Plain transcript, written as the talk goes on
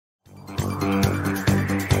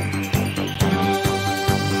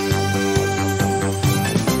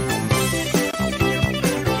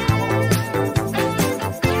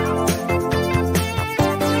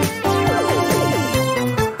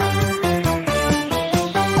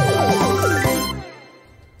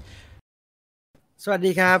สวัส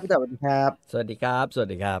ดีครับพี่ต่อสวัสดีครับสวัสดีครับสวัส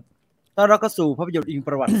ดีครับต้อนรับเข้าสู่ภาพยนตร์อิงป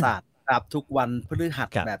ระวัติศาสตร์ครับทุกวันพฤหัส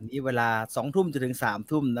ครับแบบนี้เวลา2ทุ่มจนถึง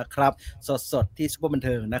3ทุ่มนะครับสดที่ซุปเปอร์บันเ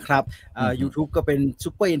ทิงนะครับYouTube ก็เป็น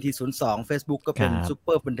Super NT02 Facebook ก็เป็น ครับ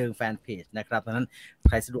Super บันเทิงแฟนเพจนะครับดังนั้นใ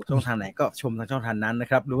ครสะดวกช่องทางไหนก็ชมทางช่องทางนั้นนะ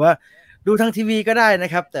ครับหรือว่าดูทางทีวีก็ได้น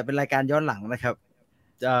ะครับแต่เป็นรายการย้อนหลังนะครับ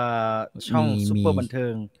ช่อง Super บันเทิ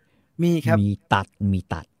งมีครับมีตั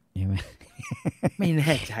ดใช่ไหม ไม่แ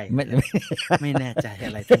น่ใจ ไม่ ไม่แน่ใจอ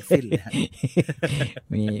ะไรทั้งสิ้นเลยฮะ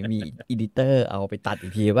มีอีดิเตอร์เอาไปตัดอี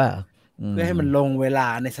กทีป่ะ เพื่อให้มันลงเวลา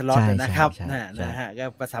ในสล็อต ใช่ นะครับ ใช่ นะฮะ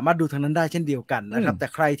ก็สามารถดูทางนั้นได้เช่นเดียวกันนะครับ แต่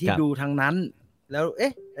ใครที่ ครับ ดูทางนั้น แล้ว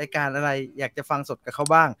รายการอะไรอยากจะฟังสดกับเขา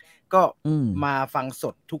บ้าง ก็มาฟังส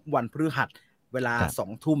ดทุกวันพฤหัสเวลา ครับ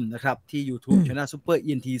 2 ทุ่มนะครับ ที่ YouTube Channel Super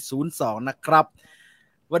ENT02 นะครับ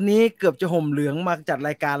วันนี้เกือบจะห่มเหลืองมาจัดร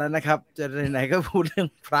ายการแล้วนะครับ จะไหนๆก็พูดเรื่อง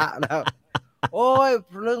พระแล้ว โอ้ย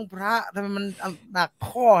เรื่องพระทำไมมันหนัก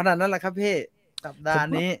ข้อขนาดนั้นล่ะครับพี่สัปดาห์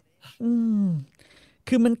นี้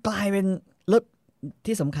คือมันกลายเป็นแล้ว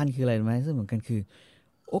ที่สำคัญคืออะไรรู้ไหมที่สำคัญคือ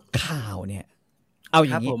โอ้ข่าวเนี่ย เอาอ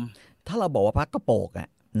ย่างนี้ถ้าเราบอกว่าพระกระโปกอะ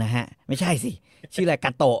นะฮะ ไม่ใช่สิ ชื่ออะไรก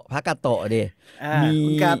าโตะพระกาโตะดิ คุ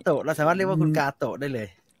ณกาโตะเราสามารถเรียกว่าคุณกาโตะได้เลย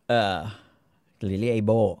หรือเรียกไอ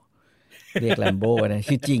โบเรียกแลมโบนะ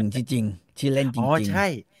ชื่อจริงชื่อเล่นจริงอ๋อใช่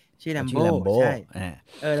ชื่อแลมโบใช่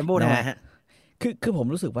แลมโบทำไมฮะคือผม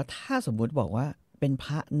รู้สึกว่าถ้าสมมุติบอกว่าเป็นพ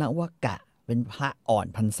ระนวกะเป็นพระอ่อน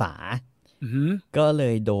พรรษาก็เล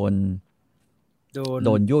ยโดน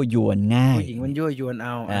ยั่วยวนง่ายผู้หญิงมันยั่วยวนเอ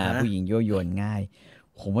าผู้หญิงยั่วยวนง่าย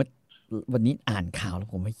ผมว่าวันนี้อ่านข่าวแล้ว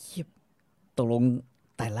ผมว่าเทียบตกลง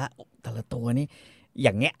แต่ละตัวนี่อ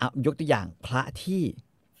ย่างเงี้ยยกตัวอย่างพระที่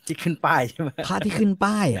ขึ้นป้ายใช่ไหมพระที่ขึ้น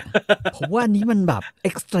ป้ายอ่ะ ผมว่านี้มันแบบเ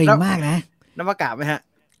อ็กซ์ตรีมมากนะนวกะไหมฮะ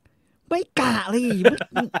ไม่กะเลย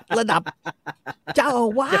ระดับเจ้าอา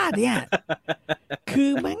วาสเนี่ยคื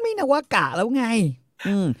อมันไม่นวกะแล้วไง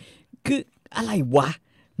คืออะไรวะ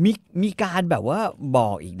มีการแบบว่าบ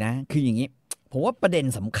อกอีกนะคืออย่างนี้ผมว่าประเด็น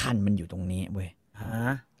สำคัญมันอยู่ตรงนี้เว้ย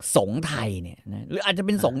สงฆ์ไทยเนี่ยนะหรืออาจจะเ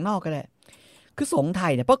ป็นสงฆ์นอกก็ได้คือสงฆ์ไท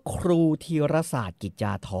ยเนี่ยเพราะครูธีรศาสตร์กิจจ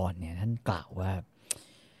าธรเนี่ยท่านกล่าวว่า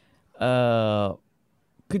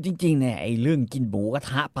คือจริงๆเนี่ยไอ้เรื่องกินหมูกระ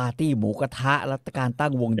ทะปาร์ตี้หมูกระทะแล้วการตั้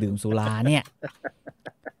งวงดื่มสุราเนี่ย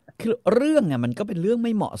คือเรื่องอ่ะมันก็เป็นเรื่องไ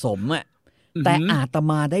ม่เหมาะสมอ่ะแต่อาต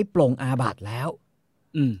มาได้ปลงอาบัติแล้ว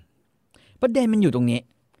ประเด็นมันอยู่ตรงนี้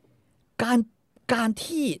การ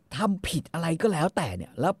ที่ทำผิดอะไรก็แล้วแต่เนี่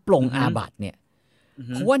ยแล้วปลงอาบัติเนี่ย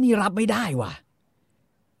เพราะว่านี่รับไม่ได้ว่ะ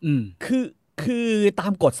คือตา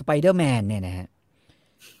มกฎสไปเดอร์แมนเนี่ยนะฮะ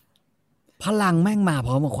พลังแม่งมาพ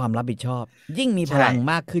ร้อมกับความรับผิดชอบยิ่งมีพลัง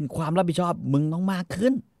มากขึ้นความรับผิดชอบมึงต้องมากขึ้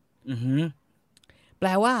นแปล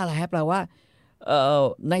ว่าอะไรฮะแปลว่า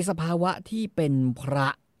ในสภาวะที่เป็นพระ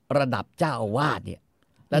ระดับเจ้าอาวาสเนี่ย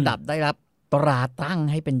ระดับได้รับตราตั้ง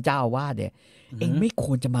ให้เป็นเจ้าอาวาสเนี่ยเองไม่ค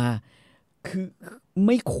วรจะมาคือไ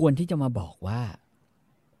ม่ควรที่จะมาบอกว่า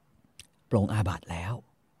ปลงอาบัติแล้ว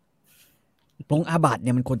ปลงอาบัติเ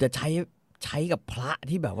นี่ยมันควรจะใช้กับพระ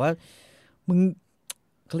ที่แบบว่ามึง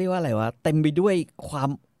เขาเรียกว่าอะไรวะเต็มไปด้วยความ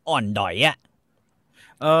อ่อนด้อยอะ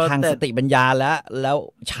ทางสติปัญญาแล้ว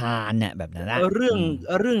ฌานเนี่ยแบบนั้นเ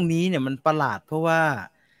รื่องนี้เนี่ยมันประหลาดเพราะว่า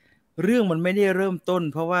เรื่องมันไม่ได้เริ่มต้น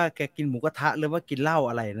เพราะว่าแกกินหมูกระทะหรือว่ากินเหล้า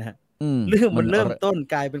อะไรนะฮะเรื่องมันเริ่มต้น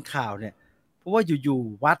กลายเป็นข่าวเนี่ยเพราะว่าอยู่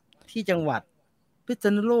ๆวัดที่จังหวัดพิษ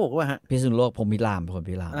ณุโลกว่ะฮะพิษณุโลกผมพิราม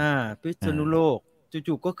พิษณุโลก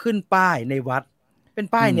จู่ๆก็ขึ้นป้ายในวัดเป็น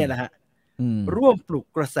ป้ายเนี่ยแหละฮะร่วมปลุก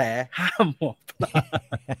กระแสห้ามหมอปลา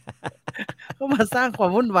ก็มาสร้างควา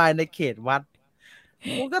มวุ่นวายในเขตวัด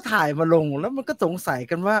มันก็ถ่ายมาลงแล้วมันก็สงสัย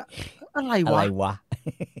กันว่าอะไรวะ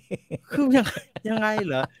คือยังไงเ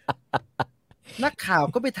หรอนักข่าว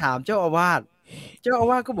ก็ไปถามเจ้าอาวาส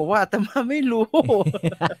ก็บอกว่าอาตมาไม่รู้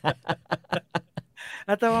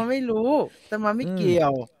อาตมาไม่เกี่ย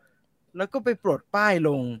วแล้วก็ไปปลดป้ายล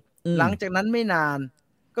งหลังจากนั้นไม่นาน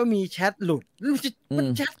ก็มีแชทหลุดมัน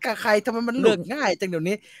แชทกับใครทำไมมันหลุดง่ายจังเดี๋ยว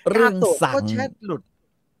นี้เรื่องสั่งก็แชทหลุด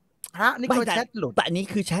พระนี่ก็แชทหลุดแต่อันนี้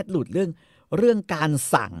คือแชทหลุดเรื่องการ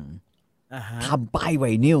สั่งทำป้ายไว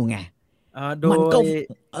นิลไงโดย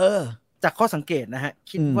จากข้อสังเกตนะฮะ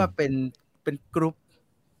คิดว่าเป็นก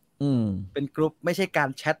รุ๊ปไม่ใช่การ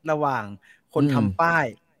แชทระหว่างคนทำป้าย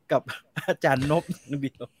กับอาจารย์นพอย่างเ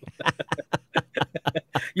ดียว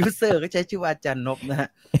ยูเซอร์ก็ใช้ชื่อว่าอาจารย์นพนะฮะ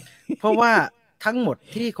เพราะว่าทั้งหมด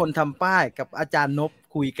ที่คนทำป้ายกับอาจารย์นพ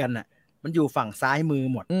คุยกันน่ะมันอยู่ฝั่งซ้ายมือ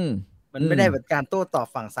หมดมันไม่ได้เป็นการโต้ตอบ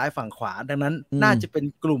ฝั่งซ้ายฝั่งขวาดังนั้นน่าจะเป็น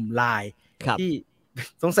กลุ่มไลน์ที่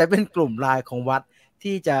สงสัยเป็นกลุ่มไลน์ของวัด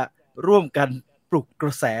ที่จะร่วมกันปลุกกร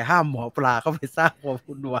ะแสห้ามหมอปลาเข้าไปสร้างความ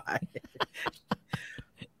วุ่นวาย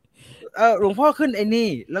หลวงพ่อขึ้นไอ้นี่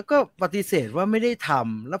แล้วก็ปฏิเสธว่าไม่ได้ท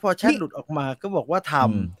ำแล้วพอแชทหลุดออกมาก็บอกว่าท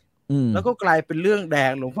ำแล้วก็กลายเป็นเรื่องแด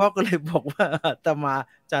งหลวงพ่อก็เลยบอกว่าจะมา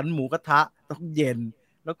จันหมูกระทะต้องเย็น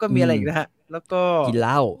แล้วก็มีอะไรอีกนะฮะแล้วก็กินเห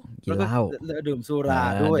ล้าดื่มสุรา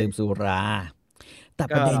ด้วยดื่มสุราแต่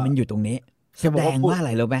ประเด็นมันอยู่ตรงนี้แสดงว่าอะไ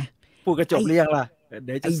รรู้ไหมพูดกระจบเรียงล่ะเ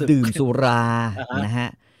ดี๋ยวจะดื่มสุรานะฮะ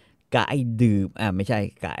กับไอ้ดื่มไม่ใช่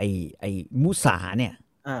กับไอ้มุสาเนี่ย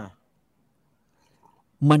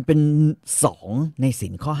มันเป็น2ในศี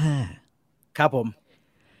ลข้อ5ครับผม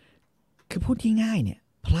คือพูดที่ง่ายเนี่ย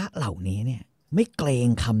พระเหล่านี้เนี่ยไม่เกรง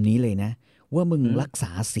คำนี้เลยนะว่ามึงรักษ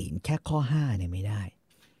าศีลแค่ข้อ5เนี่ยไม่ได้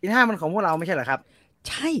ศีล5มันของพวกเราไม่ใช่เหรอครับ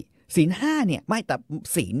ใช่ศีล5เนี่ยไม่แต่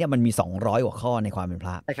ศีลเนี่ยมันมี200กว่าข้อในความเป็นพ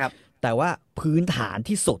ระใช่ครับแต่ว่าพื้นฐาน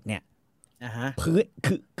ที่สุดเนี่ยพื้น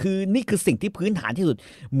คือนี่คือสิ่งที่พื้นฐานที่สุด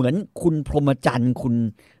เหมือนคุณพรหมจรรย์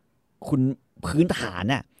คุณพื้นฐาน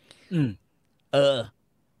น่ะ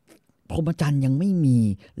พรหมจรรย์ยังไม่มี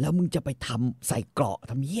แล้วมึงจะไปทำใส่เกราะ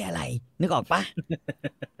ทำเหี้ยอะไรนึกออกปะ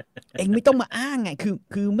เองไม่ต้องมาอ้างไง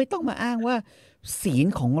คือไม่ต้องมาอ้างว่าศีล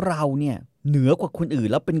ของเราเนี่ยเหนือกว่าคนอื่น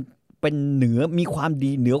แล้วเป็นเหนือมีความดี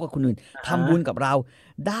เหนือกว่าคนอื่นทำบุญกับเรา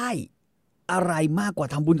ได้อะไรมากกว่า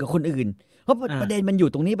ทำบุญกับคนอื่นเพราะประเด็นมันอยู่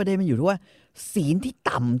ตรงนี้ประเด็นมันอยู่ที่ว่าศีลที่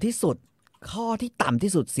ต่ำที่สุดข้อที่ต่ำ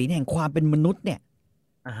ที่สุดศีลแห่งความเป็นมนุษย์เนี่ย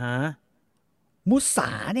มุส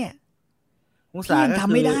าเนี่ยยังท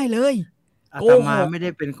ำไม่ได้เลยอาตมาไม่ได้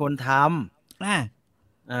เป็นคนท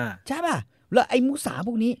ำใช่ป่ะแล้วไอ้มุสาพ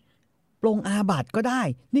วกนี้ปรงอาบัติก็ได้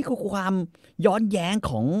นี่คือความย้อนแย้ง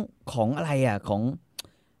ของอะไรอ่ะของ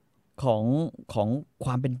คว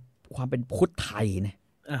ามเป็นพุทธไทยนะ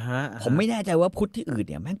ผมไม่แน่ใจว่าพุทธที่อื่น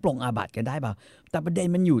เนี่ยแม่งปรงอาบัติกันได้เปล่าแต่ประเด็น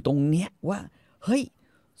มันอยู่ตรงเนี้ยว่าเฮ้ย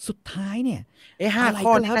สุดท้ายเนี่ย5 ข้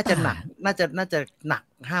อน่าจะหนักน่าจะหนัก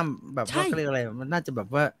ห้ามแบบว่าเขาเรียกอะไรมันน่าจะแบบ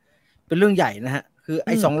ว่าเป็นเรื่องใหญ่นะฮะคือไ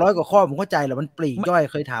อ้200 กว่าข้อผมเข้าใจแหละมันปลีกย่อย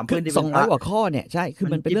เคยถามเพื่อนที่เป็น200 กว่าข้อเนี่ยใช่คือ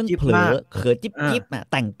มันเป็นเรื่องเผลอจิ๊บอ่ะ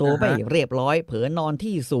แต่งตัวไม่เรียบร้อยเผลอนอน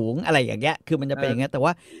ที่สูงอะไรอย่างเงี้ยคือมันจะเป็นอย่างเงี้ยแต่ว่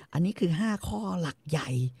าอันนี้คือ5ข้อหลักใหญ่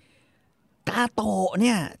กาโตเ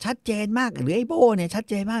นี่ยชัดเจนมากหรือไอ้โบเนี่ยชัด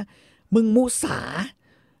เจนมากมึงมุสา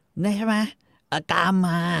ใช่ไหมกาเ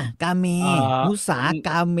มมุสาก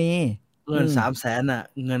าเมเงิน300,000น่ะ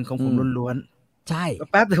เงินของผมล้วนๆใช่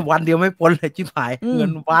แป๊บเดียววันเดียวไม่พ้นเลยชิบหายเงิ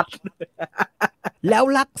นวัดแล้ว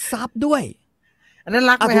ลักทรัพย์ด้วยอันนั้น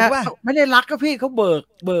ลักไหมฮะไม่ได้ลักก็พี่เขาเ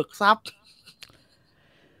บิกทรัพย์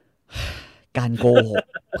การโกหก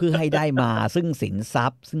เพื่อให้ได้มาซึ่งสินทรั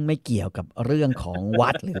พย์ซึ่งไม่เกี่ยวกับเรื่องของวั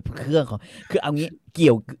ดหรือเครื่องของคือเอางี้เ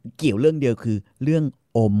กี่ยวเรื่องเดียวคือเรื่อง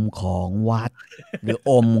อมของวัดหรือ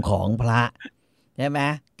อมของพระใช่ไหม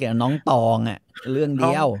เกี่ยวน้องตองอ่ะเรื่องเ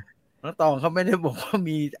ดียวน้องตองเขาไม่ได้บอกว่า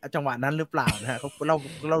มีจังหวะนั้นหรือเปล่านะเขาเ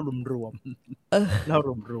ล่ารวม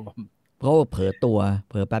เพราะว่าเผลอตัว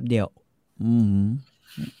เผลอแป๊บเดียว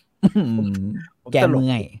แกเ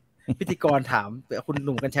มื่อยพิธีกรถามคุณห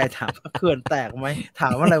นุ่มกัญชัยถามเขื่อนแตกไหมถา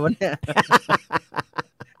มอะไรวะเนี่ย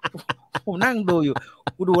ผมนั่งดูอยู่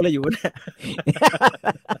กูดูอะไรอยู่เนี่ย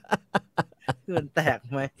เขื่อนแตก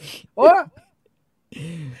ไหมโอ้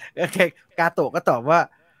โอเคกาโตะก็ตอบว่า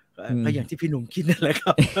ก็อย่างที่พี่หนุ่มคิดนั่นแหละค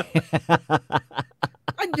รับ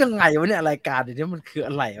ยังไงวะเนี่ยรายการเดี๋ยวนี้มันคือ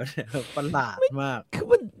อะไรวะเนี่ยประหลาดมากคือ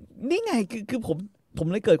มันนี่ไงคือผม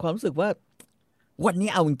เลยเกิดความรู้สึกว่าวันนี้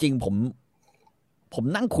เอาจริงๆผม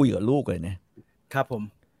นั่งคุยกับลูกเลยนะครับผม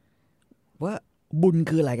ว่าบุญ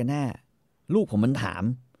คืออะไรกันแน่ลูกผมมันถาม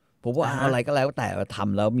ผมว่าอะไรก็แล้วแต่ท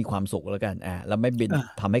ำแล้วมีความสุขแล้วกันแล้วไม่บิน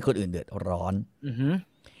ทำให้คนอื่นเดือดร้อน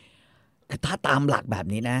คือถ้าตามหลักแบบ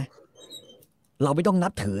นี้นะเราไม่ต้องนั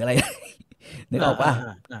บถืออะไรนึกออกป่ะ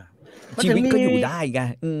ชีวิตก็อยู่ได้ไง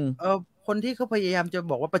คนที่เขาพยายามจะ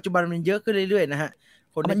บอกว่าปัจจุบันมันเยอะขึ้นเรื่อยๆนะฮะ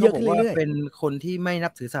คนที่เขาบอกว่าเป็นคนที่ไม่นั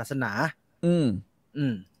บถือศาสนา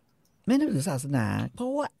ไม่นับถือศาสนาเพรา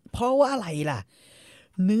ะว่าอะไรล่ะ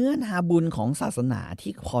เนื้อนาบุญของศาสนา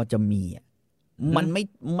ที่พอจะมีมัน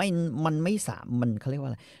ไม่สามมันเขาเรียกว่า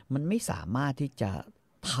อะไรมันไม่สามารถที่จะ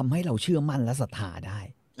ทำให้เราเชื่อมั่นและศรัทธาได้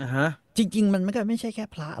จริงๆมันไม่ใช่แค่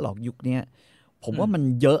พระหรอกยุคนี้ผมว่ามัน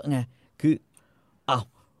เยอะไงคือ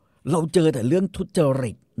เราเจอแต่เรื่องทุจ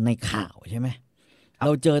ริตในข่าวใช่ไหมเร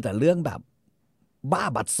าเจอแต่เรื่องแบบบ้า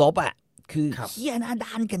บัดซบคือเหี้ยหน้า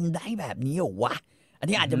ด้านกันได้แบบนี้เหรอวะอัน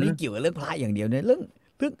นี้อาจจะไม่เกี่ยวกับเรื่องพระอย่างเดียวนะเรื่อ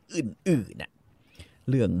งอื่น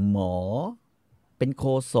เรื่องหมอเป็นโฆ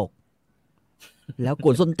ษกแล้วก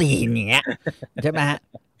วนส้นตีนอย่างเงี้ยใช่ไหม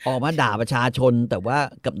ออกมาด่าประชาชนแต่ว่า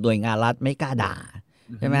กับหน่วยงานรัฐไม่กล้าด่า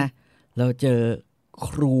ใช่ไหมเราเจอค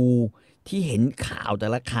รูที่เห็นข่าวแต่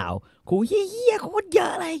ละข่าวครูเหี้ยโคตรเยอ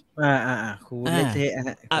ะเลยครูเละ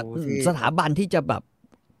ๆสถาบันที่จะแบบ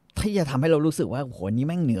ที่จะทำให้เรารู้สึกว่าโหนี้แ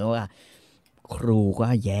ม่งเหนือว่ะ ครูก็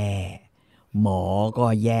แย่หมอก็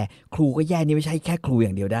แย่ครูก็แย่นี่ไม่ใช่แค่ครูอย่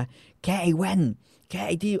างเดียวนะแค่ไอ้แว่นแค่ไ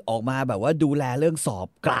อ้ที่ออกมาแบบว่าดูแลเรื่องสอบ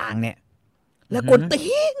กลางเนี่ยแล้วกวนตี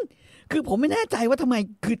นคือผมไม่แน่ใจว่าทำไม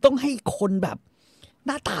คือต้องให้คนแบบห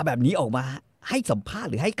น้าตาแบบนี้ออกมาให้สัมภาษณ์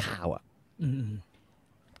หรือให้ข่าวอ่ะ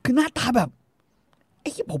คือหน้าตาแบบไ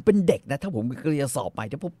อ้ผมเป็นเด็กนะถ้าผมเรียนสอบไป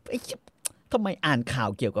แต่ผมไอ้ทำไมอ่านข่าว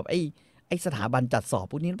เกี่ยวกับไอ้สถาบันจัดสอบ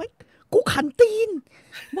พวกนี้ไม่กูขันตีน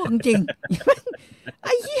บอกจริงไ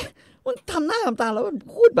อ้เหี้ยมันทำหน้าทำตาแล้วมัน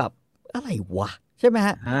พูดแบบอะไรวะใช่ไหมฮ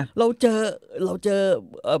ะเราเจอ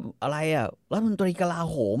อะไรอ่ะรัฐมนตรีกลา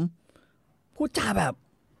โหมพูดจาแบบ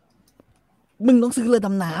มึงต้องซื้อเรือด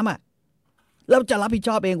ำน้ำอ่ะแล้วจะรับผิดช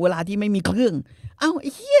อบเองเวลาที่ไม่มีเครื่องเอ้าไ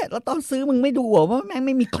อ้เหี้ยแล้วตอนซื้อมึงไม่ดูเหรอว่าแม่งไ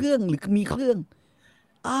ม่มีเครื่องหรือมีเครื่อง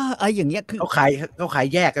อะไรอย่างเงี้ยคือเขาขาย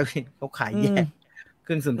แยกกันเขาขายแยกเค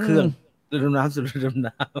รื่องส่วนเครื่องเรือดำน้ำส่วนเรือดำ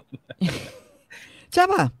น้ำใช่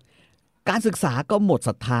ป่ะการศึกษาก็หมดศ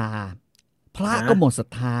รัทธาพระก็หมดศรัท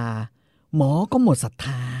ธาหมอก็หมดศรัทธ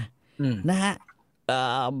านะฮะ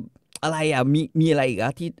อะไรอ่ะมีอะไรอีกอ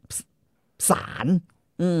ะที่ศาล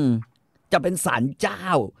จะเป็นศาลเจ้า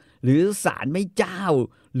หรือศาลไม่เจ้า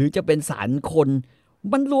หรือจะเป็นศาลคน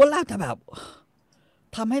มันล้วนแล้วแต่แบบ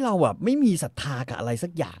ทำให้เราแบบไม่มีศรัทธากับอะไรสั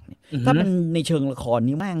กอย่างถ้าเป็นในเชิงละคร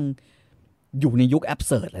นี่แม่งอยู่ในยุคแอบเ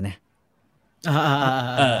สิร์ตแล้วนะ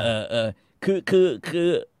คือ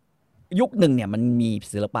ยุคหนึ่งเนี่ยมันมี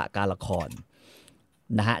ศิลปะการละคร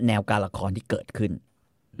นะฮะแนวการละครที่เกิดขึ้น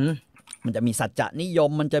มันจะมีสัจจะนิยม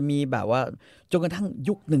มันจะมีแบบว่าจนกระทั่ง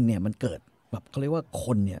ยุคหนึ่งเนี่ยมันเกิดแบบเขาเรียกว่าค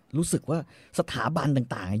นเนี่ยรู้สึกว่าสถาบัน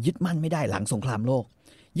ต่างๆยึดมั่นไม่ได้หลังสงครามโลก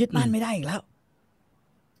ยึดมั่นไม่ได้อีกแล้ว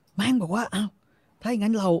แม่งบอกว่าอ้าวถ้าอย่าง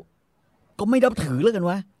นั้นเราก็ไม่นับถือแล้วกัน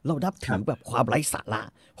วะเรานับถือแบบความไร้สาระ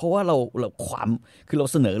เพราะว่าเราความคือเรา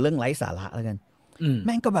เสนอเรื่องไร้สาระแล้วกันแ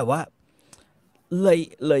ม่งก็แบบว่า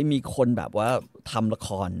เลยมีคนแบบว่าทำละค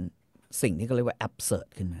รสิ่งที่เขาเรียกว่าแอบเสิร์ต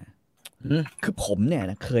ขึ้นมาคือผมเนี่ย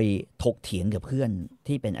นะเคยถกเถียงกับเพื่อน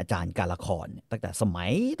ที่เป็นอาจารย์การละครตั้งแต่สมั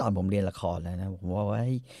ยตอนผมเรียนละครแล้วนะผมว่า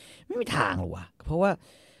ไม่มีทางหรอกว่ะเพราะว่า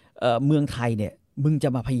เมืองไทยเนี่ยมึงจะ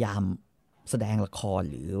มาพยายามแสดงละคร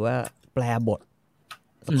หรือว่าแปลบท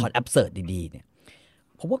ละครแอบเสิร์ตดีๆเนี่ย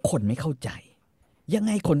ผมว่าคนไม่เข้าใจยังไ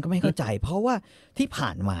งคนก็ไม่เข้าใจเพราะว่าที่ผ่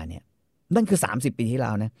านมาเนี่ยนั่นคือ30 ปีที่แล้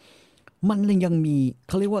วนะมันยังมีเ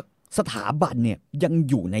ขาเรียกว่าสถาบันเนี่ยยัง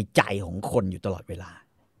อยู่ในใจของคนอยู่ตลอดเวลา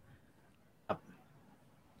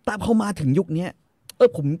แต่พอมาถึงยุคนี้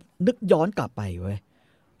ผมนึกย้อนกลับไปเว้ย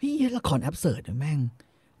พี่ละครแอบเสิร์ตแม่ง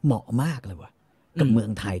เหมาะมากเลยว่ะกับเมือ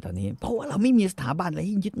งไทยตอนนี้เพราะว่าเราไม่มีสถาบันอะไร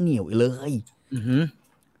ที่ยึดเหนี่ยวเลย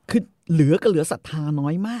คือเหลือศรัทธาน้อ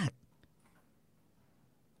ยมาก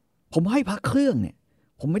ผมให้พระเครื่องเนี่ย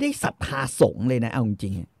ผมไม่ได้ศรัทธาสงฆ์เลยนะเอาจริ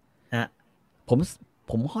งๆ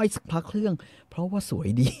ผมห้อยพระเครื่องเพราะว่าสวย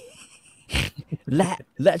ดี แ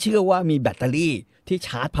ละเชื่อว่ามีแบตเตอรี่ที่ช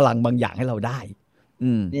าร์จพลังบางอย่างให้เราได้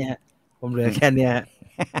เนี่ยผมเหลือแค่เนี้ย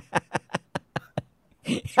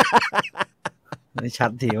ไม่ชั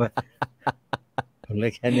ดทีว่าผมเหลื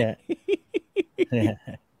อแค่เนี้ย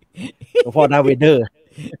พ่อดาเวเดอร์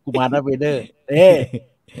กูมาดาเวเดอร์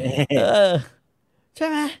ใช่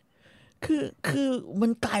ไหมคือมั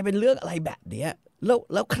นกลายเป็นเรื่องอะไรแบบเนี้ย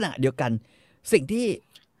แล้วขณะเดียวกันสิ่งที่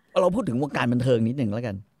เราพูดถึงวงการบันเทิงนิดหนึ่งแล้ว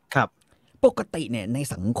กันครับปกติเนี่ยใน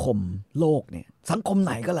สังคมโลกเนี่ยสังคมไ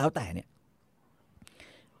หนก็แล้วแต่เนี่ย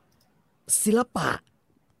ศิลปะ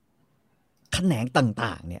แขนง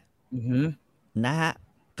ต่างๆเนี่ยนะฮะ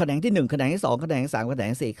แขนงที่1แขนงที่2แขนงที่3แขนง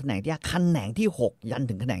ที่4แขนงที่5แขนงที่6ยัน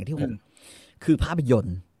ถึงแขนงที่6คือภาพยนต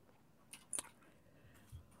ร์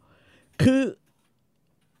คือ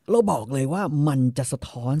เราบอกเลยว่ามันจะสะ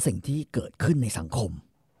ท้อนสิ่งที่เกิดขึ้นในสังคม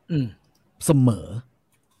เสมอ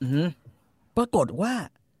ปรากฏว่า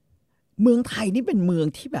เมืองไทยนี่เป็นเมือง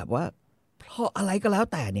ที่แบบว่าเพราะอะไรก็แล้ว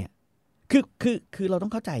แต่เนี่ยคือเราต้อ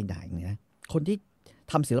งเข้าใจหน่อยนะคนที่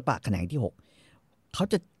ทำศิลปะแขนงที่6เขา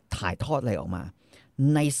จะถ่ายทอดอะไรออกมา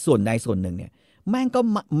ในส่วนใดส่วนหนึ่งเนี่ยแม่งก็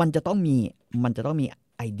มันจะต้องมี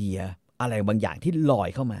ไอเดียอะไรบางอย่างที่ลอย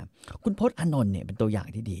เข้ามาคุณพจน์อานนท์เนี่ยเป็นตัวอย่าง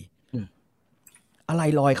ที่ดีอะไร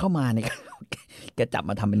ลอยเข้ามาเนี่ยแกจับ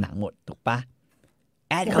มาทำเป็นหนังหมดถูกปะ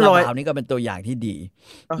แอดคาราบาวนี่ก็เป็นตัวอย่างที่ดี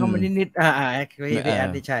เข้ามานิดๆแอด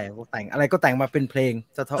นี่ใช่แต่งอะไรก็แต่งมาเป็นเพลง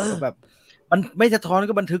สะท้อนแบบมันไม่สะท้อน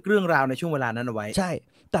ก็บันทึกเรื่องราวในช่วงเวลานั้นเอาไว้ใช่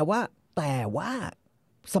แต่ว่า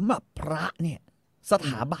สำหรับพระเนี่ยสถ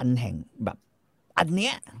าบันแห่งแบบอันเนี้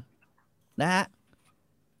ยนะฮะ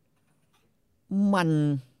มัน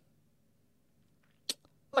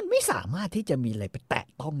ไม่สามารถที่จะมีอะไรไปแตะ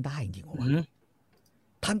ต้องได้จริง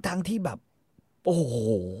ๆทั้งที่แบบโอ้โห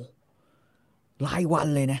รายวัน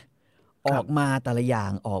เลยนะออกมาแต่ละอย่า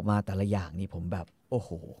งนี่ผมแบบโอ้โห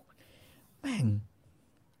แม่ง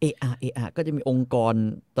เอะก็จะมีองค์กร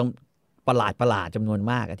ประหลาดจำนวน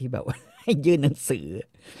มากที่แบบว่า ให้ยื่นหนังสือ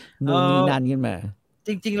นู่นนี่นั่นขึ้นมาจ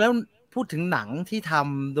ริงๆแล้วพูดถึงหนังที่ท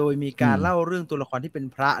ำโดยมีการเล่าเรื่องตัวละครที่เป็น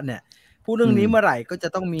พระเนี่ยพูดเรื่องนี้เมื่อไหร่ก็จะ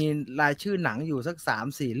ต้องมีรายชื่อหนังอยู่สัก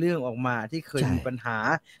 3-4 เรื่องออกมาที่เคยมีปัญหา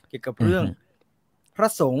เกี่ยวกับเรื่องพระ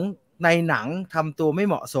สงฆ์ในหนังทำตัวไม่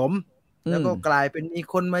เหมาะสมแล้วก็กลายเป็นมี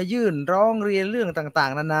คนมายื่นร้องเรียนเรื่องต่า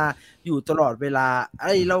งๆนานาอยู่ตลอดเวลา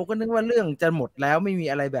เราก็นึกว่าเรื่องจะหมดแล้วไม่มี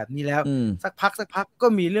อะไรแบบนี้แล้วสักพักก็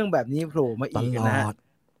มีเรื่องแบบนี้โผล่มาอีกนะฮะ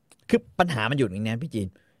คือปัญหามันอยู่ตรงนี้พี่จีน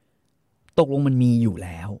ตกลงมันมีอยู่แ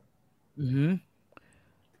ล้ว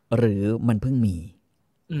หรือมันเพิ่งมี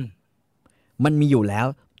มันมีอยู่แล้ว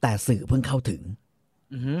แต่สื่อเพิ่งเข้าถึง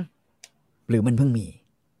หรือมันเพิ่งมี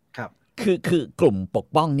ครับคือกลุ่มปก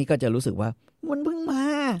ป้องนี่ก็จะรู้สึกว่ามันเพิ่งมา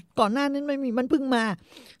ก่อนหน้านั้นไม่มีมันเพิ่งมา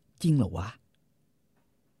จริงเหรอวะ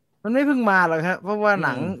มันไม่เพิ่งมาหรอกครับเพราะว่าห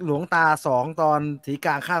นังหลวงตา2ตอนสีก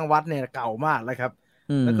าข้างวัดเนี่ยเก่ามากแล้วครับ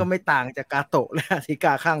แล้วก็ไม่ต่างจากกาโตะและสีก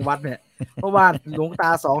าข้างวัดเนี่ยเพราะว่าหลวงตา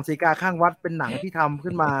2สีกาข้างวัดเป็นหนังที่ทำ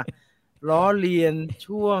ขึ้นมาล้อเลียน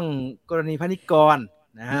ช่วงกรณีพระนิกร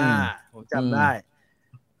ผมจำได้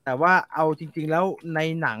แต่ว่าเอาจริงๆแล้วใน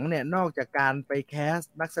หนังเนี่ยนอกจากการไปแคส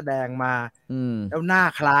นักแสดงมาแล้วหน้า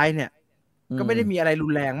คล้ายเนี่ยก็ไม่ได้มีอะไรรุ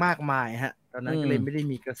นแรงมากมายฮะตอนนั้นก็เลยไม่ได้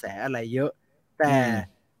มีกระแสอะไรเยอะแต่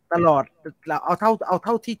ตลอดเราเอาเ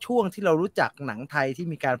ท่าที่ช่วงที่เรารู้จักหนังไทยที่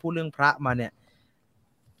มีการพูดเรื่องพระมาเนี่ย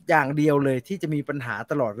อย่างเดียวเลยที่จะมีปัญหา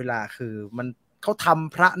ตลอดเวลาคือมันเขาท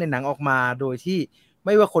ำพระในหนังออกมาโดยที่ไ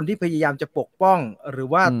ม่ว่าคนที่พยายามจะปกป้องหรือ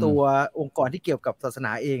ว่าตัวองค์กรที่เกี่ยวกับศาสน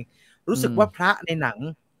าเองรู้สึกว่าพระในหนัง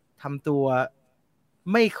ทำตัว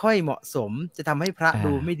ไม่ค่อยเหมาะสมจะทำให้พระ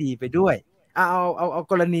ดูไม่ดีไปด้วยเอา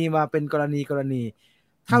กรณีมาเป็นกรณี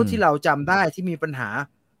เท่าที่เราจำได้ที่มีปัญหา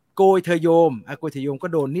โกยเธอโยมโกยเธอโยมก็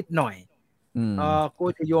โดนนิดหน่อยโก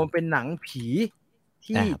ยเธอโยมเป็นหนังผี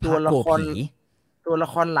ที่ตัวละ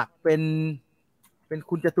ครหลักเป็น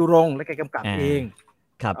คุณจตุรงค์และแกกำกับเอง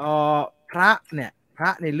ครับพร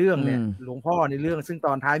ะในเรื่องเนี่ยหลวงพ่อในเรื่องซึ่งต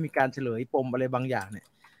อนท้ายมีการเฉลยปมอะไรบางอย่างเนี่ย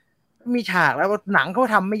มีฉากแล้วหนังเขา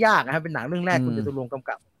ทำไม่ยากนะครับเป็นหนังเรื่องแรกคุณจตุรงค์กำ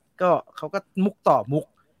กับก็เขาก็มุกต่อมุก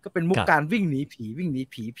ก็เป็นมุกการวิ่งหนี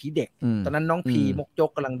ผีเด็กตอนนั้นน้องผีมกจก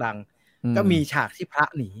กำลังดังก็มีฉากที่พระ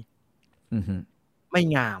หนีไม่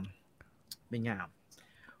งามม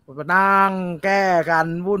านั่งแก้กัน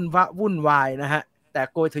วุ่นวายนะฮะแต่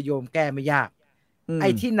โกยเธอโยมแก้ไม่ยากไอ้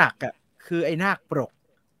ที่หนักอ่ะคือไอ้นาคปรก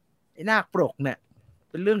เนี่ย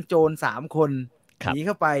เป็นเรื่องโจร3 คนหนีเ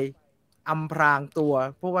ข้าไปอำพรางตัว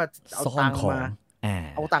เพราะว่าเอาตั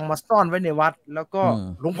งค์มาซ่อนไว้ในวัดแล้วก็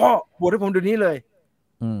หลวงพ่อบวชให้ผมเดี๋ยวนี้เลย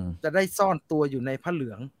จะได้ซ่อนตัวอยู่ในผ้าเหลื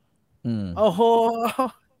องโอ้โห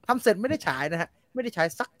ทำเสร็จไม่ได้ฉายนะฮะไม่ได้ฉาย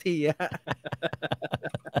สักที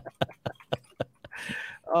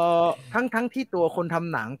ทั้งที่ตัวคนท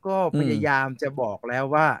ำหนังก็พยายามจะบอกแล้ว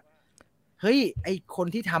ว่าเฮ้ยไอคน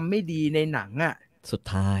ที่ทำไม่ดีในหนังอ่ะสุด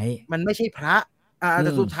ท้ายมันไม่ใช่พระแ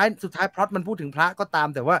ต่สุดท้ายพล็อตมันพูดถึงพระก็ตาม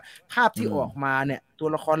แต่ว่าภาพที่ออกมาเนี่ยตัว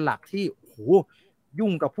ละครหลักที่โอ้โหยุ่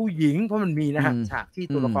งกับผู้หญิงเพราะมันมีนะฮะฉากที่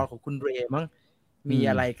ตัวละครของคุณเรมั้งมี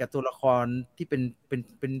อะไรกับตัวละครที่เป็น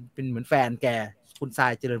เหมือนแฟนแกคุณทรา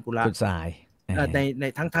ยเจริญปุระคุณทรายใน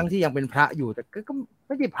ทั้งที่ยังเป็นพระอยู่แต่ก็ไ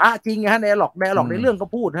ม่ใช่พระจริงฮะในหลอกในเรื่องก็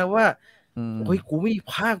พูดนะว่าโอ้ยกูไม่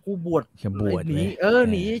พระกูบวชหนี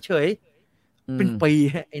หนีเฉยเป็นปี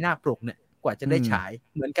ไอ้หน้าปรกเนี่ยกว่าจะได้ฉาย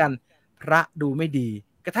เหมือนกันพระดูไม่ดี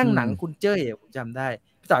กระทั่งหนังคุณเจ้ยผมจำได้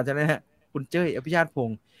พี่ต่อจำได้ฮะคุณเจ้ยอภิชาติพง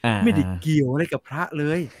ศ์ไม่ได้เกี่ยวอะไรกับพระเล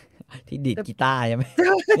ยที่ดีดกีตาร์ใช่ไหม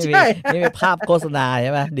ใช่นี่เป็นภาพโฆษณาใ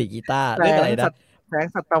ช่ไหมดีดกีตาร์เรื่องอะไรนะแสง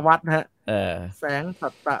สัตวัตรฮะแสงสั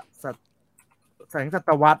ตวัตรแสงสัต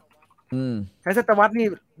วัตรนี่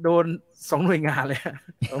โดน2 หน่วยงานเลย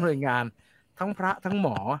2 หน่วยงานทั้งพระทั้งหม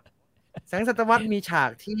อแสงสัตวัตรมีฉาก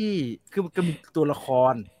ที่คือก็มีตัวละค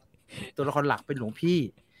รหลักเป็นหลวงพี่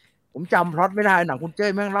ผมจำพล็อตไม่ได้หนังคุณเจ้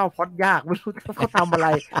ยแม่งเล่าพล็อตยากไม่รู้เขาทำอะไร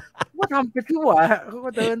ว่าทำไปทั่วเขา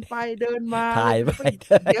ก็เดินไปเดินมาถ่ายไป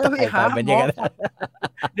เดินไปหา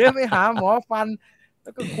หมอฟันแล้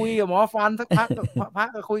วก็คุยกับหมอฟันสักพักพระ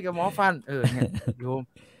ก็คุยกับหมอฟันเนี่ยโยม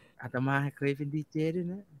อาตมาเคยเป็นดีเจด้วย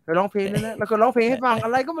นะเคยร้องเพลงด้วยนะแล้วก็ร้องเพลงให้ฟังอะ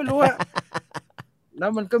ไรก็ไม่รู้อะแล้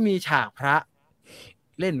วมันก็มีฉากพระ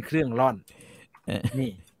เล่นเครื่องร่อน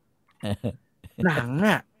นี่หนัง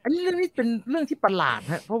อ่ะอันนี้เรื่องนี้เป็นเรื่องที่ประหลาด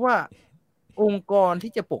ฮะเพราะว่าองค์กร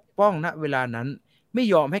ที่จะปกป้องณเวลานั้นไม่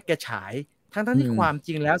ยอมให้แกฉายทั้งที่ความจ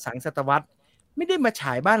ริงแล้วสังสัตวัตรไม่ได้มาฉ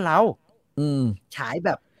ายบ้านเราฉายแบ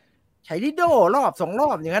บฉายดิโดรอบ2 รอ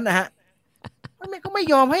บอย่างนั้นนะฮะก็ไม่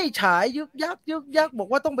ยอมให้ฉายยึกยักบอก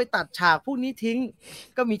ว่าต้องไปตัดฉากพวกนี้ทิ้ง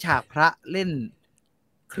ก็มีฉากพระเล่น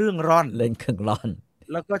เครื่องร่อน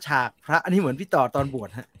แล้วก็ฉากพระอันนี้เหมือนพี่ต่อตอนบวช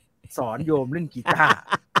ฮะสอนโยมเล่นกีตาร์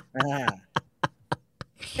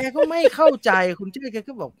แกก็ไม่เข้าใจคุณเจ้แก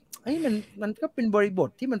ก็บอกเฮ้ยมันก็เป็นบริบท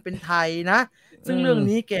ที่มันเป็นไทยนะซึ่งเรื่อง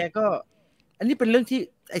นี้แกก็อันนี้เป็นเรื่องที่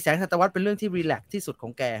ไอแสงศตวรรษเป็นเรื่องที่รีแลกซ์ที่สุดขอ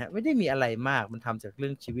งแกฮะไม่ได้มีอะไรมากมันทำจากเรื่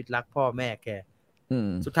องชีวิตรักพ่อแม่แก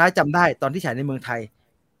สุดท้ายจำได้ตอนที่ฉายในเมืองไทย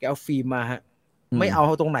แกเอาฟิล์มมาฮะไม่เอา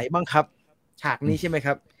ตรงไหนบ้างครับฉากนี้ใช่ไหมค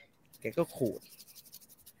รับแกก็ขูด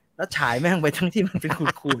แล้วฉายแม่งไปทั้งที่มันเป็น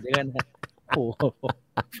ขูดๆอย่างนั้นนะโอ้โห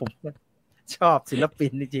ผมชอบศิลปิ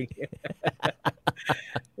นจริง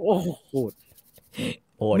ๆโอ้โห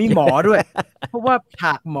มีหมอด้วยเพราะว่าฉ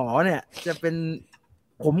ากหมอเนี่ยจะเป็น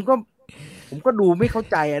ผมก็ดูไม่เข้า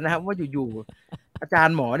ใจนะครับว่าอยู่ๆอาจาร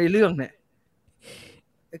ย์หมอในเรื่องเนี่ย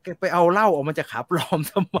ไปเอาเหล้าออกมาจากขาปลอม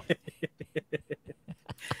ทำไม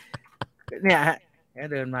เนี่ยฮะ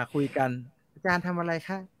เดินมาคุยกันอาจารย์ทำอะไรค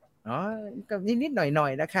ะอ๋อก็นิดๆหน่อ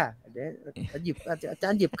ยๆนะคะเดี๋ยวอาจา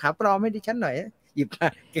รย์หยิบขาปลอมให้ดิฉันหน่อยหยิบมา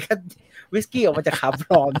แกก็วิสกี้ออกมาจากขาป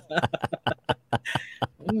ลอม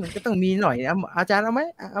มันก็ต้องมีหน่อยอาจารย์เอาไหม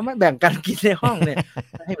แบ่งกันกินในห้องเนี่ย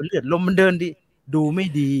ให้มันเลือดลมมันเดินดีดูไม่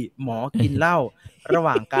ดีหมอกินเหล้าระห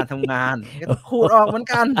ว่างการทำงานก็ต้องขูดออกเหมือน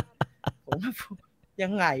กันผมยั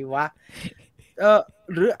งไงวะ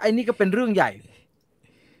หรือไอ้นี่ก็เป็นเรื่องใหญ่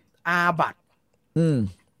อาบัติ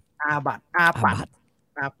อาบัติ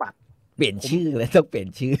เปลี่ยนชื่อเลยต้องเปลี่ยน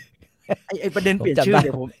ชื่อไอ้ประเด็นเปลี่ยนชื่อเ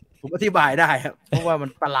นี่ยผมอธิบายได้ครับเพราะว่ามัน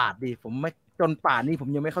ประหลาดดีผมไม่จนป่านนี้ผม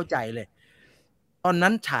ยังไม่เข้าใจเลยตอนนั้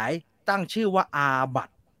นฉายตั้งชื่อว่าอาบั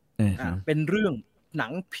ติเป็นเรื่องหนั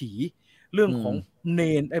งผีเรื่องของเน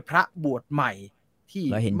นไอ้พระบวชใหม่ที่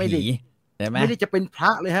ไม่ได้จะเป็นพร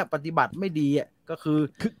ะเลยฮะปฏิบัติไม่ดีอ่ะก็คือ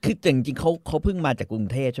จริงๆเขาเพิ่งมาจากกรุง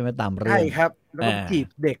เทพใช่ไหมตามเรื่องใช่ครับแล้วก็จีบ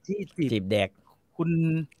เด็กที่จีบเด็กคุณ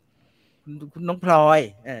น้องพลอย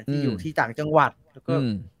ที่อยู่ที่ต่างจังหวัดแล้วก็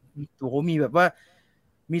โอ้โหมีแบบว่า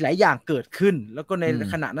มีหลายอย่างเกิดขึ้นแล้วก็ใน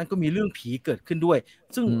ขณะนั้นก็มีเรื่องผีเกิดขึ้นด้วย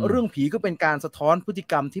ซึ่งเรื่องผีก็เป็นการสะท้อนพฤติ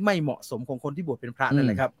กรรมที่ไม่เหมาะสมของคนที่บวชเป็นพระนั่นแ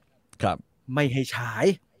หละครับไม่ให้ฉาย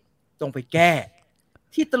ต้องไปแก้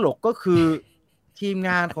ที่ตลกก็คือทีมง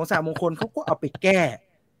านของสามมงคลเขาก็เอาไปแก้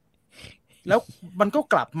แล้วมันก็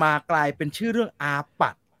กลับมากลายเป็นชื่อเรื่องอาปั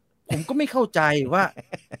ดผมก็ไม่เข้าใจว่า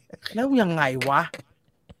แล้วยังไงวะ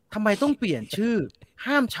ทำไมต้องเปลี่ยนชื่อ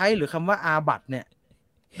ห้ามใช้หรือคำว่าอาบัติเนี่ย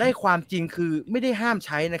ได้ความจริงคือไม่ได้ห้ามใ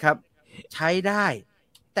ช้นะครับใช้ได้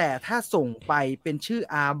แต่ถ้าส่งไปเป็นชื่อ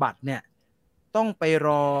อาบัติเนี่ยต้องไปร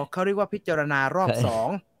อเขาเรียกว่าพิจารณารอบ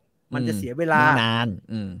2มันจะเสียเวลานาน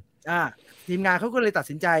ทีมงานเขาก็เลยตัด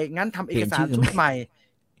สินใจงั้นทำเอกสารชุดใหม่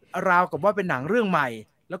ราวกับว่าเป็นหนังเรื่องใหม่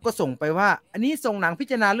แล้วก็ส่งไปว่าอันนี้ส่งหนังพิ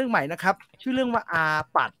จารณาเรื่องใหม่นะครับชื่อเรื่องว่าอา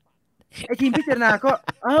ปัดไอทีมพิจารณาก็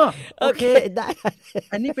โอเคได้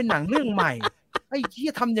อันนี้เป็นหนังเรื่องใหม่ไอ้ที่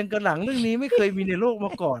ทำอย่างกับหนังเรื่องนี้ไม่เคยมีในโลกม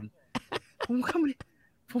าก่อนผมก็ไ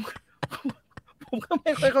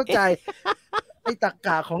ม่ค่อยเข้าใจไอ้ตรรก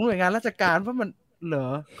ะของหน่วยงานราชการว่ามันเหรอ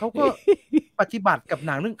เขาก็ปฏิบัติกับห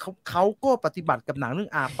นังเรื่องเขาก็ปฏิบัติกับหนังเรื่อ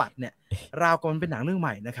งอาปัดเนี่ยราวกับมันเป็นหนังเรื่องให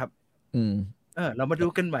ม่นะครับเรามาดู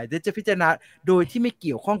กันใหม่เดี๋ยวจะพิจารณาโดยที่ไม่เ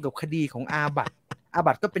กี่ยวข้องกับคดีของอาบั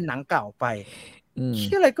ติก็เป็นหนังเก่าไป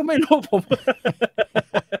ชื่ออะไรก็ไม่รู้ผม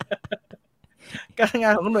การงา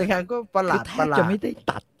นของหน่วยงานก็ประหลาดจะไม่ได้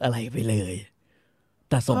ตัดอะไรไปเลย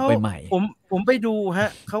แต่ส่งไปใหม่ผมไปดูฮะ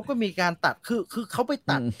เขาก็มีการตัดคือเขาไป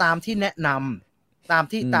ตัดตามที่แนะนำตาม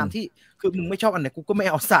ที่คือมึงไม่ชอบอันไหนกูก็ไม่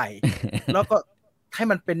เอาใส่ แล้วก็ให้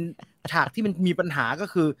มันเป็นฉากที่มันมีปัญหาก็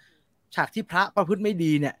คือฉากที่พระประพฤติไม่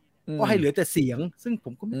ดีเนี่ยก็ให้เหลือแต่เสียงซึ่งผ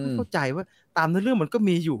มก็ไม่เข้าใจว่าตามเรื่องมันก็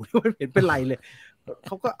มีอยู่ไม่เห็นเป็นไรเลยเ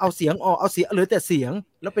ขาก็เอาเสียงออกเอาเสียงเหลือแต่เสียง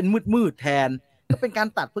แล้วเป็นมืดแทนก็เป็นการ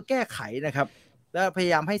ตัดเพื่อแก้ไขนะครับแล้วพย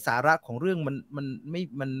ายามให้สาระของเรื่องมั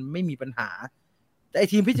นไม่มีปัญหาแต่ไอ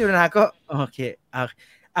ทีมพิจารณาก็โอเค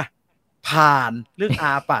ผ่านเรื่องอ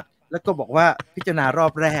าปัดแล้วก็บอกว่าพิจารณารอ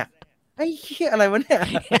บแรกไอ้เหี้ยอะไรวะเนี่ย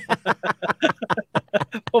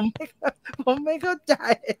ผมไม่เข้าใจ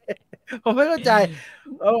เข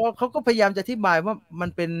าก็พยายามจะอธิบายว่ามัน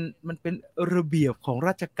เป็นระเบียบของร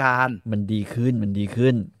าชการมันดีขึ้น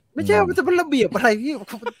ไม่ใช่มันจะเป็นระเบียบอะไรพี่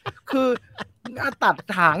คือตัด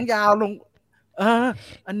หางยาวลง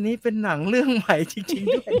อันนี้เป็นหนังเรื่องใหม่จริง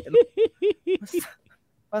ๆด้วย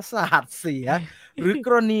ประสาทเสียหรือก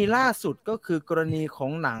รณีล่าสุดก็คือกรณีขอ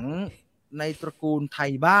งหนังในตระกูลไท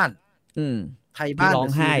ยบ้านไทยบ้านร้อ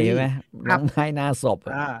งไห้ใช่ไหมร้องไห้หน้าศพ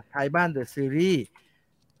ไทยบ้านเดอะซีรีส์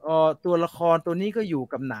ตัวละครตัวนี้ก็อยู่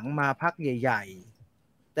กับหนังมาพักใหญ่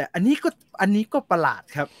ๆแต่อันนี้ก็ประหลาด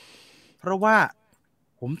ครับเพราะว่า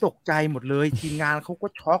ผมตกใจหมดเลยทีมงานเขาก็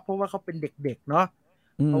ช็อกเพราะว่าเขาเป็นเด็กๆเนาะ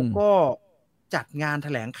เขาก็จัดงานแถ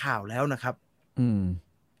ลงข่าวแล้วนะครับ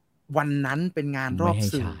วันนั้นเป็นงานรอบ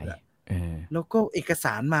สื่อ แล้วก็เอกส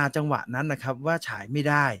ารมาจังหวะนั้นนะครับว่าฉายไม่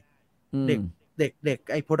ได้เด็ก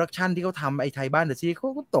ไอ้โปรดักชันที่เขาทำไอ้ไทยบ้านเดอะซีรีส์เขา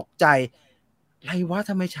ก็ตกใจอะไรวะ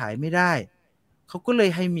ทำไมฉายไม่ได้เขาก็เลย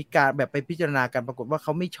ให้มีการแบบไปพิจารณากันปรากฏว่าเข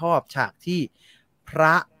าไม่ชอบฉากที่พร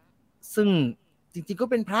ะซึ่งจริงๆก็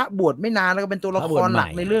เป็นพระบวชไม่นานแล้วก็เป็นตัวละครหลัก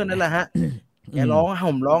ในเรื่องนั่นแหละฮะแกร้อง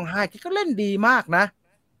ห่มร้องไห้แกก็เล่นดีมากนะ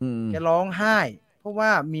แกร้องไห้เพราะว่า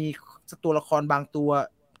มีตัวละครบางตัว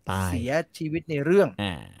เสียชีวิตในเรื่อง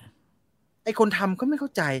ไอ้คนทำก็ไม่เข้า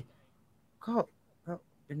ใจก็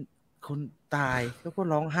เป็นคนตายแล้วก็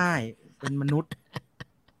ร้องไห้เป็นมนุษย์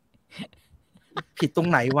ผิดตรง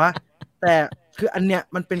ไหนวะแต่คืออันเนี้ย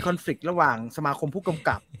มันเป็นคอนฟลิกต์ระหว่างสมาคมผู้กำ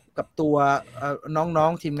กับกับตัวน้อ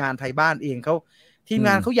งๆทีมงานไทยบ้านเองเขาทีมง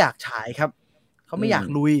านเขาอยากฉายครับเขาไม่อยาก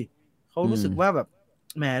ลุยเขารู้สึกว่าแบบ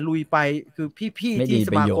แหมลุยไปคือพี่ๆที่ส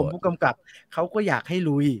มาคมผู้กำกับเขาก็อยากให้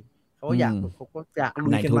ลุยเขาก็อยากลุ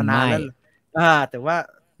ยกันมานานแล้วแต่ว่า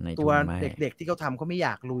ตัวเด็กๆที่เขาทำเขาไม่อย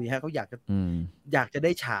ากลุยฮะเขาอยากจะไ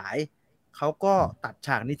ด้ฉายเขาก็ตัดฉ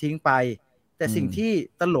ากนี้ทิ้งไปแต่สิ่งที่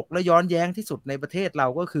ตลกและย้อนแย้งที่สุดในประเทศเรา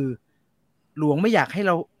ก็คือหลวงไม่อยากให้เ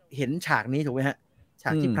ราเห็นฉากนี้ถูกไหมฮะฉา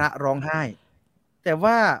กที่พระร้องไห้แต่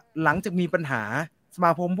ว่าหลังจากมีปัญหาสม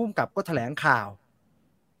าคมผู้กำกับก็แถลงข่าว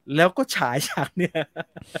แล้วก็ฉายฉากเนี้ย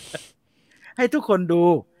ให้ทุกคนดู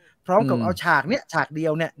พร้อมกับเอาฉากเนี้ยฉากเดีย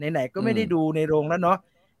วเนี่ยไหนๆก็ไม่ได้ดูในโรงแล้วเนาะ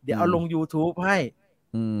เดี๋ยวเอาลง YouTube ให้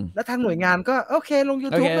แล้วทางหน่วยงานก็โอเคลง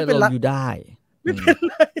YouTube ไม่เป็นไรอยู่ได้ไม่เป็น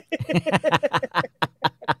ไร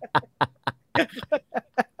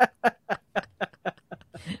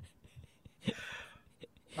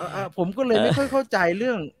ผมก็เลยไม่ค่อยเข้าใจเ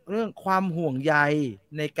รื่องความห่วงใย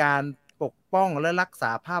ในการปกป้องและรักษ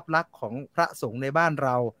าภาพลักษณ์ของพระสงฆ์ในบ้านเร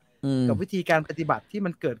ากับวิธีการปฏิบัติที่มั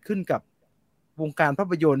นเกิดขึ้นกับวงการภา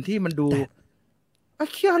พยนตร์ที่มันดู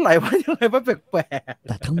เคี้ยวไหลว่ายังไงว่าแปลกๆแ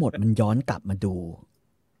ต่ทั้งหมดมันย้อนกลับมาดู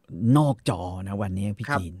นอกจอนะวันนี้พี่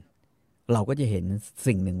จีนเราก็จะเห็น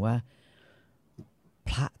สิ่งหนึ่งว่าพ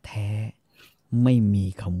ระแท้ไม่มี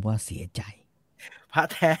คำว่าเสียใจพระ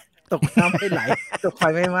แท้ตกน้ำไม่ไหลตกไฟ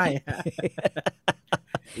ไม่ไหม้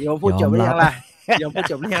โยมพูดจบหรือยังล่ะโยมพูด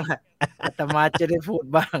จบหรือยังล่ะอาตมาจะได้พูด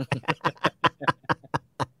บ้าง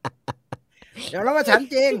เดี๋ยวเรามาฉัน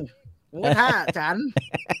จริงถ้าฉัน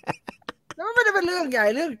แล้วไม่ได้เป็นเรื่องใหญ่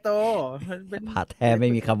เรื่องโตพระแท้ไม่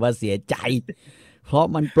มีคำว่าเสียใจเพราะ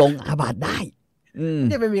มันปรงอาบัติได้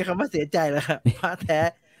ไม่มีคำว่าเสียใจแล้วครับพระแท้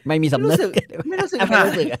ไม่มีสำนึกไม่รู้สึก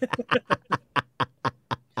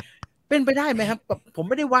เป็นไปได้ไหมครับผม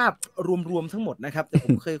ไม่ได้ว่ารวมทั้งหมดนะครับแต่ผ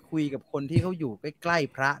มเคยคุยกับคนที่เขาอยู่ใกล้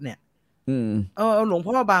ๆพระเนี่ยหลวงพ่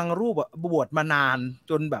อบางรูปบวชมานาน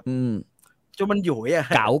จนแบบจนมันโหยอะ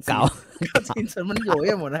เก่าจริงๆมันโหย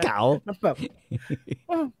หมดนะเก่ามันแบบโ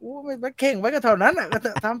อ้ไม่เข่งไว้ก็เท่านั้นอ่ะก็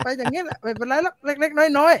ทำไปอย่างเงี้ยแหละไม่เป็นไรแล้วเล็ก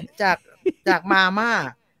ๆน้อยๆจากมาม่า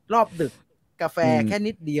รอบดึกกาแฟแค่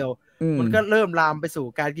นิดเดียวมันก็เริ่มลามไปสู่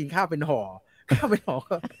การกินข้าวเป็นห่อ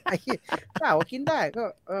ก็ไอ้ข้าวกินได้ก็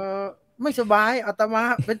ไม่สบายอาตมา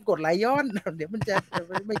เป็นกรดไหลย้อนเดี๋ยวมันจะ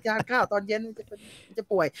ไม่ทานข้าวตอนเย็นจะ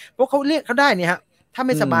ป่วยเพราะเขาเรียกเขาได้เนี่ยฮะถ้าไ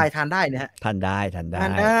ม่สบายทานได้เนี่ยฮะทานได้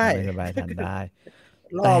ไม่สบายทานได้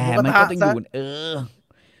แต่มันก็ต้องอยู่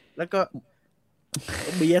แล้วก็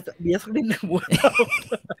เบียร์สักนิดนึง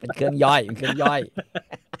เป็นเครื่องย่อย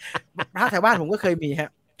พระแถวบ้านผมก็เคยมีฮะ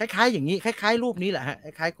คล้ายๆอย่างนี้คล้ายๆรูปนี้แหละฮะค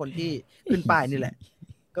ล้ายๆคนที่ขึ้นป้ายนี่แหละ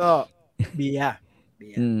ก็เบียร์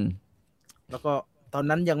แล้วก็ตอน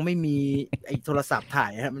นั้นยังไม่มีไอ้โทรศัพท์ถ่า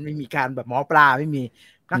ยฮะมันไม่มีการแบบหมอปลาไม่มี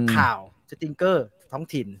นักข่าวสติ๊กเกอร์ท้อง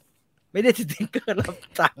ถิ่นไม่ได้สติ๊กเกอร์รับ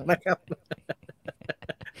สั่งนะครับ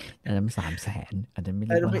อันนั้น300,000อันนั้นไม่ไ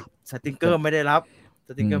ด้รับสติ๊กเกอร์ไม่ได้รับ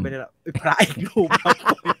พระอีกรูปครับ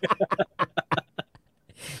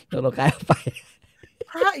เรากลายไป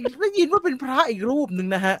พระอีกได้ยินว่าเป็นพระอีกรูปหนึ่ง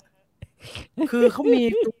นะฮะคือเขามี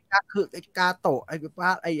คือไอ้กาโตะ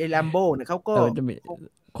ไอ้แลมโบ้เนี่ยเขาก็จะมี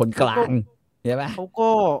คนกลางใช่ไหมเขาก็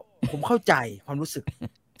ผมเข้าใจความรู้สึก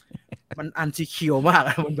มันอันซีเคียวมาก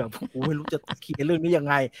มันแบบโอ้ไม่รู้จะเคลียร์เรื่องนี้ยัง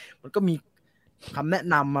ไงมันก็มีคำแนะ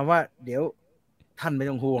นำมาว่าเดี๋ยวท่านไม่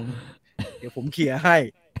ต้องห่วงเดี๋ยวผมเคลียร์ให้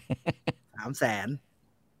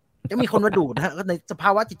300,000จะมีคนมาดูดฮะในสภา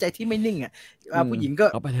วะจิตใจที่ไม่นิ่งอ่ะผู้หญิงก็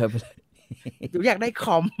เอาไปเถอะอยากได้ค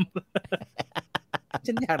อม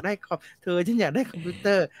ฉันอยากได้คอมฉันอยากได้คอมพิวเต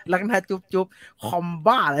อร์ลักหน้าจุ๊บคอม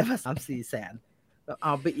บ้าอะไรมา3-4 แสนก็เอ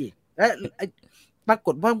าไปอีกและปราก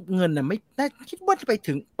ฏว่าเงินน่ะไม่ได้คิดว่าจะไ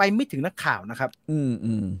ปไม่ถึงนักข่าวนะครับ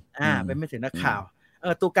ไปไม่ถึงนักข่าว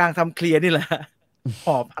ตัวกลางทำเคลียร์นี่แหละห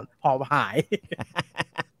อบหาย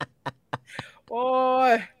โอ้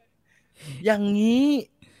ยอย่างนี้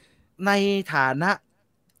ในฐานะ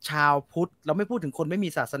ชาวพุทธเราไม่พูดถึงคนไม่มี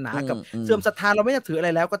ศาสนากับเสื่อมศรัทธาเราไม่นับถืออะไร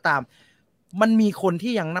แล้วก็ตาม มันมีคน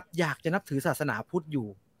ที่ยังอยากจะนับถือศาสนาพุทธอยู่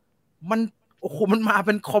มันโอ้โหมันมาเ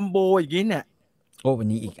ป็นคอมโบอย่างนี้เนี่ยโอ้วัน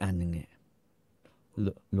นี้อีกอันหนึ่งเนี่ย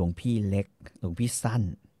หลวงพี่เล็กหลวงพี่สั้น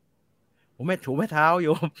ผมไม่ถูไม่เท้าโย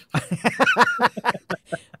ม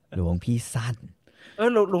หลวงพี่สั้น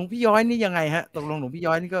หลวงพี่ย้อยนี่ยังไงฮะตกลงหลวงพี่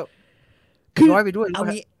ย้อยนี่ก็ย้อยไปด้วยเอา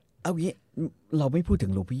งี้เราไม่พูดถึ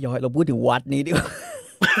งหลวงพี่ย้อยเราพูดถึงวัดนี้ดีกว่า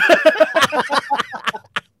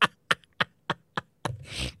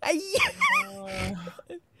ไอ้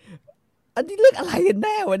อันนี้เรื่องอะไรกันแ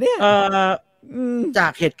น่วะเนี่ยจา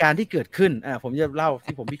กเหตุการณ์ที่เกิดขึ้นผมจะเล่า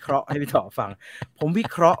ที่ผมวิเคราะห์ให้พี่ต่อฟังผมวิ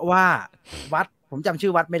เคราะห์ว่าวัดผมจำชื่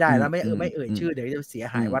อวัดไม่ได้แล้วไม่เอ่ยชื่อเดี๋ยวจะเสีย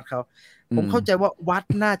หายวัดเขาผมเข้าใจว่าวัด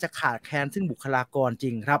น่าจะขาดแคลนซึ่งบุคลากรจ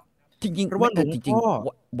ริงครับจริงๆเพราะว่าหลวงพ่อ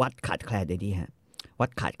วัดขาดแคลนได้ดีฮะวัด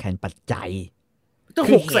ขาดแคลนปัจจัยต้อง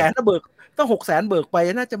600,000เบิกต้อง600,000เบิกไป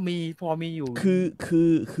น่าจะมีพอมีอยู่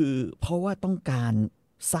คือเพราะว่าต้องการ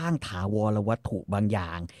สร้างถาวรวัตถุบางอย่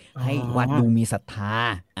างให้วัดดูมีศรัทธา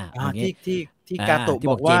ที่กาโตะ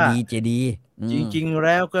บอกว่าเจดีจริงๆแ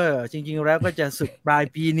ล้วก็จะศึกปลาย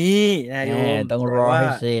ปีนี้นะโยมต้องรอให้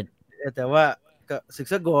เสร็จแต่ว่าก็ศึก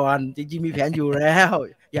ซะก่อนจริงๆมีแผนอยู่แล้ว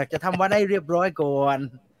อยากจะทำวัดให้เรียบร้อยก่อน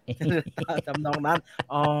ทำนองนั้น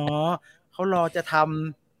เขารอจะท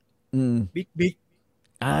ำบิ๊ก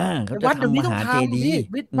วัดเดี๋ยวนี้ต้องทำนี่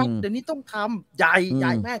วัดเดี๋ยวนี้ต้องทำใหญ่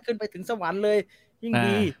แม่ขึ้นไปถึงสวรรค์เลยยิ่ง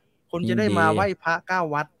ดีคนจะได้มาไหว้พระ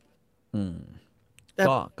9 วัด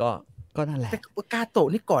ก็นั่นแหละแต่กาโตะ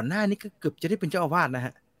นี่ก่อนหน้านี้ก็เกือบจะได้เป็นเจ้าอาวาสนะฮ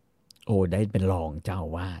ะโอ้ได้เป็นรองเจ้าอา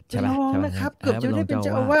วาสใช่ไหมนะครับเกือบจะได้เป็นเ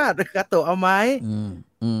จ้าอาวาสกาโตะเอาไหม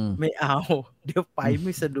ไม่เอาเดี๋ยวไปไ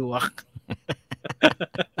ม่สะดวก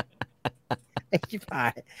ไอ้ชิบหา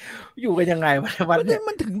ยอยู่กันยังไงวันนี้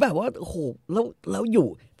มันถึงแบบว่าโอ้โหแล้วอยู่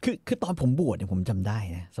คือตอนผมบวชเนี่ยผมจำได้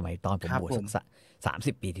นะสมัยตอนผมบวชสัก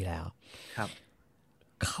30 ปีที่แล้วครับ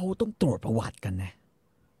เขาต้องตรวจประวัติกันนะ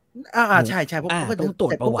ใช่เพราะเขาต้องตรว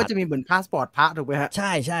จประวัติก็จะมีเหมือนพาสปอร์ตพระถูกไหมฮะใ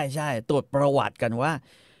ช่ตรวจประวัติกันว่า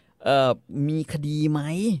มีคดีไหม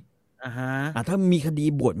ถ้ามีคดี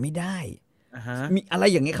บวชไม่ได้มีอะไร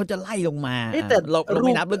อย่างเงี้ยเขาจะไล่ลงมาแต่เราไ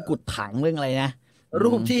ม่นับเรื่องกุดถังเรื่องอะไรนะ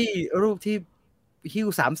รูปที่หิ้ว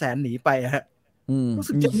300,000หนีไปฮะรู้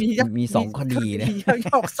สึกจะมี2 คดีนะย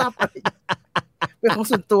อกทรัพย์อะไรเป็นของ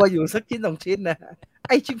ส่วนตัวอยู่สักชิ้น2 ชิ้นนะไ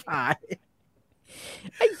อ้ชิบหาย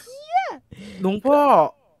ไอ้เหี้ยหลวงพ่อ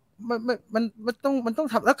มันต้อง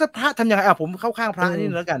ทำแล้วก็พระทำยังไงผมเข้าข้างพระนี่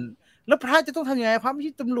แล้วกันแล้วพระจะต้องทำยังไงพระไม่ใ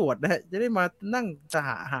ช่ตำรวจนะจะได้มานั่งจะ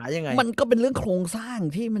หายังไงมันก็เป็นเรื่องโครงสร้าง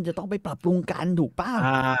ที่มันจะต้องไปปรับปรุงกันถูกป่ะ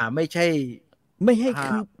ไม่ใช่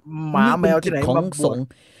คือหมาแมวที่ไหนของสงฆ์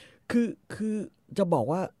คือจะบอก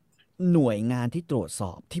ว่าหน่วยงานที่ตรวจส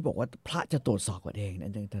อบที่บอกว่าพระจะตรวจสอบกันเองนั่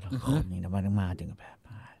นแต่ละคนนี่นะมันมาถึงแบบ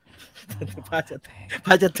พระ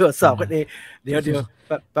จะตรวจสอบกันเองเดี๋ยว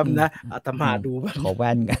แป๊บนะอาตมาดูขอแ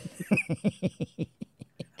ว่นกัน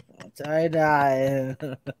ใช่ได้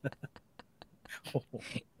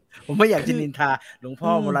ผมไม่อยากจะนินทาหลวงพ่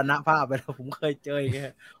อมรณภาพไปแล้วผมเคยเจอแก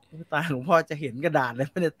ตายหลวงพ่อจะเห็นกระดาษเลย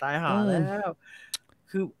ไม่ได้ตายหาแล้ว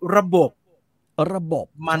คือระบบ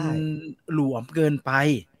มันหลวมเกินไป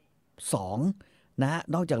2นะ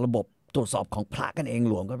นอกจากระบบตรวจสอบของพระกันเอง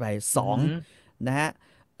หลวมกันไป2นะฮะ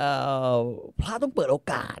พระต้องเปิดโอ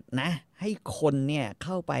กาสนะให้คนเนี่ยเ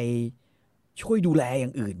ข้าไปช่วยดูแลอย่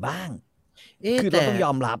างอื่นบ้างคือเราต้องย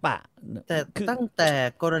อมรับแต่ตั้งแต่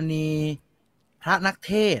กรณีพระนักเ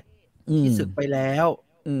ทศที่ศึกไปแล้ว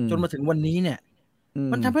จนมาถึงวันนี้เนี่ย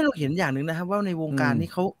มันทำให้เราเห็นอย่างหนึ่งนะครับว่าในวงการนี้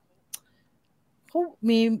เขา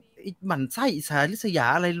มีหมั่นไส้อิสาริษยา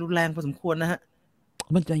อะไรรุนแรงพอสมควรนะฮะ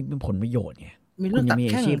มันจะเป็นผลประโยชน์ไงมีเรื่องตัด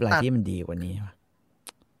แข้งอะไรที่มันดีกว่านี้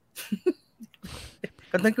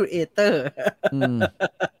คอนเทนต์ครีเอเตอร์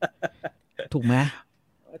ถูกไหม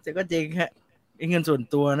ก็จริงฮะเงินส่วน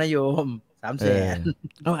ตัวนะโยม300,000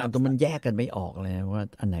ตัวมันแยกกันไม่ออกเลยว่า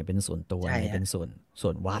อันไหนเป็นส่วนตัวอันไหนเป็นส่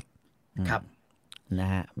วนวัดครับนะ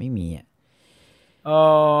ฮะไม่มี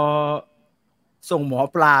ส่งหมอ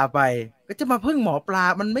ปลาไปก็จะมาพึ่งหมอปลา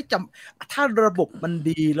มันไม่จำถ้าระบบมัน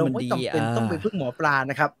ดีเราไม่จำเป็นต้องไปพึ่งหมอปลา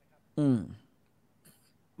นะครับ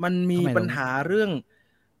มันมีปัญหาเรื่อง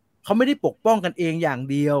เขาไม่ได้ปกป้องกันเองอย่าง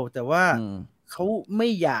เดียวแต่ว่าเขาไม่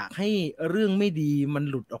อยากให้เรื่องไม่ดีมัน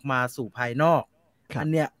หลุดออกมาสู่ภายนอกอัน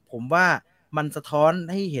เนี้ยผมว่ามันสะท้อน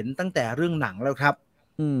ให้เห็นตั้งแต่เรื่องหนังแล้วครับ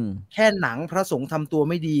แค่หนังพระสงฆ์ทำตัว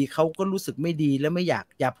ไม่ดีเขาก็รู้สึกไม่ดีและไม่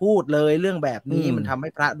อย่าพูดเลยเรื่องแบบนี้มันทำให้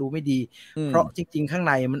พระดูไม่ดีเพราะจริงๆข้าง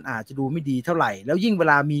ในมันอาจจะดูไม่ดีเท่าไหร่แล้วยิ่งเว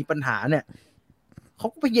ลามีปัญหาเนี่ยเขา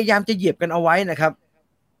ก็พยายามจะเหยียบกันเอาไว้นะครับ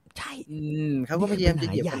ใช่เขาก็พยายามจะเ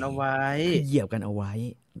หยียบกันเอาไว้เหยียบกันเอาไว้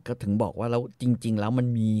ก็ถึงบอกว่าแล้วจริงๆแล้วมัน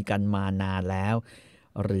มีกันมานานแล้ว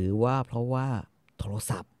หรือว่าเพราะว่าโทร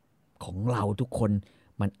ศัพท์ ของเราทุกคน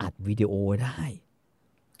มันอัดวิดีโอได้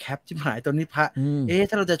แคปชิบหายตอนนี้พระ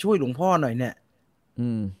ถ้าเราจะช่วยหลวงพ่อหน่อยเนี่ย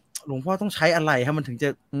หลวงพ่อต้องใช้อะไรฮะมันถึงจะ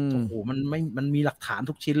โอ้โหมันมีหลักฐาน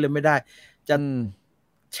ทุกชิ้นเลยไม่ได้จะ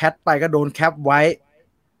แชทไปก็โดนแคปไว้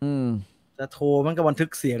จะโทรมันก็บันทึ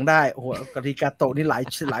กเสียงได้โอ้โหกติกาโตนี่หลาย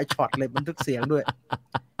ช็อตเลยบันทึกเสียงด้วย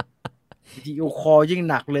วิดีโอคอลยิ่ง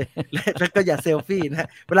หนักเลยแล้วก็อย่าเซลฟี่นะ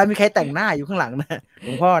เวลามีใครแต่งหน้าอยู่ข้างหลังนะหล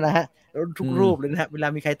วงพ่อนะฮะทุกรูปเลยนะเวลา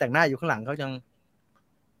มีใครแต่งหน้าอยู่ข้างหลังเขายัง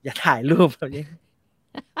อย่าถ่ายรูปแบบนี้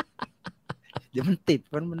เดี๋ยวมันติด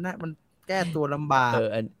มันแก้ตัวลำบาก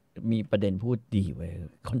มีประเด็นพูดดีเว้ย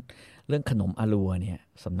เรื่องขนมอาลัวเนี่ย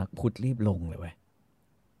สำนักพุทธรีบลงเลยเว้ย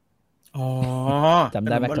จำ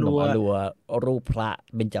ได้ไหมขนมอาลัวรูปพระ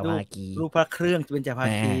เบญจภาคีรูปพระเครื่องเบญจภา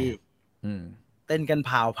คีเต้นกัน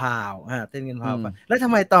ผ่าวเต้นกันผ่าวแล้วทำ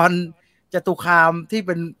ไมตอนจตุคามที่เ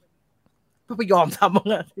ป็นพระพยอมทำมั้ง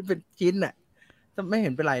ที่เป็นชิ้นน่ะไม่เห็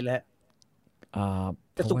นเป็นไรเลย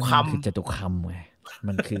จตุคามคือจตุคามไง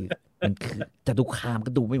มันคือจตุคามก็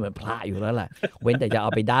ดูไม่เหมือนพระอยู่แล้วแหละเว้นแต่จะเอา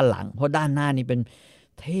ไปด้านหลังเพราะด้านหน้านี่เป็น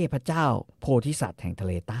เทพเจ้าโพธิสัตว์แห่งทะเ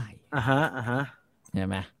ลใต้ใช่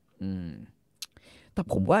ไหมแต่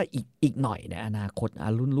ผมว่าอีกหน่อยในอนาคต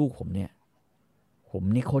รุ่นลูกผม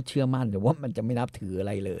นี่โคตรเชื่อมั่นเลยว่ามันจะไม่นับถืออะไ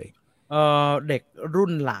รเลยเด็กรุ่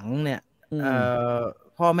นหลังเนี่ย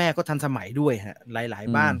พ่อแม่ก็ทันสมัยด้วยฮะหลาย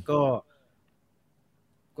ๆบ้านก็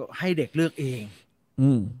ให้เด็กเลือกเอง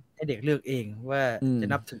ให้เด็กเลือกเองว่าจะ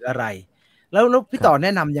นับถืออะไรแล้วพี่ต่อแน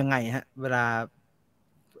ะนำยังไงฮะเวลา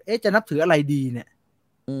จะนับถืออะไรดีเนี่ย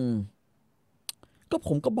ก็ผ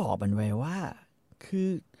มก็บอกมันไว้ว่าคือ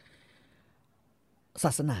ศ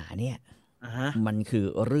าสนาเนี่ยมันคือ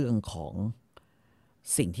เรื่องของ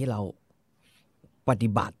สิ่งที่เราปฏิ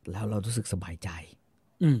บัติแล้วเรารู้สึกสบายใจ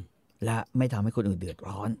และไม่ทำให้คนอื่นเดือด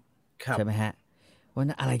ร้อนใช่ไหมฮะเพราะ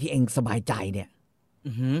นั้นอะไรที่เองสบายใจเนี่ย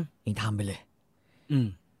เองทำไปเลย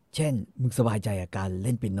เช่นมึงสบายใจกับการเ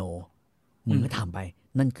ล่นเปียโนมึงก็ทำไป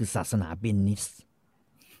นั่นคือศาสนาเปียนิส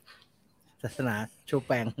ศาสนาโชแ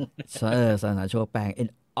ปงศาสนาโชแปง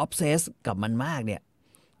ออฟเซสกับมันมากเนี่ย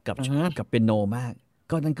กับเปียโนมาก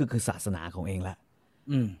ก็นั่นคือศาสนาของเองละ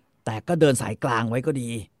แต่ก็เดินสายกลางไว้ก็ดี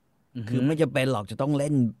คือไม่จำเป็นหรอกจะต้องเ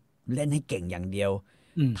ล่นให้เก่งอย่างเดียว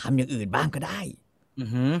ทำอย่างอื่นบ้างก็ได้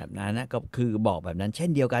แบบนั้นนะก็คือบอกแบบนั้นเช่น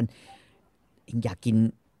เดียวกันเองอยากกิ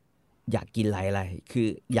นอะไรคือ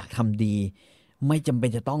อยากทำดีไม่จำเป็น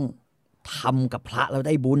จะต้องทำกับพระแล้วไ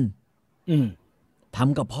ด้บุญท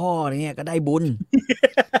ำกับพ่อเนี่ยก็ได้บุญ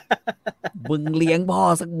บึงเลี้ยงพ่อ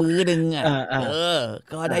สักมื้อนึง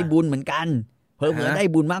ก็ได้บุญเหมือนกันเผลอๆได้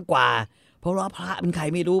บุญมากกว่าเพราะว่าพระเป็นใคร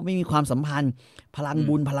ไม่รู้ไม่มีความสัมพันธ์พลัง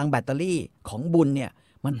บุญพลังแบตเตอรี่ของบุญเนี่ย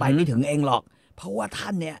มันไปไม่ถึงเองหรอกเพราะว่าท่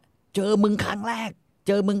านเนี่ยเจอมึงครั้งแรกเ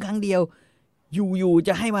จอมึงครั้งเดียวอยู่จ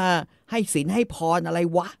ะให้มาให้ศีลให้พรอะไร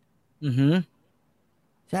วะ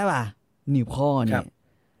ใช่ป่ะนี่พ่อเนี่ย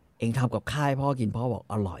เองทำกับข้าวพ่อกินพ่อบอก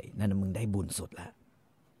อร่อยนั่นมึงได้บุญสุดแล้ว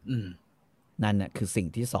นั่นน่ะคือสิ่ง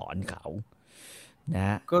ที่สอนเขาน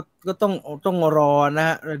ะก็ต้องรอนะฮ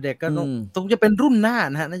ะเด็กก็ต้องจะเป็นรุ่นหน้า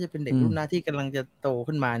นะฮะน่าจะเป็นเด็กรุ่นหน้าที่กำลังจะโต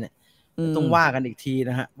ขึ้นมาเนี่ยต้องว่ากันอีกที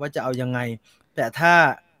นะฮะว่าจะเอายังไงแต่ถ้า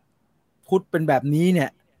พุทธเป็นแบบนี้เนี่ย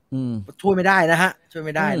ช่วยไม่ได้นะฮะช่วยไ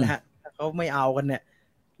ม่ได้นะฮะถ้าเขาไม่เอากันเนี่ย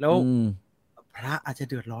แล้วพระอาจจะ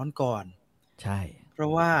เดือดร้อนก่อนใช่เพรา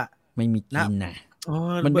ะว่าไม่มีกินนะ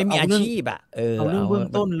มันไม่มีอาชีพเอาเรื่องเบื้อง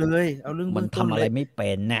ต้นเลยเอาเรื่องเบื้องต้นมันทำอะไรไม่เ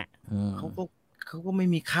ป็นน่ะเขาก็ไม่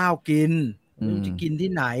มีข้าวกินไม่รู้จะกินที่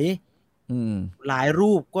ไหนหลาย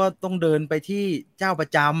รูปก็ต้องเดินไปที่เจ้าปร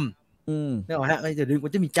ะจำนี่หรอฮะจะดึงมั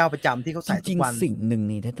นจะมีเจ้าประจำที่เขาใส่ทุกวันสิ่งหนึ่ง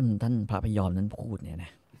นี่ท่านพระพยอมนั้นพูดเนี่ยน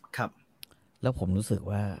ะครับแล้วผมรู้สึก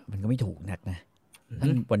ว่ามันก็ไม่ถูกนักนะท่า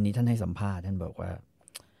นวันนี้ท่านให้สัมภาษณ์ท่านบอกว่า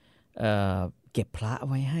เก็บพระ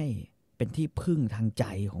ไว้ให้เป็นที่พึ่งทางใจ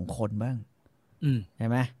ของคนบ้างใช่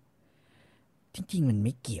ไหมจริงๆมันไ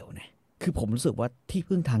ม่เกี่ยวนะคือผมรู้สึกว่าที่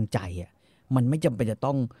พึ่งทางใจมันไม่จำเป็นจะ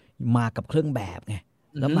ต้องมากับเครื่องแบบไง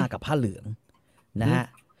แล้วมากับผ้าเหลืองนะฮะ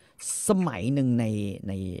สมัยหนึ่งใ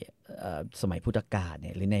นสมัยพุทธกาลเ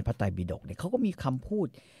นี่ยหรือในพระไตรปิฎกเนี่ยเขาก็มีคำพูด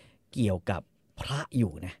เกี่ยวกับพระอ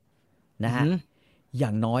ยู่นะฮะอย่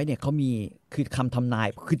างน้อยเนี่ยเขามีคือคำทำนาย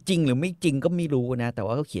คือจริงหรือไม่จริงก็ไม่รู้นะแต่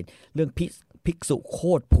ว่าเขาเขียนเรื่องภิกษุโค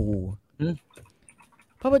ตรภู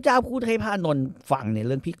พระพุทธเจ้าพูดให้พระอานนท์ฟังในเ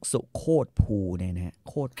รื่องภิกษุโคตรภูเนี่ยนะ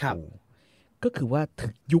โคตรภูก็คือว่าถึ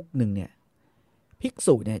งยุคหนึ่งเนี่ยภิก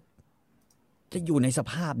ษุเนี่ยจะอยู่ในส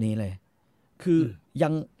ภาพนี้เลยคือ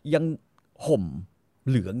ยังห่ม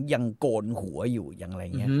เหลืองยังโกนหัวอยู่ยังอะไร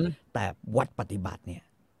เงี้ยแต่วัดปฏิบัติเนี่ย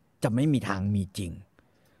จะไม่มีทางมีจริง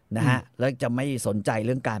นะฮะแล้วจะไม่สนใจเ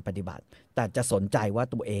รื่องการปฏิบัติแต่จะสนใจว่า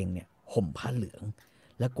ตัวเองเนี่ยห่มผ้าเหลือง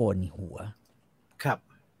และโกนหัวครับ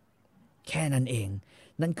แค่นั้นเอง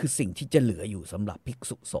นั่นคือสิ่งที่จะเหลืออยู่สำหรับภิก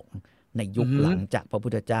ษุสงฆ์ในยุคหลังจากพระพุ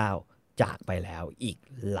ทธเจ้าจากไปแล้วอีก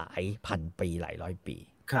หลายพันปีหลายร้อยปี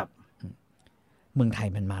ครับเมืองไทย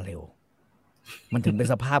มันมาเร็วมันถึงเป็น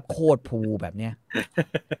สภาพโคตรภูแบบเนี้ย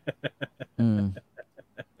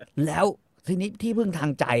แล้วทีนี้ที่พึ่งทา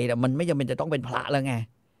งใจมันไม่จำเป็นจะต้องเป็นพระแล้วไง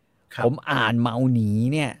ผมอ่านเมาหนี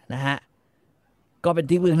เนี่ยนะฮะก็เป็น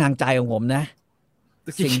ที่พึ่งทางใจของผมนะ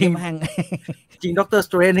สิ่งที่แม่งจริงด็อกเตอร์ส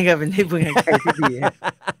เตรนนี่ก็เป็นที่พึ่งทางใจที่ดี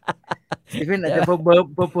ที่เป็นอาจจะเพ้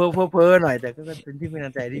อหน่อยแต่ก็เป็นที่พึ่งท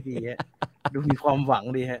างใจที่ดีฮะดูมีความหวัง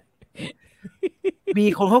ดีฮะมี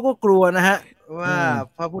คนเขาก็กลัวนะฮะว่า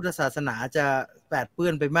พระพุทธศาสนาจะแปดเปื้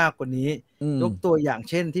อนไปมากกว่านี้ยกตัวอย่าง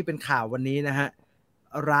เช่นที่เป็นข่าววันนี้นะฮะ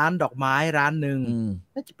ร้านดอกไม้ร้านหนึ่ง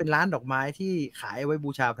น่าจะเป็นร้านดอกไม้ที่ขายไว้บู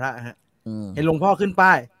ชาพระฮะเห็นหลวงพ่อขึ้นป้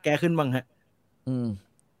ายแกขึ้นบ้างฮะ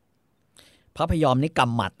พระพยอมนี่ก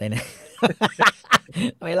ำหมัดเลยนะ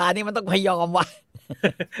เวลานี้มันต้องพยอมวะ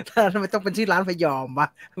ทำไมต้องเป็นชื่อร้านพยอมวะ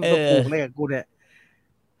ก็ผูกเลยกับกูเนี่ย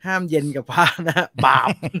ห้ามเย็นกับพระนะบาป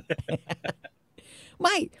ไ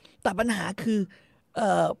ม่แต่ปัญหาคือ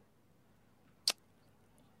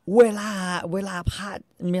เวลาพระ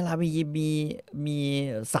เวลามี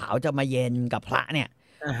สาวจะมาเย็นกับพระเนี่ย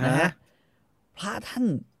นะฮะพระท่าน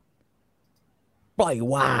ปล่อย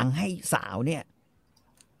วางให้สาวเนี่ย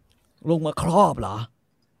ลงมาครอบเหรอ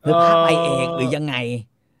หรือพระไปเองหรือยังไง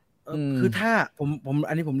คือถ้าผม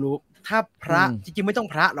อันนี้ผมรู้ถ้าพระจริงๆไม่ต้อง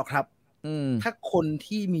พระหรอกครับถ้าคน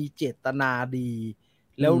ที่มีเจตนาดี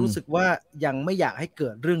แล้วรู้สึกว่ายังไม่อยากให้เกิ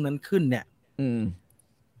ดเรื่องนั้นขึ้นเนี่ย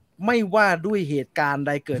ไม่ว่าด้วยเหตุการณ์ใ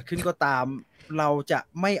ดเกิดขึ้นก็ตามเราจะ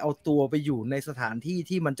ไม่เอาตัวไปอยู่ในสถานที่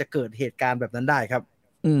ที่มันจะเกิดเหตุการณ์แบบนั้นได้ครับ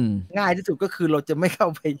ง่ายที่สุดก็คือเราจะไม่เข้า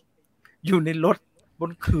ไปอยู่ในรถบ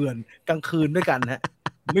นเขื่อนกลางคืนด้วยกันฮะ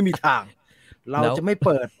ไม่มีทางเราจะไม่เ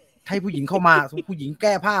ปิดให้ผู้หญิงเข้ามาผู้หญิงแ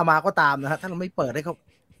ก้ผ้ามาก็ตามนะฮะถ้าเราไม่เปิดให้เขา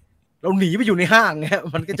เราหนีไปอยู่ในห้างเงี้ย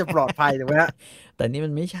มันก็จะปลอดภัยถูกไหมฮะแต่นี่มั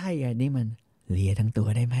นไม่ใช่ไงนี่มันเลียทั้งตัว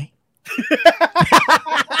ได้ไหม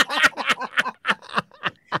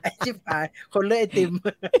ไอ้ชิบหายคนเลือกไอติม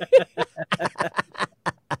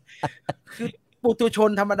คือปุถุชน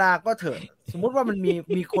ธรรมดาก็เถอะสมมุติว่ามัน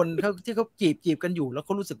มีคนเขาที่เขาจีบกันอยู่แล้วเข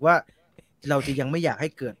ารู้สึกว่าเราจะยังไม่อยากให้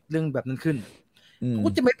เกิดเรื่องแบบนั้นขึ้นเข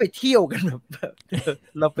าจะไม่ไปเที่ยวกันแบบ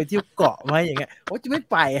เราไปเที่ยวเกาะไหมอย่างเงี้ยเขาจะไม่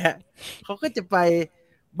ไปฮะเขาก็จะไป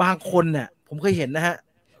บางคนเนี่ยผมเคยเห็นนะฮะ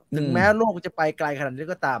ถึงแม้โลกจะไปไกลขนาดนี้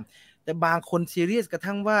ก็ตามแต่บางคนซีเรียสกระ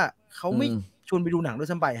ทั่งว่าเขาไม่ชวนไปดูหนังด้วย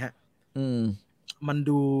ซ้ำไปฮะมัน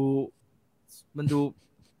ดู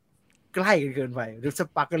ใกล้กันเกินไปหรือส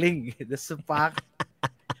ปาร์คลิงหรือสปาร์ค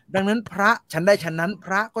ดังนั้นพระฉันได้ฉันนั้นพ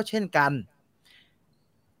ระก็เช่นกัน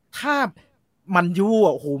ถ้ามันยั่ว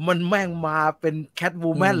โอ้โหมันแม่งมาเป็นแคทวู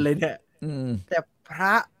แมนเลยเนี่ยแต่พร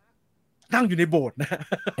ะนั่งอยู่ในโบสถ์นะ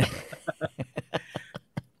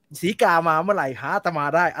สีกามาเมื่อไหร่หาอาตมา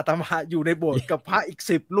ได้อาตมาอยู่ในโบสถ์กับพระอีก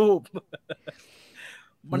10 รูป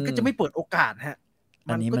มันก็จะไม่เปิดโอกาสฮะ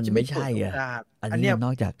อันนี้มันไม่ใช่อ่ะอันนี้น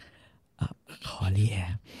อกจากขอเลี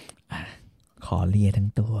ยทั้ง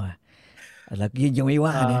ตัวแล้วยังไม่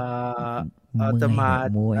ว่าเนี่ยอาตมา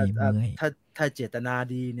ถ้าเจตนา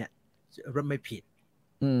ดีเนี่ยไม่ผิด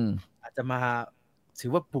อาจจะมาถื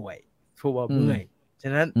อว่าป่วยเพราะว่าเมื่อยฉ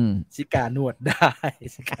ะนั้นสิกานวดไ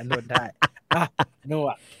ด้นว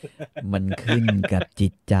ดมันขึ้นกับจิ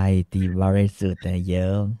ตใจที่บริสุทธิ์แต่เยอ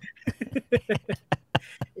ะ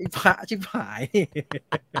ไอ้พระชิบหาย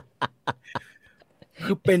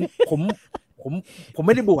คือเป็นผมไ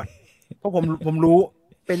ม่ได้บวชเพราะผมรู้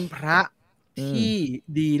เป็นพระที่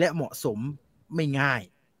ดีและเหมาะสมไม่ง่าย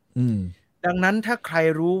ดังนั้นถ้าใคร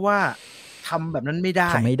รู้ว่าทำแบบนั้นไม่ได้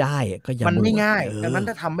ก็อย่ามันไม่ง่ายดังนั้น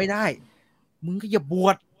ถ้าทำไม่ได้มึงก็อย่าบว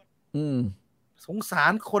ชสงสา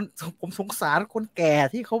รคนผมสงสารคนแก่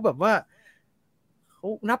ที่เขาแบบว่าเขา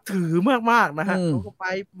นับถือมากๆนะฮะเขาก็ไป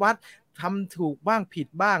วัดทำถูกบ้างผิด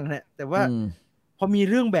บ้างเนี่ยแต่ว่าพอมี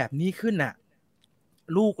เรื่องแบบนี้ขึ้นน่ะ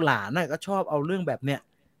ลูกหลานน่ะก็ชอบเอาเรื่องแบบเนี้ย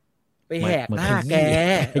ไปแหกหน้าแก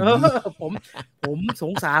ผมส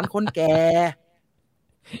งสารคนแก่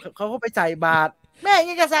เขาก็ไปใส่บาตรแม่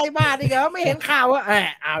ยังจะใส่บาตรอีกเหรอไม่เห็นข่าวว่า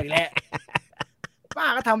เอาอีกแล้วป้า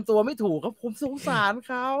ก็ทำตัวไม่ถูกครับผมสงสาร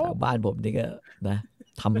เขาบ้านผมนี่ก็นะ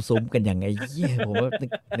ทำซุ้มกันอย่างไงเยี่ยผมว่า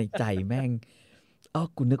ในใจแม่ง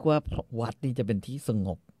กูนึกว่าวัดนี่จะเป็นที่สง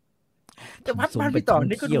บแต่วัดบ้านพี่ต่อ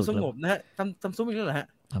นี่ก็ดูสงบนะฮะทำซุ้มอีกแล้วเหรอฮะ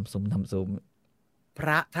ทำซุ้มพร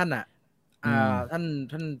ะท่านอ่ะท่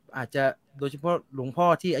านอาจจะโดยเฉพาะหลวงพ่อ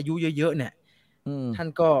ที่อายุเยอะๆเนี่ยท่าน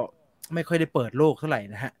ก็ไม่ค่อยได้เปิดโลกเท่าไหร่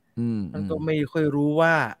นะฮะท่านก็ไม่ค่อยรู้ว่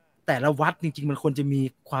าแต่ละวัดจริงๆมันควรจะมี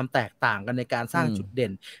ความแตกต่างกันในการสร้างจุดเด่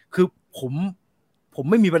นคือผม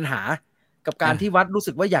ไม่มีปัญหา กับการที่วัดรู้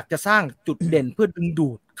สึกว่าอยากจะสร้างจุดเด่นเพื่อดึงดู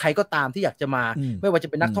ดใครก็ตามที่อยากจะมาไม่ว่าจะ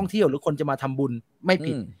เป็นนักท่องเที่ยวหรือคนจะมาทำบุญไม่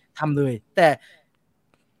ผิดทำเลยแต่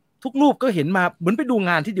ทุกรูปก็เห็นมาเหมือนไปดู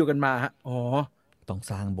งานที่เดียวกันมาฮะอ๋อต้อง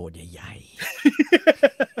สร้างโบสถ์ใหญ่ๆ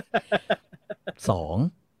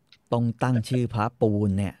 2ต้องตั้งชื่อพระปูน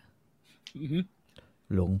เนี่ย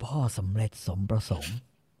หลวงพ่อสำเร็จสมประสงค์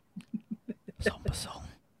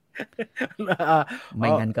ไม่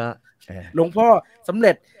งั้นก็หลวงพ่อสำเ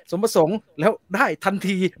ร็จสมประสงค์แล้วได้ทัน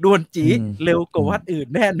ทีด่วนจีเร็วกว่าวัดอื่น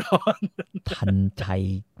แน่นอนทันใจ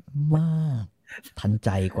มากทันใจ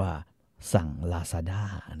กว่าสั่ง Lazada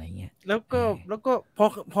อะไรเงี้ยแล้วก็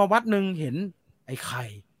พอวัดนึงเห็นไอ้ไข่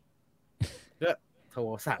ก็โทร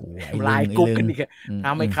สั่งไลน์กรุ๊ปกันอีกท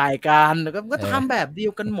ำไอ้ไข่กันแล้วก็ทำแบบเดีย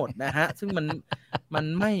วกันหมดนะฮะซึ่งมัน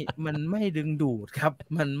ไม่ดึงดูดครับ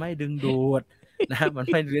มันไม่ดึงดูดนะฮะมัน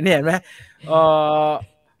ไม่เนี่ยเห็นไหม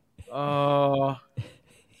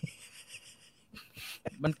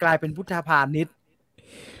มันกลายเป็นพุทธพาณิชย์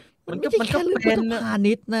มันก็เป็นพุทธพา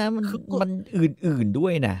ณิชย์นะมันอื่นๆด้ว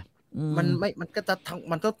ยนะมันก็จะ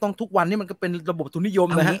มันก็ต้องทุกวันนี้มันก็เป็นระบบทุนนิยม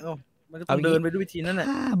นะฮะมันก็ต้องเดินไปด้วยวิธีนั้นแหละ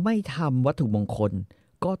ถ้าไม่ทำวัตถุมงคล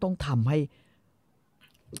ก็ต้องทำให้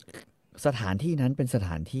สถานที่นั้นเป็นสถ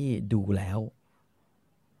านที่ดูแล้ว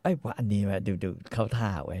ว่าอันนี้ว่าดูเข้าท่า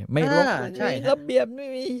ไว้ไม่รบไม่ระเบียบไม่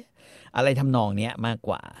มีอะไรทำนองเนี้ยมากก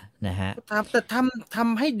ว่านะฮะแต่ท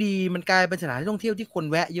ำให้ดีมันกลายเป็นสถานที่ท่องเที่ยวที่คน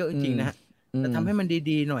แวะเยอะจริงๆนะฮะแต่ทำให้มัน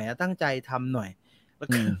ดีๆหน่อยตั้งใจทำหน่อย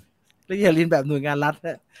แล้วอย่าเรียนแบบหน่วยงานรัฐน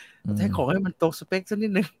ะใช้ของให้มันตรงสเปคสักนิ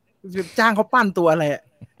ดนึงจ้างเขาปั้นตัวอะไร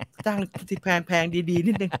จ้างที่แพงๆดีๆ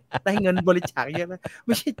นิดนึงได้เงินบริจาคเยอะแล้วไ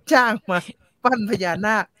ม่ใช่จ้างมาปั้นพญาน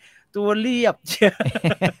าคตัวเรียบเชียว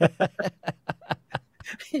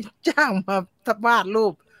จ้างมาทับวาดรู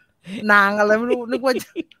ปนางอะไรไม่รู้นึกว่า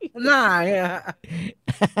หน้าไงฮะ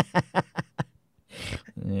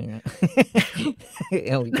เ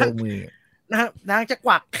อามือนางจะก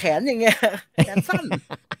วักแขนอย่างเงี้ยแขนสั้น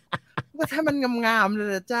ว่าถ้ามันงามๆเลย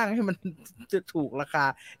จ้างให้มันจะถูกราคา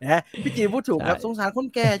นะพี่จีพูดถูกครับสงสารคน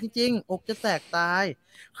แก่จริงๆอกจะแตกตาย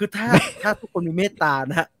คือถ้าทุกคนมีเมตตา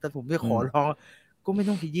นะฮะแต่ผมจะขอร้องก็ไม่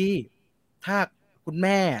ต้องขยี้ถ้าคุณแ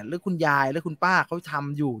ม่หรือคุณยายหรือคุณป้าเขาท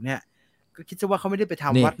ำอยู่เนี่ยก็คิดซะว่าเขาไม่ได้ไปท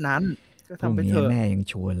ำวัดนั้นก็ทำไปเถอะแม่ยัง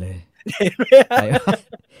ชวนเลย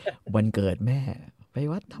วันเกิดแม่ไป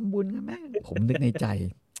วัดทำบุญกับแม่ผมนึกในใจ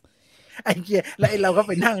ไอ้เหี้ยแล้วไอ้เราก็ไ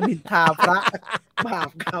ปนั่งนินทาพระบาป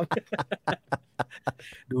กรรม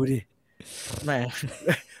ดูดิแม่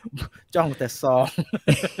จ้องแต่ซอง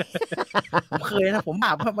ผมเคยนะผมบ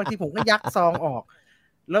าปบางทีผมก็ยักซองออก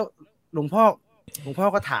แล้วหลวงพ่อ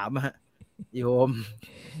ก็ถามฮะโยม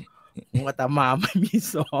ผมอาตมาไม่มี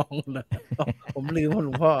ซองนะผมลืมว่าหล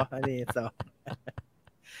วงพ่ออันนี้ซอง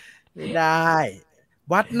ไม่ได้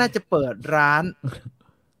วัดน่าจะเปิดร้าน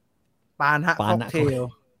ปานะค็อกเทล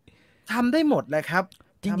ทำได้หมดเลยครับ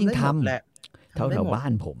จริงๆทำแหละแถวบ้า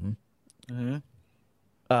นผม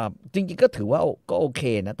จริงๆก็ถือว่าก็โอเค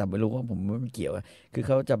นะแต่ไม่รู้ว่าผมไม่เกี่ยวคือเ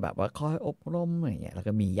ขาจะแบบว่าคอยอบรมอะไรเงี้ยแล้ว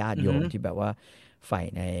ก็มีญาติโยมที่แบบว่าใฝ่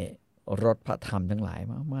ในรถพระธรรมทั้งหลาย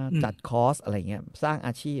มาจัดคอร์สอะไรเงี้ยสร้างอ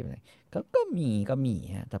าชีพอะไรก็มี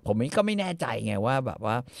ฮะแต่ผมก็ไม่แน่ใจไงว่าแบบ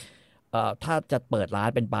ว่าถ้าจะเปิดร้าน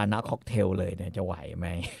เป็นปานะค็อกเทลเลยเนี่ยจะไหวไหม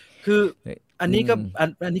คืออันนี้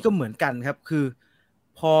ก็เหมือนกันครับคือ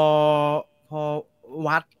พอ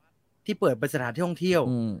วัดที่เปิดเป็นสถานที่ท่องเที่ยว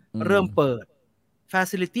เริ่มเปิด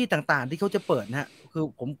facility ต่างๆที่เขาจะเปิดนะฮะคือ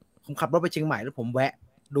ผมขับรถไปเชียงใหม่แล้วผมแวะ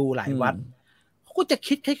ดูหลายวัดเขาก็จะ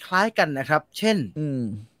คิดคล้ายๆกันนะครับเช่น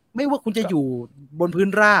ไม่ว่าคุณจะอยู่บนพื้น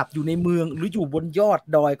ราบอยู่ในเมืองหรืออยู่บนยอด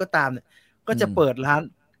ดอยก็ตามเนี่ยก็จะเปิดร้าน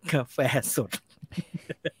กาแฟสด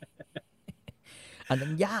อันนั้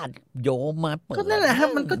นญาติโยมมาเปิดก็นั่นแหละฮะ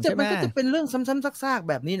มันก็จะเป็นเรื่องซ้ำๆซากๆ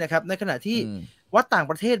แบบนี้นะครับในขณะที่วัดต่าง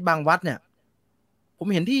ประเทศบางวัดเนี่ยผม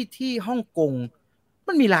เห็นที่ฮ่องกง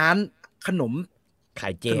มันมีร้านขนมขา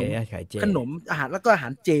ยเจขนมอาหารแล้วก็อาหา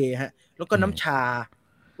รเจฮะแล้วก็น้ำชา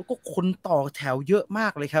แล้วก็คนต่อแถวเยอะมา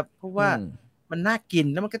กเลยครับเพราะว่ามันน่ากิน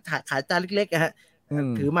แล้วมันก็ขายจานเล็กๆฮะ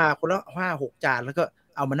ถือมาคนละ5-6 จานแล้วก็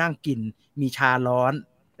เอามานั่งกินมีชาร้อน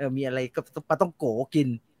มีอะไรก็ปลาต้องโกกิน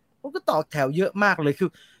มันก็ต่อแถวเยอะมากเลยคือ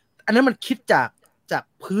อันนั้นมันคิดจาก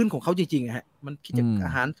พื้นของเขาจริงๆฮะมันคิดจากอ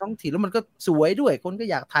าหารท้องถิ่นแล้วมันก็สวยด้วยคนก็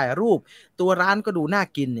อยากถ่ายรูปตัวร้านก็ดูน่า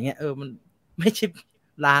กินอย่างเงี้ยมันไม่ใช่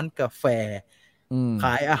ร้านกาแฟข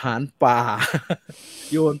ายอาหารปลา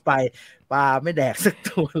โยนไปปลาไม่แดกสัก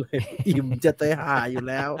ตัวเลยอิ่มจะตายห่าอยู่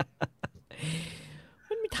แล้ว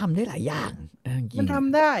มันไม่ทำได้หลายอย่างมันท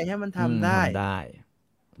ำได้ฮะมันทำได้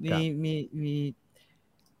มี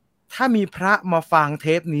ถ้ามีพระมาฟังเท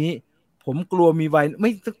ปนี้ผมกลัวมีไวไ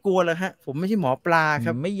ม่ต้องกลัวแล้วฮะผมไม่ใช่หมอปลาค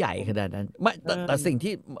รับไม่ใหญ่ขนาดนั้นไม่แต่สิ่ง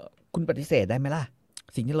ที่ คุณปฏิเสธได้ไหมล่ะ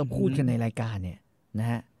สิ่งที่เราพูดกันในรายการเนี่ยนะ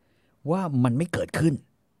ฮะว่ามันไม่เกิดขึ้น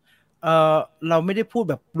เราไม่ได้พูด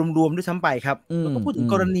แบบรวมๆด้วยซ้ำไปครับเราก็พูดถึง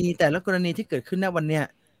กรณีแต่ละกรณีที่เกิดขึ้นณวันเนี้ย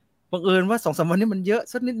บังเอิญว่า 2-3 วันนี้มันเยอะ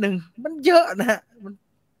สักนิดนึงมันเยอะนะฮะ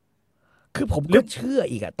คือผมก็เชื่อ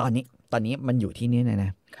อีกอะตอนนี้มันอยู่ที่นี้น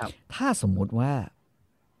ะครับถ้าสมมุติว่า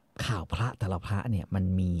ข่าวพระแต่ละพระเนี่ยมัน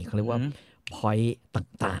มีเขาเรียกว่าพอยต์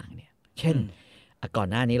ต่างๆเนี่ยเช่นก่อน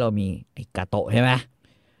หน้านี้เรามีไอ้กาโตะใช่ไหม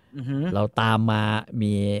เราตามมา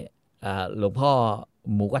มีหลวงพ่อ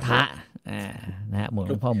หมูกระทะนะฮะห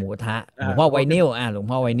ลวงพ่อหมูกระทะหลวงพ่อไวนิลหลวง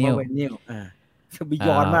พ่อไวนิลบิย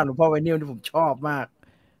อนมากหลวงพ่อไวนิลที่ผมชอบมาก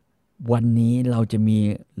วันนี้เราจะมี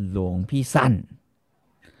หลวงพี่สั้น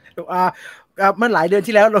เมื่อหลายเดือน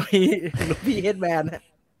ที่แล้วเรามีหลวงพี่เฮดแบนนะ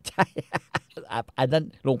ใช่อันนั้น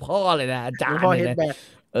หลวงพ่อเลยนะอาจารย์เลยนะ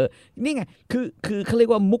นี่ไงคือเขาเรีย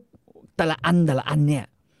กว่ามุกแต่ละอันเนี่ย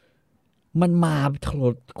มันมา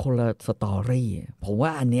คนละสตอรี่ผมว่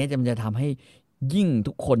าอันนี้จะทำให้ยิ่ง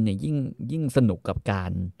ทุกคนเนี่ยยิ่งสนุกกับกา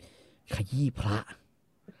รขยี้พระ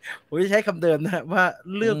ผมจะใช้คำเดิมนะว่า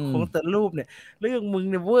เรื่องของแต่รูปเนี่ยเรื่องมึง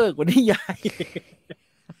เนี่ยเวอร์กว่านิยาย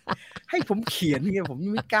ให้ผมเขียนเนี่ยผม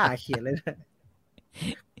ไม่กล้าเขียนเลยนะ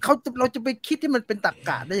เราจะไปคิดที่มันเป็นตรรก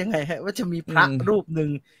ะได้ยังไงฮะว่าจะมีพระรูปหนึ่ง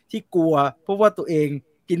ที่กลัวเพราะว่าตัวเอง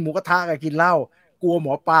กินหมูกระทะกับกินเหล้ากลัวหม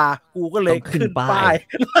อปลากูก็เลยขึ้นป้าย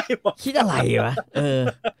คิดอะไรวะ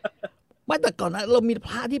ไม่แต่ก่อนนะเรามีพ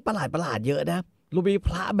ระที่ประหลาดเยอะนะเรามีพ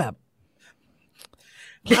ระแบบ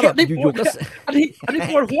อยู่ๆก็อันนี้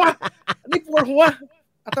ปวดหัว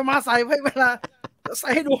อาตมาใส่ไว้เวลาใส่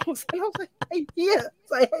ให้ดูใส่ไอ้เหี้ย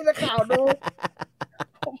ใส่ให้นักข่าวดู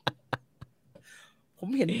ผม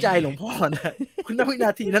เห็นใจหลวงพ่อนะคุณณวิน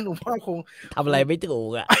าทีนั้นหลวงพ่อคงทำอะไรไม่ถู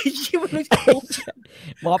กอ่ะไอ้ชิบไม่ถูก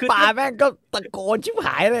หมอปลาแม่งก็ตะโกนชิบห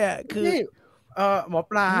ายเลยคือหมอ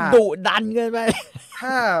ปลาดุดันเกินไปถ้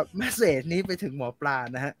าเมสเสจนี้ไปถึงหมอปลา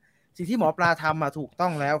นะฮะสิ่งที่หมอปลาทำมาถูกต้อ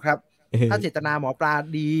งแล้วครับถ้าเจตนาหมอปลา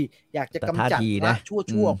ดีอยากจะกำจัดนะ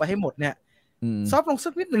ชั่วไปให้หมดเนี่ยซอฟลงสั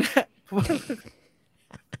กนิดนึง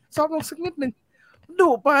ซอฟลงสักนิดนึงดุ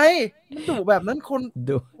ไปมันดุแบบนั้นคน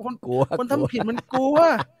กลัวคนทำผิดมันกลัว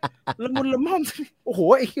ละมุนละม่อมโอ้โห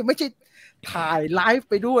ไอ้ไม่ใช่ถ่ายไลฟ์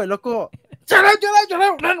ไปด้วยแล้วก็จะแล้ว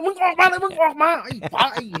นั่นมึงออกมาเลยมึงออกมาไอ้ป้า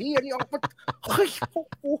ไอ้เหี้ยนี่ออกมาเฮ้ย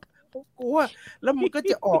กลัวแล้วมันก็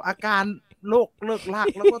จะออกอาการโรคเลิกลาก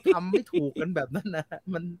แล้วก็ทำไม่ถูกกันแบบนั้นนะ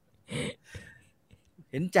มัน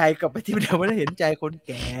เห็นใจกลับไปที่เดิมไม่ได้เห็นใจคนแ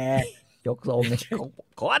ก่ยกทรง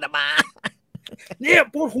ขออาตมาเนี่ย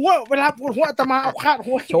ปวดหัวเวลาปวดหัวอาตมาเอาคาด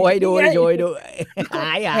หัวโชยดูหา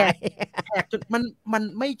ยแหกจนมัน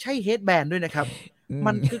ไม่ใช่เฮดแบนด้วยนะครับ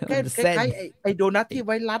มันคือแค่คล้ายๆไอ้โดนัทที่ไ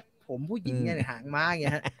ว้รัดผมผู้หญิงเนี่ยหางม้าอย่างเ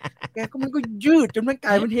งี้ยฮะแกก็มันก็ยืดจนมันก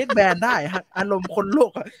ลายเป็นเฮดแบนได้ฮะอารมณ์คนโล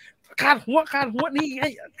กคาดหัวนี่ไอ้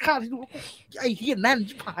คาดดูไอ้เหี้ยแน่น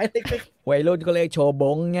ชิบหายเลยวัยรุ่นก็เลยโชว์บ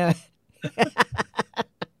งไง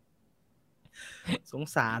สง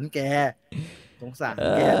สารแกโ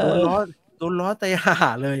ดนล้อตายห่า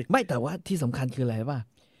เลยไม่แต่ว่าที่สำคัญคืออะไรป่ะ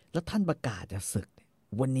แล้วท่านประกาศจะศึก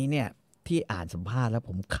วันนี้เนี่ยที่อ่านสัมภาษณ์แล้วผ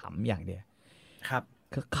มขำอย่างเดียวครับ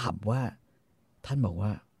ก็ขำว่าท่านบอกว่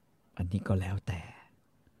าอันนี้ก็แล้วแต่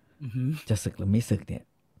จะศึกหรือไม่ศึกเนี่ย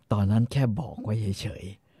ตอนนั้นแค่บอกไว้เฉย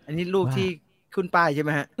ๆอันนี้ลูกที่คุณป้ายใช่ไห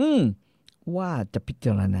มฮะว่าจะพิจ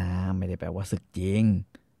ารณาไม่ได้แปลว่าศึกจริง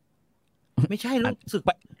ไม่ใช่ลูกศึก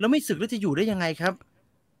แล้วไม่ศึกแล้วจะอยู่ได้ยังไงครับ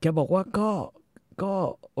แกบอกว่าก็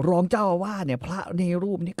รองเจ้าอาวาสเนี่ยพระใน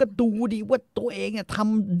รูปนี้ก็ดูดีว่าตัวเองเนี่ยท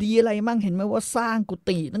ำดีอะไรมั่งเห็นไหมว่าสร้างกุ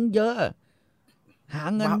ฏิตั้งเยอะหา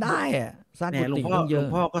เงินได้อะสร้างกุฏิตั้งเยอะห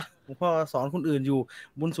ลวงพ่อสอนคนอื่นอยู่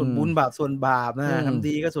บุญส่วนบุญบาปส่วนบาปนะทำ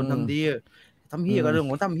ดีก็ส่วนทำดีทำเหี้ยก็เรื่อง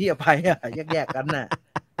ของทำเหี้ยไปอ่ะแยกกันน่ะ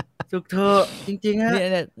ศึกเธอจริงๆฮะ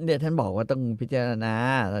เนี่ยท่านบอกว่าต้องพิจารณา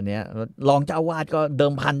ตอนเนี้ยรองเจ้าอาวาสก็เดิ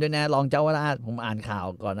มพันด้วยนะรองเจ้าอาวาสผมอ่านข่าว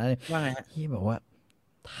ก่อนนะว่าไงที่บอกว่า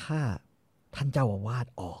ถ้าท่านเจ้าอาวาส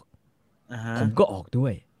ออกผมก็ออกด้ว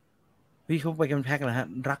ยพี่เขาไปกันแพ็คเหรอฮะ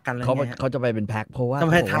รักกันแล้วเขาจะไปเป็นแพ็คเพราะว่าทำ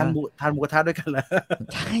ไมทานหมูกระทะด้วยกันเหรอ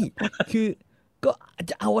ใช่คือก็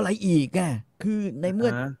จะเอาอะไรอีกอ่ะคือในเ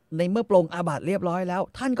มื่อปลงอาบัติเรียบร้อยแล้ว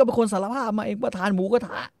ท่านก็เป็นคนสารภาพมาเองว่าทานหมูกระท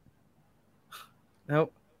ะ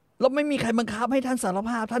แล้วไม่มีใครบังคับให้ท่านสาร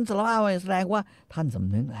ภาพแสดงว่าท่านส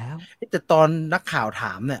ำนึกแล้วแต่ตอนนักข่าวถ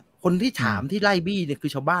ามเนี่ยคนที่ถามที่ไล่บี้เนี่ยคื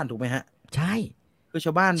อชาวบ้านถูกไหมฮะใช่คือช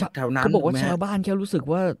าวบ้านแถวนั้นเขาบอกว่าชาวบ้านแค่รู้สึก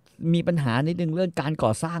ว่ามีปัญหานิดนึงเรื่องการก่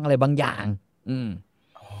อสร้างอะไรบางอย่าง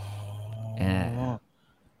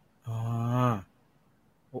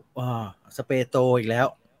สเปโตอีกแล้ว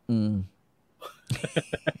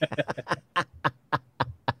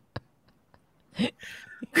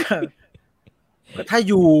ก็ถ้า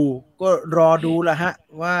อยู่ก็รอดูแหละฮะ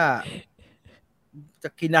ว่าจะ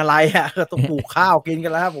กินอะไรอ่ะก็ต้องปลูกข้าวกินกั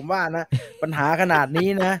นแล้วผมว่านะปัญหาขนาดนี้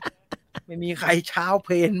นะไม่มีใครเช้าเพ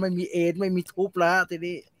ลนไม่มีเอ็นไม่มีทุบแล้วที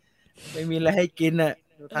นี้ไม่มีอะไรให้กินอ่ะ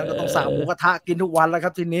ท่านก็ต้องสั่งหมูกระทะกินทุกวันแล้วค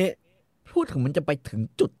รับทีนี้พูดถึงมันจะไปถึง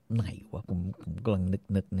จุดไหนวะผมกำลัง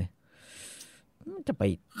นึกเนี่ยมันจะไป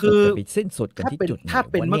สิ้นสุดกันที่จุดไหนถ้า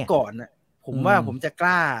เป็นเมื่อก่อนน่ะผมว่าผมจะก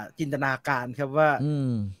ล้าจินตนาการครับว่า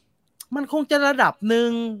มันคงจะระดับหนึ่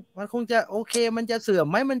งมันคงจะโอเคมันจะเสื่อม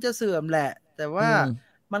ไหมมันจะเสื่อมแหละแต่ว่า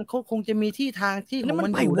มันคงจะมีที่ทางที่ของมั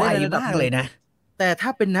นอยู่ได้ในระดับเลยนะแต่ถ้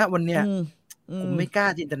าเป็นณวันเนี้ยผมไม่กล้า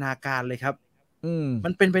จินตนาการเลยครับมั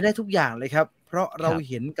นเป็นไปได้ทุกอย่างเลยครับเพราะเรา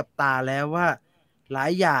เห็นกับตาแล้วว่าหลา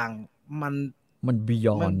ยอย่างมันบีย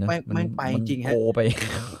อนนะมันไปจริงฮะ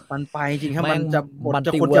มันไปจริงครับมันจะบทจ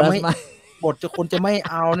ะคนจะไม่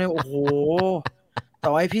เอาเนี่ยโอ้โหต่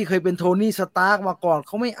อให้พี่เคยเป็นโทนี่สตาร์กมาก่อนเ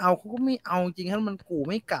ขาไม่เอาเขาก็ไม่เอาจริงฮะมันกู่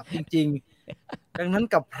ไม่กลับจริงๆดังนั้น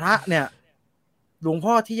กับพระเนี่ยหลวง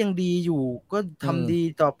พ่อที่ยังดีอยู่ก็ทำดี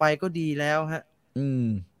ต่อไปก็ดีแล้วฮะ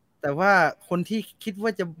แต่ว่าคนที่คิดว่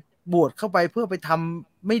าจะบวชเข้าไปเพื่อไปท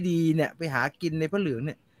ำไม่ดีเนี่ยไปหากินในพระเหลืองเ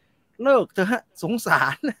นี่ยเลิกเถอะฮะสงสา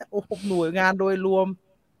รโอ้โหหน่วยงานโดยรวม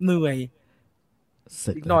เหนื่อย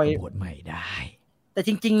อีกหน่อยบวชใหม่ได้แต่จ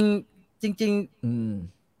ริง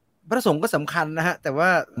พระสงฆ์ก็สำคัญนะฮะแต่ว่า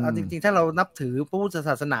เอาจริงๆถ้าเรานับถือพระพุทธศ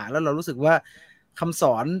าสนาแล้วเรารู้สึกว่าคำส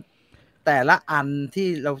อนแต่ละอันที่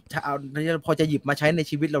เราเอาพอจะหยิบมาใช้ใน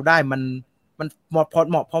ชีวิตเราได้มันเหมาะ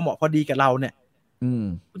พอดีกับเราเนี่ย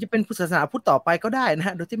จะเป็นพุทธศาสนาพุทธต่อไปก็ได้นะฮ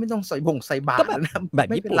ะโดยที่ไม่ต้องใส่บาตรนะแบบ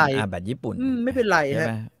ญี่ปุ่นแบบญี่ปุ่นไม่เป็นไรฮะ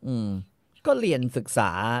ก็เรียนศึกษา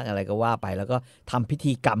อะไรก็ว่าไปแล้วก็ทำพิ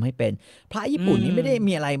ธีกรรมให้เป็นพระญี่ปุ่นนี่ไม่ได้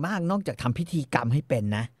มีอะไรมากนอกจากทำพิธีกรรมให้เป็น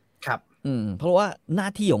นะครับเพราะว่าหน้า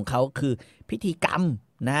ที่ของเขาคือพิธีกรรม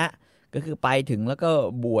นะก็คือไปถึงแล้วก็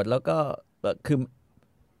บวชแล้วก็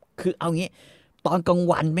คือเอางี้ตอนกลาง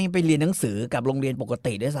วันไม่ไปเรียนหนังสือกับโรงเรียนปก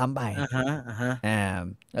ติด้วยซ้ำไป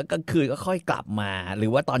แล้วก็คืนก็ค่อยกลับมาหรื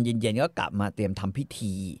อว่าตอนเย็นๆก็กลับมาเตรียมทำพิ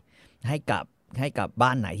ธีให้กับบ้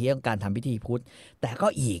านไหนที่ต้องการทำพิธีพุทธแต่ก็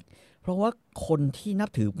อีกเพราะว่าคนที่นับ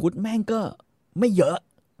ถือพุทธแม่งก็ไม่เยอะ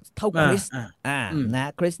เท่าคริสน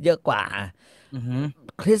ะคริสเยอะกว่า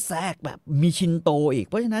คริสแทรกแบบมีชินโตอีก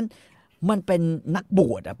เพราะฉะนั้นมันเป็นนักบ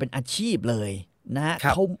วชเป็นอาชีพเลยนะ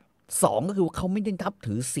เขา2ก็คือเขาไม่ได้นับ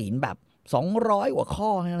ถือศีลแบบ200กว่าข้อ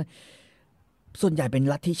อะไรส่วนใหญ่เป็น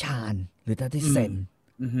ลัทธิฌานหรือลัทธิเซน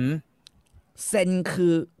เซน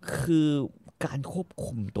คือการควบ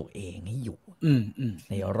คุมตัวเองให้อยู่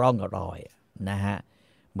ในร่องรอยนะฮะ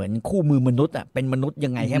เหมือนคู่มือมนุษย์เป็นมนุษย์ยั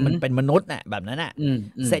งไงให้มันเป็นมนุษย์แบบนั้น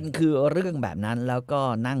เซนคือเรื่องแบบนั้นแล้วก็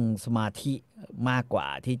นั่งสมาธิมากกว่า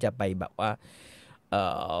ที่จะไปแบบว่า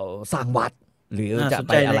สร้างวัดหรือจะไ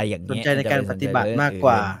ปอะไรอย่างเงี้ยสนใจในการปฏิบัติมากก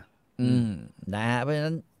ว่านะฮะเพราะฉะ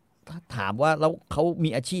นั้นถ้าถามว่าแล้วเขามี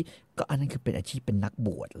อาชีพก็อันนั้นคือเป็นอาชีพเป็นนักบ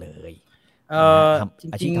วชเลย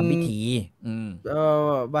อาชีพทำพิธี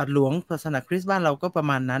บาทหลวงศาสนาคริสต์บ้านเราก็ประ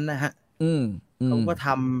มาณนั้นนะฮะเขาก็ท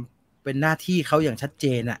ำเป็นหน้าที่เขาอย่างชัดเจ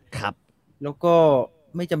นครับแล้วก็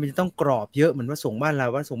ไม่จำเป็นจะต้องกรอบเยอะเหมือนว่าส่งบ้านเรา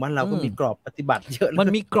ก็มีกรอบปฏิบัติเยอะมัน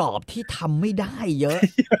มีกรอบที่ทำไม่ได้เยอะ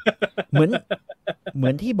เหมื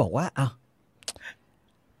อนที่บอกว่า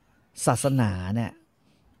ศาสนาเนี่ย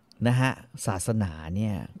นะฮะศาสนาเนี่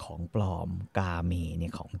ยของปลอมกาเมเนี่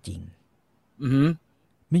ยของจริง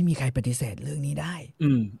ไม่มีใครปฏิเสธเรื่องนี้ได้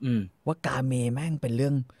ว่ากาเมแม่งเป็นเรื่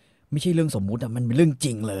องไม่ใช่เรื่องสมมุติมันเป็นเรื่องจ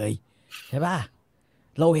ริงเลยใช่ป่ะ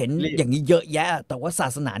เราเห็นอย่างนี้เยอะแยะแต่ว่าศา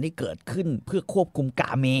สนานี่เกิดขึ้นเพื่อควบคุมก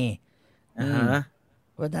าเม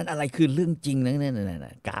เพราะฉะนั้นอะไรคือเรื่องจริงนั่น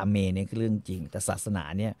กาเมเนี่ยคือเรื่องจริงแต่ศาสนา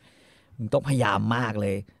เนี่ยมึงต้องพยายามมากเล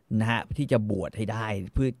ยนะฮะที่จะบวชให้ได้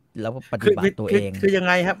เพื่อแล้วปฏิบัติตัวเองคือยัง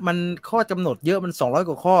ไงครับมันข้อกำหนดเยอะมัน200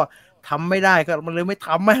กว่าข้อทำไม่ได้ก็มันเลยไม่ท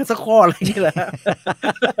ำแม่งสักข้ออะไรนี่แหละ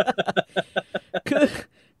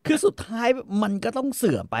คือสุดท้ายมันก็ต้องเ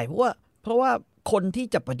สื่อมไปเพราะว่าคนที่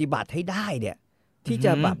จะปฏิบัติให้ได้เนี่ยที่จ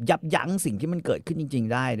ะแบบยับยั้งสิ่งที่มันเกิดขึ้นจริง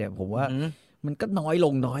ๆได้เนี่ยผมว่ามันก็น้อยล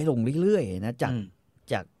งเรื่อยๆนะจา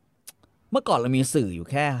กเมื่อก่อนเรามีสื่ออยู่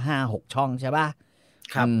แค่ 5-6 ช่องใช่ป่ะ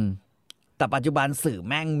ครับแต่ปัจจุบันสื่อ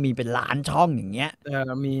แม่งมีเป็นล้านช่องอย่างเงี้ยเ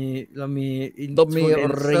รามี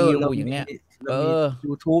รีวิวอย่างเงี้ย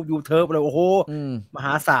YouTube เลยโอ้โหมห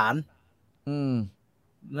าศาล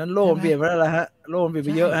นั้นโลกเปลี่ยนไปแล้วฮะโลกเปลี่ยนไป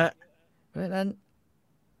เยอะฮะเพราะฉะนั้น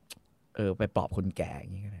ไปปลอบคนแก่อย่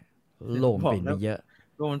างเงี้ยโลกเปลี่ยนไปเยอะ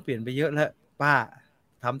โลกมันเปลี่ยนไปเยอะแล้วป้า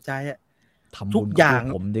ทำใจทุกอย่าง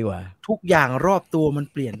ผมดีกว่าทุกอย่างรอบตัวมัน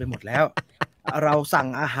เปลี่ยนไปหมดแล้ว เราสั่ง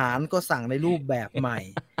อาหารก็สั่งในรูปแบบใหม่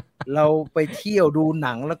เราไปเที่ยวดูห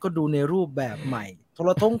นังแล้วก็ดูในรูปแบบใหม่โท ร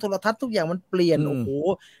ทัศน์ทุกอย่างมันเปลี่ยนโอ้โห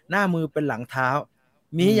หน้ามือเป็นหลังเท้า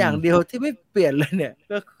มีอย่างเดียวที่ไม่เปลี่ยนเลยเนี่ย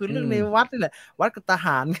ก็คือเรื่องในวัดนี่แหละวัดกับทห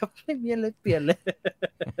ารครับไม่มีอะไรเปลี่ยนเลย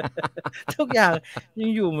ทุกอย่างยัง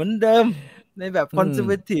อยู่เหมือนเดิมในแบบคอนเซอร์เ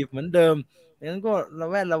วทีฟเหมือนเดิมดังนั้นก็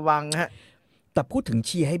ระวังฮะแต่พูดถึง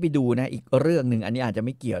ชี้ให้ไปดูนะอีกเรื่องหนึ่งอันนี้อาจจะไ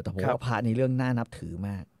ม่เกี่ยวแต่ผมว่าพระในเรื่องน่านับถือม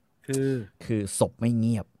ากคือศพไม่เ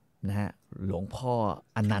งียบนะฮะหลวงพ่อ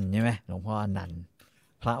อนันต์ใช่ไหมหลวงพ่ออนันต์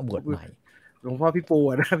พระบวชใหม่หลวงพ่อพี่ปู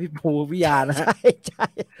นะพี่ปูวิยานะใช่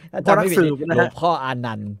อาจารย์ไม่ผิดหลวงพ่ออ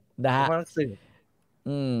นันต์นะฮะหลวงพ่อนักสืบ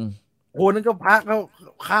โอ้นั่นก็พระเขา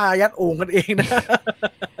ฆ่ายัดโอ่งกันเองนะ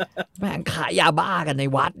แม่งขายยาบ้ากันใน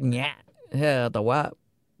วัดเงี้ยแต่ว่า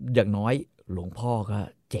อย่างน้อยหลวงพ่อก็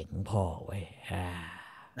เจ๋งพอเว้ย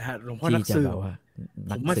นะฮะหลวงพ่อนักสืบ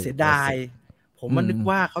ผมมาเสียดายผมมันนึก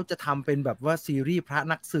ว่าเขาจะทำเป็นแบบว่าซีรีส์พระ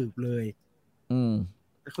นักสืบเลย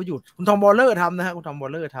แต่เขาหยุดคุณทอมบอลเลอร์ทำนะฮะคุณทอมบอ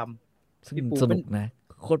ลเลอร์ทำพี่ปูสนุกนะ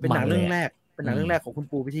โคตรเป็นหนังเรื่องแรกของคุณ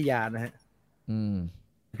ปูวิทยานะฮะ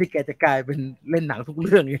ที่แกจะกลายเป็นเล่นหนังทุกเ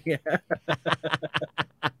รื่องอย่างเงี้ย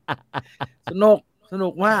สนุ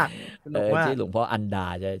กมากที่หลวงพ่ออันดา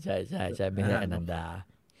ใช่ไม่ใช่อนันดา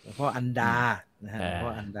หลวงพ่ออันดานะฮะหลวงพ่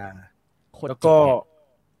ออันดาแล้วก็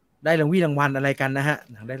ได้รางวัลอะไรกันนะฮะ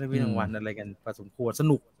ได้รางวัลอะไรกันพอสมควรส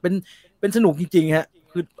นุกเป็นสนุกจริงๆฮะ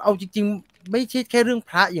คือเอาจริงๆไม่ใช่แค่เรื่อง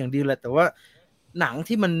พระอย่างเดียวแหละแต่ว่าหนัง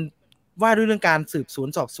ที่มันว่าด้วยเรื่องการสืบสวน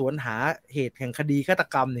สอบสวนหาเหตุแห่งคดีฆาต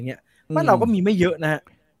กรรมอย่างเงี้ยบ้านเราก็มีไม่เยอะนะฮะ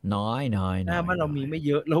น้อยบ้านเรามีไม่เ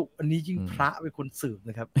ยอะแล้วอันนี้ยิ่งพระเป็นคนสืบ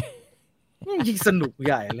นะครับยิ่งสนุกใ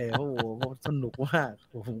หญ่เลยโอ้โหสนุกมาก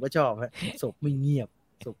ผมก็ชอบฮะศพไม่เงียบ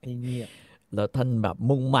แล้วท่านแบบ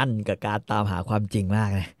มุ่งมั่นกับการตามหาความจริงมาก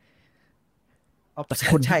เลยแต่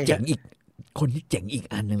คนที่เจ๋งอีก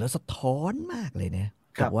อันหนึ่งแล้วสะท้อนมากเลยนะ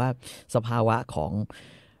บอกว่าสภาวะของ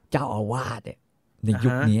เจ้าอาวาสเนี่ยในยุ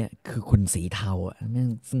คนี้คือคุณสีเทาอ่ะ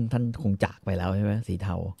ซึ่งท่านคงจากไปแล้วใช่ไหมสีเท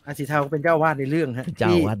าเป็นเจ้าอาวาสในเรื่องฮะเจ้า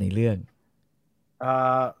อาวาสในเรื่อง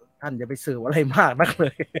ท่านจะไปสื่ออะไรมากนักเล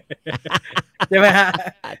ยใช่ไหมฮะ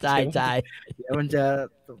ใช่เดี๋ยวมันจะ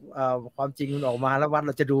ความจริงมันออกมาแล้ววัดเ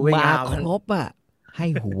ราจะดูไม่งามมาครบอ่ะให้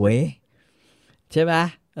หวยใช่ไหม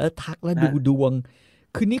ทักแล้วดูดวง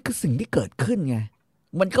คือนี่คือสิ่งที่เกิดขึ้นไง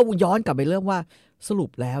มันก็ย้อนกลับไปเรื่องว่าสรุ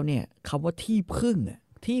ปแล้วเนี่ยคำว่าที่พึ่ง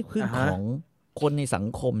ของคนในสัง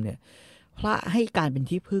คมเนี่ยพระให้การเป็น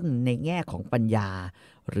ที่พึ่งในแง่ของปัญญา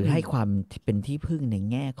หรือให้ความเป็นที่พึ่งใน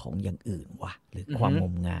แง่ของอย่างอื่นวะหรือความง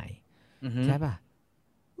มงายใช่ป่ะ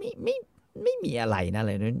ไม่มีอะไรนะเ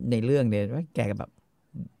ลยในเรื่องเนี่ยว่าแกแบบ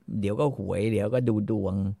เดี๋ยวก็หวยเดี๋ยวก็ดูดว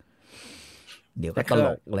งเดี๋ยวก็ตล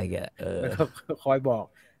กอะไรแกคอยบอก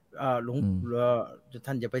หลวง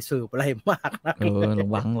ท่านอย่าไปสืบอะไรมากนะระ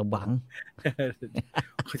วัง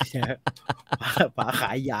ป๋าข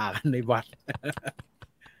ายยากันในวัด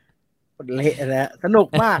เละแล้วสนุก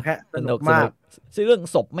มากฮะสนุกมากเรื่อง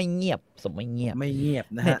ศพไม่เงียบ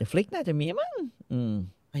นะฮะ Netflix น่าจะมีมั้ง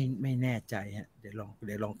ไม่แน่ใจฮะเดี๋ยว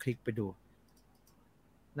ลองคลิกไปดู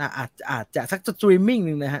น่าอาจจะสักสตรีมมิ่ง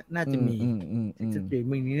นึงนะฮะน่าจะมีสตรีม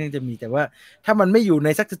มิ่งนี้น่าจะมีแต่ว่าถ้ามันไม่อยู่ใน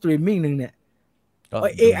สักสตรีมมิ่งนึงเนี่ย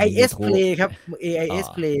AIS Play ครับ AIS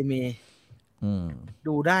Play มี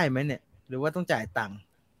ดูได้ไหมเนี่ยหรือว่าต้องจ่ายตังค์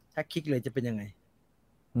ถ้าคลิกเลยจะเป็นยังไง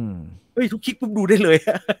เฮ้ยทุกคลิกปุ๊บดูได้เลย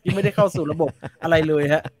ยังไม่ได้เข้าสู่ระบบอะไรเลย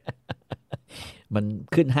ฮะมัน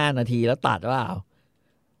ขึ้น5 นาทีแล้วตัดว่า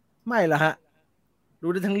ไม่ละฮะดู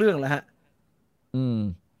ได้ทั้งเรื่องแล้วฮะ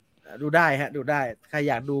ดูได้ฮะดูได้ใคร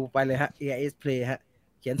อยากดูไปเลยฮะ AIS Play ฮะ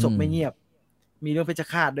เขียนศพไม่เงียบมีเรื่องเพชฌ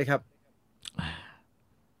ฆาตด้วยครับ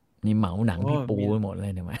นี่เหมาหนังพี่ปูไปหมดเล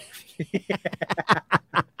ยเนี่ยมั้ย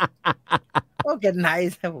โอ้แกไน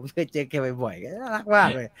ส์ผมเคยเจอแกบ่อยๆน่ารักมาก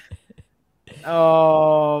เลย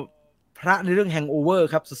พระในเรื่องแฮงโอเวอร์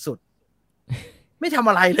ครับสุดๆไม่ทำ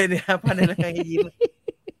อะไรเลยเนี่ยพระในเรื่องยิ้ม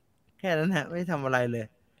แค่นั้นฮะไม่ทำอะไรเลย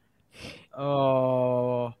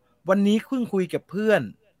วันนี้เพิ่งคุยกับเพื่อน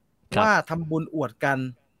ว่าทำบุญอวดกัน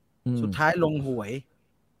สุดท้ายลงหวย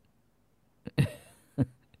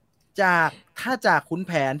ถ้าจากขุนแ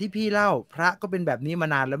ผนที่พี่เล่าพระก็เป็นแบบนี้มา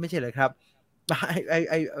นานแล้วไม่ใช่เหรอครับ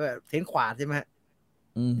ไอเทนขวาดใช่ไหม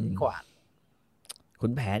เทนขวาดขุ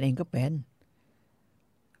นแผนเองก็เป็น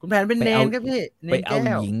ขุนแผนเป็นเนนครับพี่ไปเอา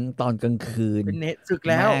หญิงตอนกลางคืนเป็นเนนศึก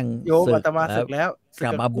แล้วโยมอาตมาศึกแล้วก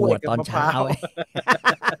ลับมาบวชตอนเช้า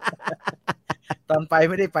ตอนไป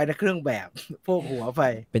ไม่ได้ไปในเครื่องแบบพวกหัวไป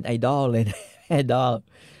เป็นไอดอลเลยไอดอล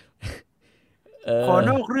ขอ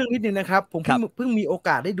นอกเรื่องนิดนึงนะครับผมเพิ่งมีโอก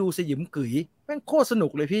าสได้ดูสยิมกุ๋ยแม่งโคตรสนุ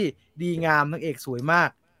กเลยพี่ดีงามนางเอกสวยมาก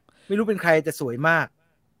ไม่รู้เป็นใครแต่สวยมาก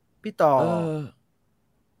พี่ต่อ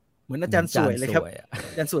เหมือนอาจารย์สวยเลยครับ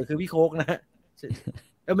อาจารย์สวยคือพี่โคกนะ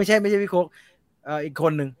ไม่ใช่พี่โคกอีกค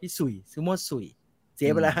นหนึ่งพี่สุยซูโม่สุย สี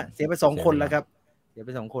ยไปแล้วเสียไป2 คนแล้วครับเสียไป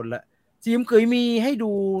2 คนแล้วสยิมกึ๋ยมีให้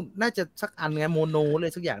ดูน่าจะสักอันไงโมโนเล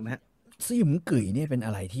ยสักอย่างนะฮะสยิมกึ๋ยเนี่ยเป็นอ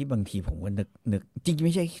ะไรที่บางทีผมก็นึกจริงๆไ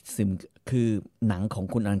ม่ใช่ซิมคือหนังของ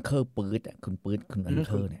คุณอันเคิลปื๊ดคุณปื๊ดคุณอันเ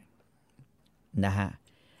คิลเนี่ยนะฮะ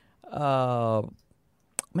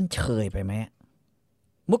มันเชยไปไหม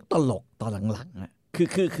มุกตลกตอนหลังๆอ่ะ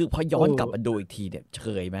คือพอย้อนกลับมาดูอีกทีเนี่ยเช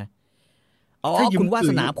ยไหมอ๋อคุณวา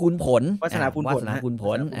สนาภูลผลวาสนาภูลผ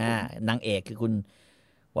ลนางเอกคือคุณ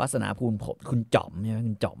วาสนาภูลผลคุณจ๋อมใช่ไหม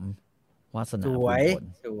คุณจ๋อมวาสนาภูลผล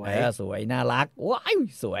สวยน่ารักว้าย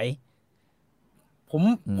สวย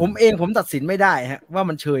ผมเองผมตัดสินไม่ได้ฮะว่า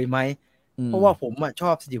มันเชยไหมเพราะว่าผมช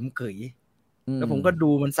อบสยิมกึ๋ยแล้วผมก็ดู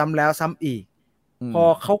มันซ้ำแล้วซ้ำอีกพอ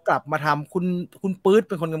เขากลับมาทำคุณปื๊ด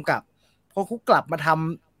เป็นคนกำกับพอเขากลับมาท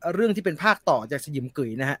ำเรื่องที่เป็นภาคต่อจากสยิมกึ๋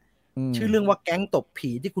ยนะฮะชื่อเรื่องว่าแก๊งตบผี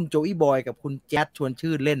ที่คุณโจอี้บอยกับคุณแจ๊ดชวน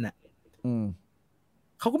ชื่นเล่นน่ะ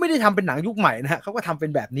เขาก็ไม่ได้ทำเป็นหนังยุคใหม่นะฮะเขาก็ทำเป็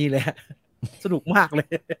นแบบนี้เลยสนุกมากเลย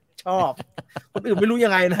ชอบคนอื่นไม่รู้ยั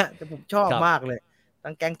งไงนะแต่ผมชอบมากเลย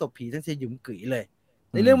ทั้งแก๊งตบผีทั้งสยิมกึ๋ยเลย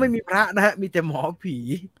ในเรื่องไม่มีพระนะฮะมีแต่หมอผี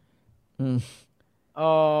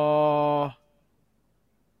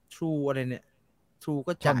True อะไรเนี่ย True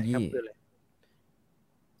ก็จ่ายครับเลย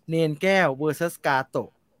เนนแก้ว vs กาโต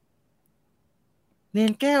ะเน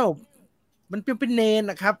นแก้วมันเป็นเนน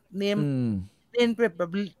นะครับเนนแบบ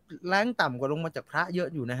แรงต่ำกว่าลงมาจากพระเยอะ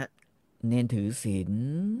อยู่นะฮะเนนถือศีล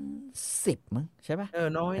10มั้งใช่ป่ะ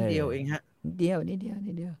น้อยเดียวเองฮะนิดเดียว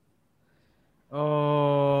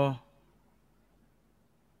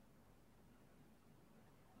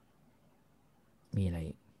มีอะไร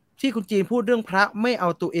ที่คุณจีนพูดเรื่องพระไม่เอา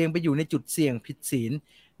ตัวเองไปอยู่ในจุดเสี่ยงผิดศีล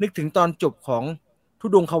นึกถึงตอนจบของทุ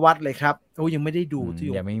ดงควัตเลยครับยังไม่ได้ดูทุด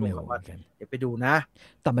งควัตเดี๋ยวไปดูนะ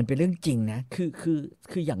แต่มันเป็นเรื่องจริงนะ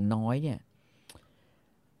คืออย่างน้อยเนี่ย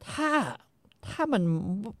ถ้ามัน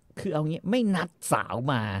คือเอางี้ไม่นัดสาว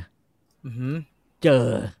มาเจอ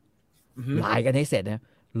ไลน์กันให้เสร็จนะ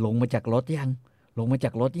ลงมาจากรถยัง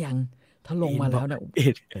ถ้าลงมาแล้วเนี่ย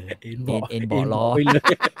เอ็นบ่อล้อ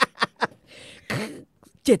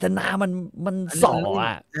เจตนามันส่อ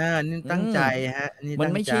นี่ตั้งใจฮะมัน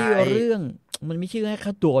ไม่ใช่เรื่องมันไม่ใช่แค่เข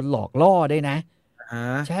าโดนหลอกล่อได้นะ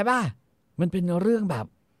ใช่ป่ะมันเป็นเรื่องแบบ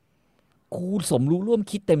กูสมรู้ร่วม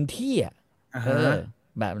คิดเต็มที่อ่ะ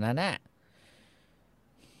แบบนั้นน่ะ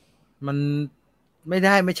มันไ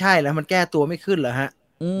ม่ใช่แล้วมันแก้ตัวไม่ขึ้นเหรอฮะ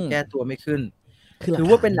แก้ตัวไม่ขึ้นถือ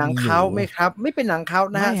ว่าเป็นหนังเขาไหมครับ ไม่เป็นหนังเขา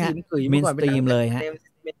นะฮะสีมกึ๋ยเมื่อก่อนเป็นหนังเลยฮะ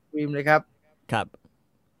เมนสตรีมเลยครับครับ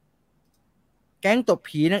แก๊งตบ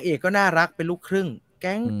ผีนางเอกก็น่ารักเป็นลูกครึ่งแ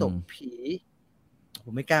ก๊งตบผีผ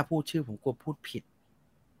มไม่กล้าพูดชื่อผมกลัวพูดผิด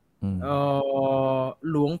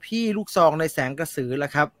หลวงพี่ลูกซองในแสงกระสือละ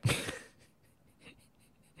ครับ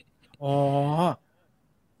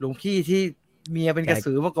หลวงพี่ที่เมียเป็นกระ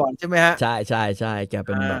สือมาก่อนใช่ไหมฮะใช่แกเ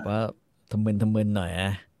ป็นแบบว่าทำมึนหน่อย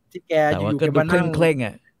ที่แกอยู่แกมานั่งเคร่ง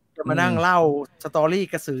อ่ะจะมานั่งเล่าสตอรี่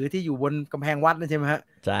กระสือที่อยู่บนกำแพงวัดนั่นใช่ไหมฮะ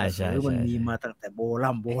ใช่มันมีมาตั้งแต่โบ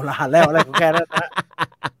ราณแล้วอะไรของแกแล้วนะ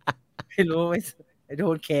ไม่รู้ไม่โด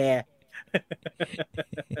นแคร์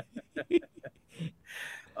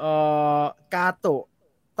กาโตะ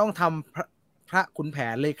ต้องทำพระขุนแผ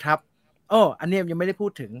นเลยครับอันนี้ยังไม่ได้พู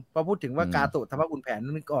ดถึงพอพูดถึงว่ากาโตะทำพระขุนแผน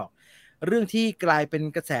นึกออกเรื่องที่กลายเป็น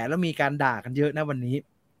กระแสแล้วมีการด่ากันเยอะนะวันนี้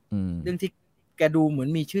เรื่องที่แกดูเหมือน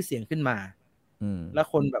มีชื่อเสียงขึ้นมาแล้ว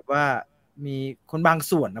คนแบบว่ามีคนบาง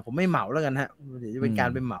ส่วนนะผมไม่เหมาแล้วกันฮะเดี๋ยวจะเป็นการ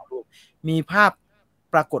ไปเหมารูปมีภาพ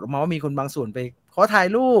ปรากฏออกมาว่ามีคนบางส่วนไปขอถ่าย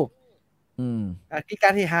รูปที่กา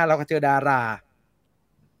รที่5เราก็เจอดารา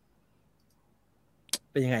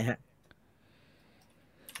เป็นยังไงฮะ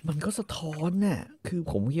มันก็สะท้อนน่ะคือ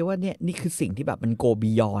ผมคิดว่าเนี่ยนี่คือสิ่งที่แบบมันโก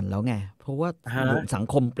บียอนแล้วไงเพราะว่าสัง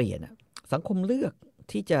คมเปลี่ยนอ่ะสังคมเลือก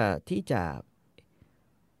ที่จ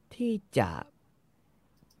ะ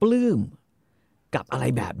ปลื้มกับอะไร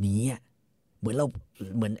แบบนี้เห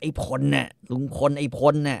มือนไอ้พลน่ะลุงพลไอ้พ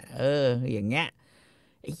ลน่ะอย่างเงี้ย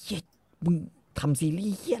ไอ้เหี้ยมึงทำซีรี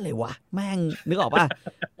ส์เหี้ยอะไรวะแม่งนึกออกป่ะ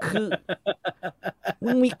คือ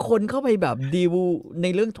มึงมีคนเข้าไปแบบดีลใน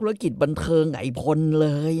เรื่องธุรกิจบันเทิงไอ้พลเล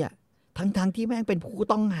ยอ่ะทั้งที่แม่งเป็นผู้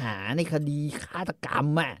ต้องหาในคดีฆาตกรรม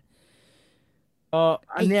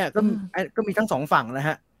อันเนี้ยก็มีทั้งสองฝั่งนะฮ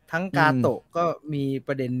ะทั้งกาโตะก็มีป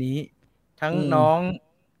ระเด็นนี้ทั้งน้อง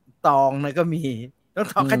ตองนะก็มีต้อง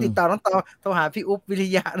ตองใครติดต่อน้องตองโทรหาพี่อุ๊บวิริ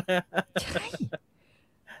ยะนะใช่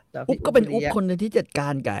อุ๊บก็เป็นอุ๊บคนนึงที่จัดกา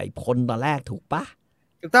รกับไอ้พลตอนแรกถูกปะ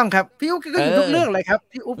ถูกต้องครับพี่อุ๊บก็อยู่ทุกเรื่องเลยครับ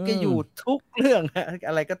พี่อุ๊บแกอยู่ทุกเรื่อง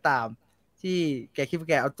อะไรก็ตามที่แกคิดว่า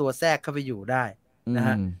แกเอาตัวแทรกเข้าไปอยู่ได้นะฮ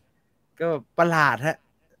ะก็ประหลาดฮะ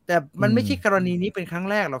แต่มันไม่ใช่กรณีนี้เป็นครั้ง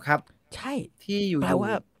แรกหรอกครับใช่ที่อยู่แปลว่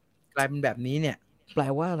าก ลายเป็นแบบนี้เนี่ย แปล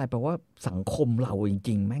ว่าอะไรแปลว่าสังคมเราจ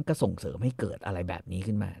ริงๆแม่งก็ส่งเสริมให้เกิดอะไรแบบนี้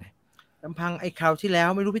ขึ้นมานะลำพังไอ้คราวที่แล้ว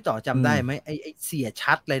ไม่รู้พี่ต่อจำได้ไหมไอ้เสีย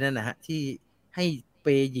ชัดเลยนั่นนะฮะที่ให้เป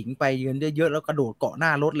ย์หญิงไปเงินเยอะๆแล้วกระโดดเกาะหน้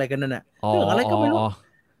ารถอะไรกันนั่นน่ะเรื่องอะไรก็ไม่รู้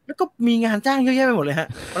แล้วก็มีงานจ้างเยอะแยะไปหมดเลยฮะ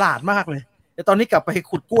ประหลาดมากเลยแต่ตอนนี้กลับไป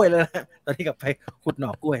ขุดกล้วยแล้วนะตอนนี้กลับไปขุดหน่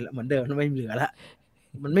อกล้วยแล้วเหมือนเดิมไม่เหลือละ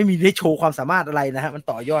มันไม่มีได้โชว์ความสามารถอะไรนะฮะมัน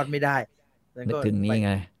ต่อยอดไม่ได้นึกถึงนี่ไ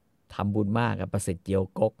งทำบุญมากกับประสิทธิ์เจียว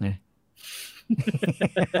กกไง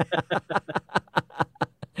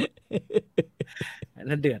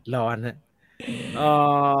นั่นเดือดร้อนนะ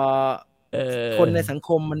คนในสังค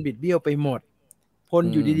มมันบิดเบี้ยวไปหมดคน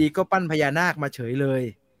อยู่ดีๆก็ปั้นพญานาคมาเฉยเลย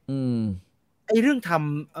ไอ้เรื่องท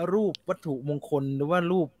ำรูปวัตถุมงคลหรือว่า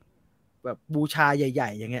รูปแบบบูชาใหญ่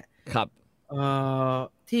ๆอย่างเงี้ยครับ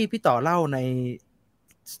ที่พี่ต่อเล่าใน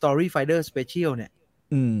Story Finder Special เนี่ย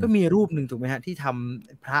ก็มีรูปหนึ่งถูกไหมฮะที่ท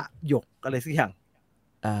ำพระหยกอะไรสักอย่าง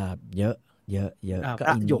เยอะก็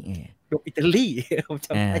หยกอิตาลีผมจ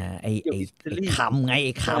ำได้ไอ้คำไงไ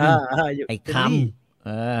อ้ค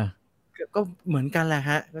ำก็เหมือนกันแหละ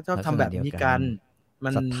ฮะก็ชอบทำแบบนี้กันมั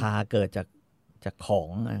นศรัทธาเกิดจากของ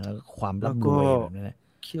แล้วความร่ำรวยแบบนี้แหละ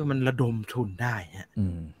คิดว่ามันระดมทุนได้ฮะ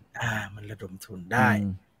มันระดมทุนได้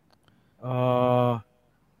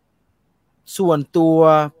ส่วนตัว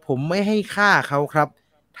ผมไม่ให้ค่าเขาครับ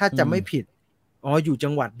ถ้าจะไม่ผิดอยู่จั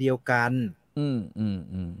งหวัดเดียวกัน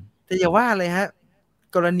แต่อย่าว่าเลยฮะ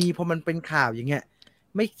กรณีพอมันเป็นข่าวอย่างเงี้ย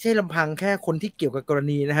ไม่ใช่ลำพังแค่คนที่เกี่ยวกับกร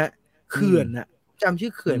ณีนะฮะเขื่อนน่ะจำชื่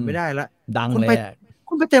อเขื่อนไม่ได้ละดังเลย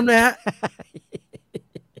คุณไปเต็มเลยฮะ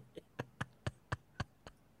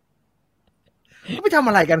เขาไปทำ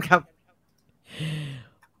อะไรกันครับ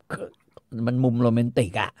มันมุมโรแมนติ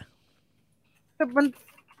กอ่ะแต่มัน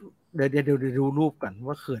เดี๋ยวดูรูปกัน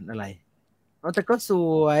ว่าเขื่อนอะไรแต่ก็ส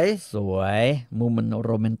วยมุมมันโ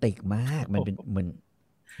รแมนติกมากมันเป็นเหมื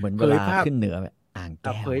อนเวลาขึ้นเหนือแบบอ่างแ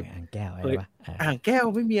ก้วอะไรวะอ่างแก้ว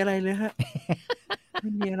ไม่มีอะไรเลยฮะไ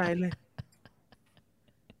ม่มีอะไรเลย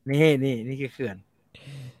นี่คือเขื่อน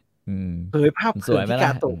เผยภาพเขื่อนที่ก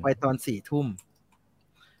าโตะไปตอน4 ทุ่ม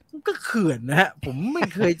ก็เขื่อนนะฮะผมไม่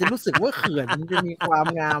เคยจะรู้สึกว่าเขื่อนมันจะมีความ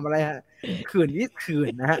งามอะไรฮะเขื่อนนี่เขื่อ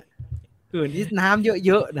นนะฮะเขื่อนที่น้ำเ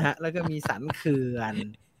ยอะๆนะฮะแล้วก็มีสันเขื่อน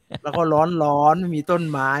แล้วก็ร้อนไม่มีต้น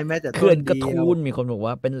ไม้แม้แต่ต้นเดียวเขื่อนกระทูลมีคนบอก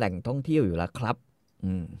ว่าเป็นแหล่งท่องเที่ยวอยู่แล้วครับ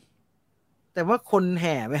แต่ว่าคนแ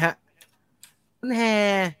ห่ไหมฮะคนแห่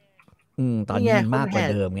ตอนนี้มันมากกว่า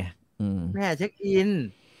เดิมไงแห่เช็คอิน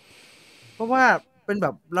เพราะว่าเป็นแบ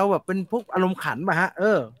บเราแบบเป็นพวกอารมณ์ขันป่ะฮะ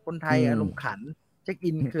คนไทยอารมณ์ขันเช็ค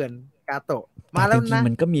อินเขื่อนกาโตะมาแล้วนะจริงๆ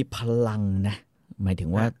มันก็มีพลังนะหมายถึง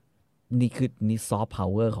ว่านี่ซอฟต์พาว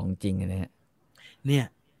เวอร์ของจริงนะเนี่ย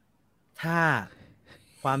ถ้า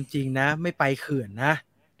ความจริงนะไม่ไปเขื่อนนะ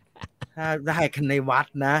ถ้าได้กันในวัด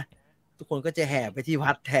นะทุกคนก็จะแห่ไปที่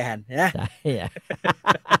วัดแทนนะใ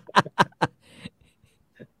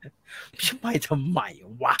ช่ไปทำไม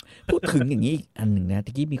วะพูดถึงอย่างนี้อีกอันหนึ่งนะต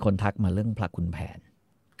ะกี้มีคนทักมาเรื่องพระขุนแผน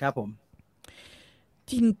ครับผม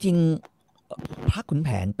จริงๆพระขุนแผ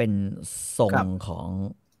นเป็นทรงของ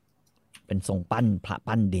เป็นทรงปั้นพระ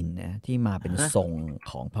ปั้นดินนะที่มาเป็นทรง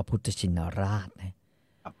ของพระพุทธชินราชนะ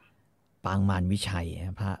ปางมารวิชัย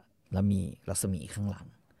พระแล้วมีรัศมีข้างหลัง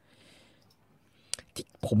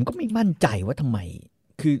ผมก็ไม่มั่นใจว่าทำไม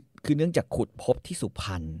คือเนื่องจากขุดพบที่สุพร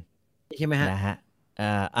รณใช่ไหมฮะนะฮะ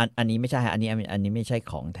อันนี้ไม่ใช่อันนี้ไม่ใช่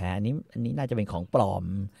ของแท้อันนี้น่าจะเป็นของปลอม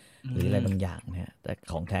หรืออะไรบางอย่างนะฮะแต่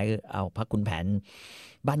ของแท้คือเอาพระขุนแผน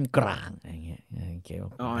บ้านกลางอะไรเงี้ยเกี่ยวกับ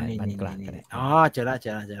บ้านกลางกันเจอล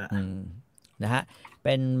ะนะฮะเ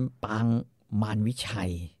ป็นปางมารวิชั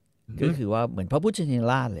ยก็คือว่าเหมือนพระพุทธชิน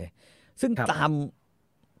ราชเลยซึ่งตา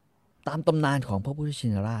มตำนานของพระพุทธชิ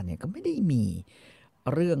นราชเนี่ยก็ไม่ได้มี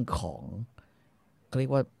เรื่องของเขาเรีย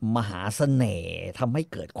กว่ามหาเสน่ห์ทำให้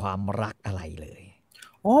เกิดความรักอะไรเลย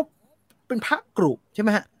เป็นพระกรุใช่ไหม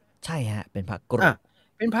ฮะใช่ฮะเป็นพระกรุ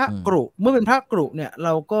เป็นพระกรุเมื่อเป็นพระกรุเนี่ยเร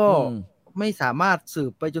าก็ไม่สามารถสื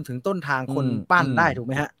บไปจนถึงต้นทางคนปั้นได้ถูกไ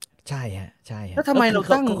หมฮะใช่ฮะใช่ฮะแล้วทำไมเรา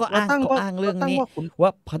ตั้งเรื่องนี้ว่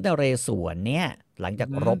าพระนเรศวรเนี่ยหลังจาก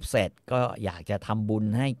รบเสร็จก็อยากจะทำบุญ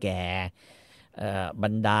ให้แก่บร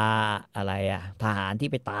รดาอะไรทหารที่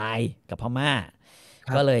ไปตายกับพม่า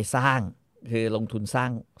ก็เลยสร้างคือลงทุนสร้า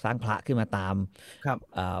งพระขึ้นมาตาม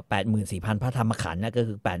84,000 พระธรรมขันธ์นะก็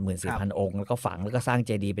คือ 84,000 องค์แล้วก็ฝังแล้วก็สร้างเจ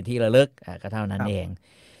ดีย์เป็นที่ระลึกก็เท่านั้นเอง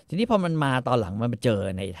ทีนี้พอมันมาตอนหลังมันมาเจอ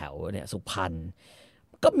ในแถวเนี่ยสุพรรณ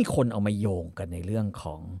ก็มีคนเอามาโยงกันในเรื่องข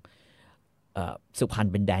องสุพรรณ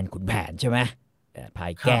เป็นแดนขุนแผนใช่ไหมพา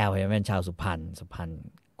ยแก้วใช่ไหมเป็นชาวสุพรรณ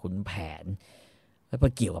ขุนแผนแล้วไป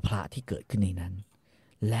เกี่ยวกับพระที่เกิดขึ้นในนั้น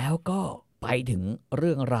แล้วก็ไปถึงเ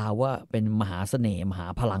รื่องราวว่าเป็นมหาเสน่ห์มหา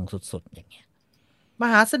พลังสุดๆอย่างเงี้ย ม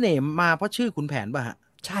หาเสน่ห์มาเพราะชื่อขุนแผนป่ะฮะ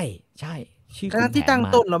ใช่ใช่ชื่อขุ ทั้ น ง แผ ที่ น ตั้ง ม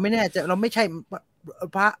า ต้นเราไม่แน่ใจเราไม่ใช่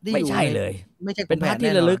พระที่ ไม่ อยู่ ใช่ ใน เลย ไม่ใช่ขุ เป็น น พ แผ ระ น ที่ แ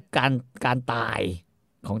น่น ระ อ ลึ น กการตาย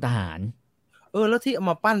ของทหาร แล้วที่เอา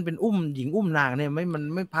มาปั้นเป็นอุ้มหญิงอุ้มนางเนี่ยมัน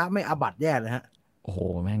ไม่พระไม่อาบัติแย่เลยฮะ โอ้โห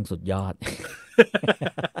แม่งสุดยอด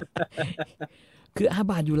คืออา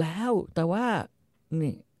บัติอยู่แล้ว แต่ว่า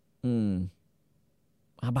นี่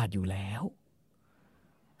อาบัติอยู่แล้ว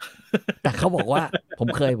แต่เขาบอกว่า ผม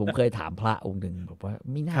เคยถามพระองค์หนึ่งบอกว่า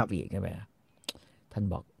ไม่น่า ครับ เปลี่ยนกันไปอะท่าน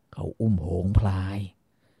บอกเขาอุ้มโหงพลาย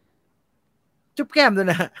จุ๊บแก้มด้วย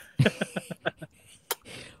นะ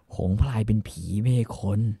โหงพลายเป็นผีไม่ใช่ค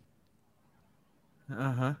น อ่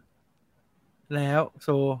าฮะแล้วโซ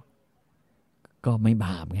ก็ไม่บ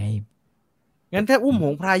าปไง งั้นถ้าอุ้มห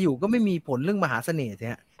งส์พรายอยู่ก็ไม่มีผลเรื่องมหาเสน่ห์ใช่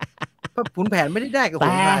ฮะเพราะขุนแผนไม่ได้กับห แต่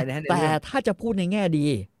งส์พรายนะฮะใน แต่ เรื่อง ถ้าจะพูดในแง่ดี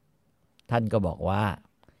ท่านก็บอกว่า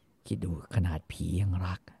คิดดูขนาดผียัง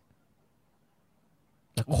รัก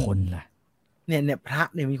แล้วคนล่ะ เนี่ยพระ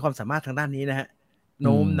เนี่ยมีความสามารถทางด้านนี้นะฮะโ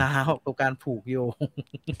น้มน้าวกับการผูกโยง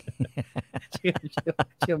เ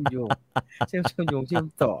ชื่อมโยงเชื่อม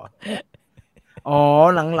ต่ออ๋อ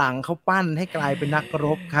หลังๆเขาปั้นให้กลายเป็นนักร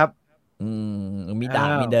บครับ มีดาบ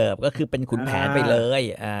มีเดิบก็คือเป็นขุนแผนไปเลย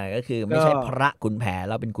ก็คือไม่ใช่พระขุนแผน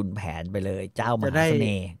แล้วเป็นขุนแผนไปเลย เจ้ามหาเส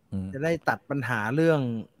น่ห์ จะได้ตัดปัญหาเรื่อง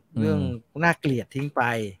น่าเกลียดทิ้งไป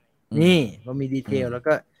นี่ก็มีดีเทลแล้ว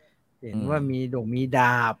ก็เห็นว่ามีด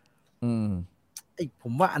าบผ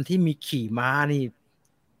มว่าอันที่มีขี่ม้านี่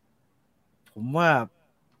ผมว่า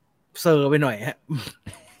เซอร์ไปหน่อยฮะ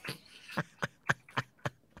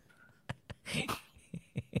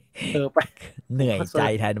ไปเหนื่อยใจ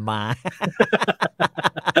แทนม้า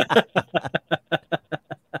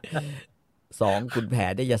 2ขุนแผ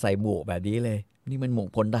นได้อย่าใส่หมวกแบบนี้เลย นี่มันหมวก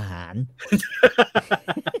พลทหาร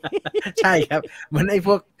ใช่ครับเหมือนไอ้พ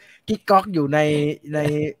วกกิ๊กก๊อกอยู่ใน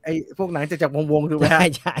ไอ้พวกหนังจากวงถูกไหมฮะ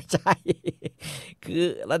ใช่คือ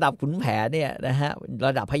ระดับขุนแผนเนี่ยนะฮะร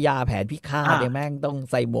ะดับพญาแผนพิฆาตเนี่ยแม่งต้อง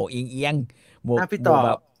ใส่หมวกเอียงหมวก พี่ต่อ แบ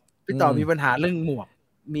บ พี่ต่อมีปัญหาเรื่องหมวก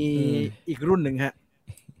มีอีกรุ่นหนึ่งฮะ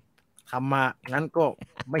ทำมางั้นก็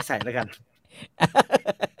ไม่ใส่แล้วกัน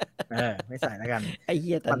ไม่ใส่แล้วกันไอ้เ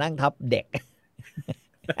หี้ยแต่นั่งทับเด็ก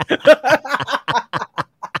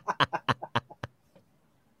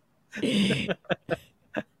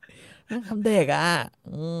นั่งทับเด็กอ่ะ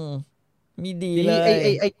มีดีเลย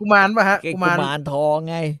ไอ้กุมารป่ะฮะกุมารทอง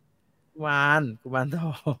ไงกุมารท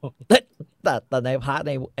องแต่ในพระใ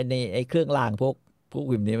นไอ้เครื่องรางพวก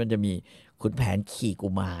วิมนี้มันจะมีขุนแผนขี่กุ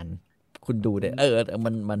มารคุณดูได้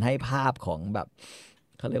มันให้ภาพของแบบ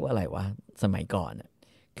เขาเรียกว่าอะไรวะสมัยก่อน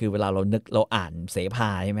คือเวลาเราอ่านเสภา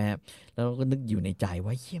ใช่ไหมครับแล้วเราก็นึกอยู่ในใจ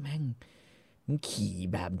ว่าเฮียแม่งมันขี่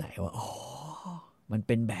แบบไหนวะอ๋อมันเ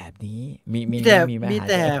ป็นแบบนี้มี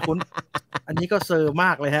แต่คุณอันนี้ก็เซอร์ม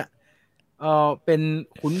ากเลยฮะเป็น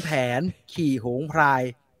ขุนแผนขี่โหงพราย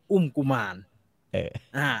อุ้มกุมาร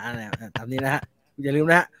อะไรตามนี้นะฮะอย่าลืม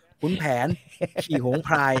นะฮะขุนแผนขี่โหงพ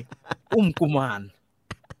รายอุ้มกุมาร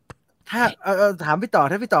ถ้าถามพี่ต่อ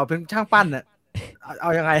ถ้าพี่ต่อเป็นช่างปั้นน่ะเอ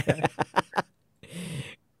ายังไง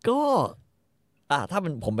ก็ถ้า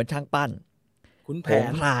ผมเป็นช่างปั้นขุนแผน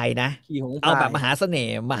พรายนะเอาแบบมหาเสน่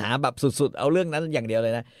ห์มหาแบบสุดๆเอาเรื่องนั้นอย่างเดียวเล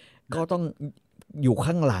ยนะก็ต้องอยู่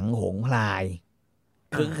ข้างหลังโหงพราย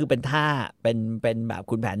คือเป็นท่าเป็นแบบ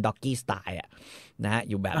ขุนแผนด็อกกี้สไตล์นะฮะ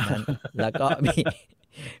อยู่แบบนั้น แล้วก็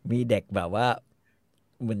มีเด็กแบบว่า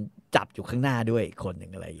เหมือนจับอยู่ข้างหน้าด้วยคนหนึ่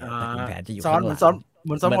งอะไรอย่างเงี้ยแต่ขุนแผนจะอยู่ข้างหลังเห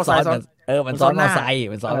มือนซ้อนมอไซค์มันซ้อนมอไซค์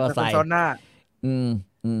มันซ้อนมอไซค์ซ้อนหน้า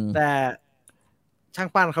แต่ ช่าง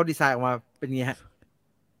ปั้นเขาดีไซน์ออกมาเป็นไงฮะ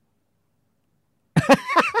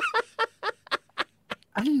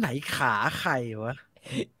อันไหนขาใครวะ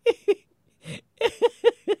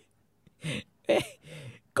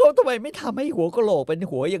ก็ทำไมไม่ทำให้หัวกะโหลกเป็น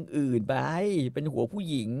หัวอย่างอื่นไปเป็นหัวผู้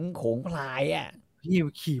หญิงโขงพลายพี่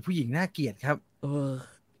ขี่ผู้หญิงน่าเกลียดครับ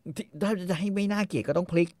ถ้าจะให้ไม่น่าเกลียดก็ต้อง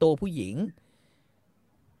พลิกตัวผู้หญิง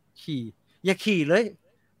อย่าขี่เลย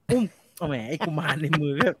อุ้มแหมไอ้กุมารในมื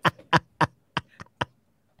อครับ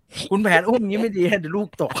คุณแผนอุ้มงี้ไม่ดีเดี๋ยวลูก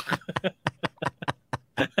ตก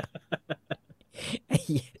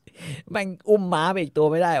แม่งอุ้มม้าไปอีกตัว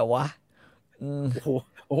ไม่ได้เหรอวะ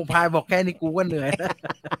โอ้พายบอกแค่นี้กูก็เหนื่อย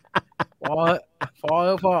พอ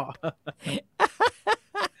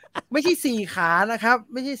ไม่ใช่4 ขานะครับ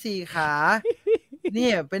ไม่ใช่4 ขาเนี่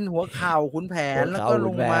ยเป็นหัวเข่าขุนแผนแล้วก็ล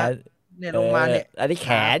งมาเนี่ยลงมาเนี่ยอันนี้แข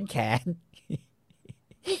น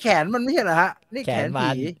นี่แขนมันไม่ใช่เหรอฮะนี่แขน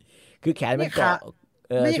ผีคือแขนมันเกาะ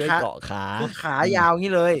ไม่ช่วยเกาะขาคือขายาว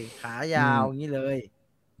งี้เลยขายาวงี้เลย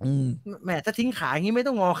แหมถ้าทิ้งขางี้ไม่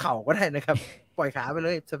ต้องงอเข่าก็ได้นะครับปล่อยขาไปเล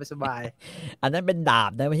ยสบายอันนั้นเป็นดา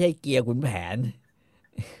บนะไม่ใช่เกียร์ขุนแผน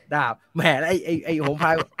ดาบแหมไอ้หงพา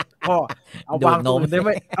ยพ่อเอาวางตรงอื่นได้ไห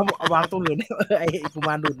มเอาวางตรงอื่นได้ไอ้กุม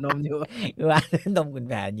ารดูดนมอยู่วางนมคุณ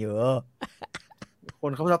แผนอยู่ค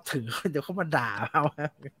นเขารับถือเดี๋ยวเขามาด่าเอา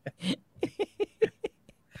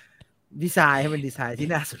ดีไซน์ให้เป็นดีไซน์ที่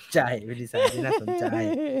น่าสนใจเป็นดีไซน์ที่น่าสนใจ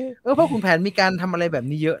เพราะคุณแผนมีการทำอะไรแบบ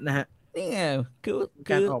นี้เยอะนะฮะนี่ไงคือ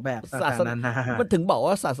การออกแบบศาสนามันถึงบอก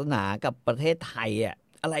ว่าศาสนากับประเทศไทยอ่ะ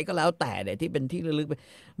อะไรก็แล้วแต่เนี่ยที่เป็นที่ระลึก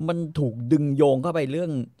มันถูกดึงโยงเข้าไปเรื่อ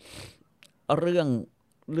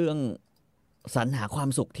งสรรหาความ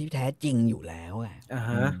สุขที่แท้จริงอยู่แล้วอ่ะ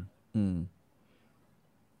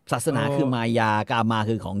ศาสนาคือมายากามา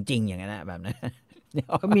คือของจริงอย่างนั้นนะแบบนั้น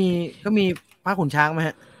ก็มีพระขุนช้างไหมฮ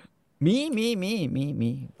ะมี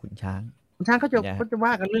ขุนช้างเขาจะว่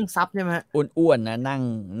ากันเรื่องทรัพย์ใช่ไหมฮะอ้วนๆนะ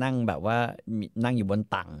นั่งแบบว่านั่งอยู่บน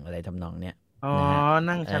ตังอะไรทำนองเนี้ย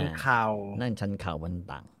นั่งชันเข่าบน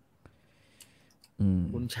ตัง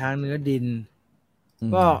ขุนช้างเนื้อดิน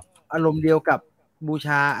ก็อารมณ์เดียวกับบูช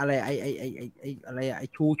าอะไรไออะไรไอ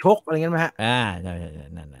ชูชกอะไรเงี้ยไหมฮะ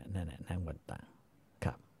นั่นนั่งบนตังค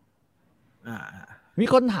รับมี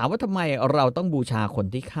คนถามว่าทำไมเราต้องบูชาคน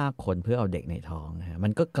ที่ฆ่าคนเพื่อเอาเด็กในท้องนะฮะมั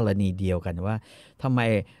นก็กรณีเดียวกันว่าทำไม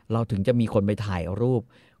เราถึงจะมีคนไปถ่ายรูป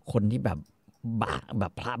คนที่แบบ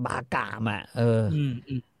พระบากามอ่ะ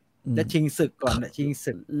จะชิงศึกก่อนชิง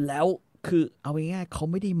ศึกแล้วคือเอาง่ายๆเขา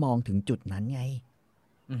ไม่ได้มองถึงจุดนั้นไง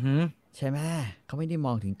ใช่ไหมเขาไม่ได้ม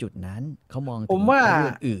องถึงจุดนั้นเขามองถึงเ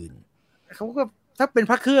รื่องอื่นเขาก็ถ้าเป็น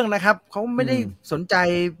พระเครื่องนะครับเขาไม่ได้สนใจ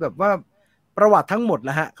แบบว่าประวัติทั้งหมดแ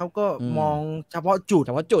ล้วฮะเขาก็มองเฉพาะ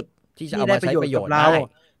จุดที่จะเอามาใช้ประโยชน์เรา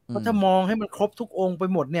เพราะถ้ามองให้มันครบทุกองค์ไป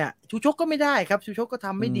หมดเนี่ยชูชกก็ไม่ได้ครับชูชกก็ท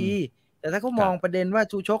ำไม่ดีแต่ถ้าเขามองประเด็นว่า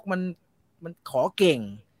ชูชกมันขอเก่ง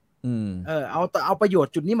เอาประโยช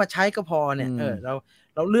น์จุดนี้มาใช้ก็พอเนี่ย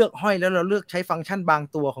เราเลือกห้อยแล้วเราเลือกใช้ฟังก์ชันบาง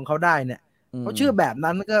ตัวของเขาได้เนี่ยเขาเชื่อแบบ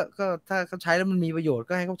นั้นก็ถ้าเขาใช้แล้วมันมีประโยชน์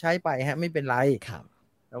ก็ให้เขาใช้ไปฮะไม่เป็นไรครับ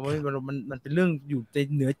แต่ว่ามันเป็นเรื่องอยู่ใน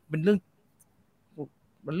เหนือมันเรื่อง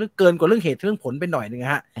เกินกว่าเรื่องเหตุเรื่องผลไปหน่อยนึง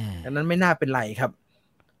ฮะดังนั้นไม่น่าเป็นไรครับ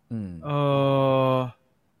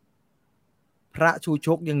พระชูช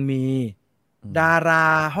กยังมีดารา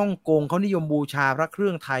ฮ่องกงเขานิยมบูชาพระเครื่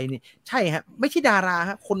องไทยนี่ใช่ฮะไม่ใช่ดารา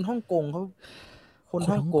ฮะคนฮ่องกงคน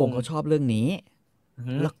ฮ่องกงเขาชอบเรื่องนี้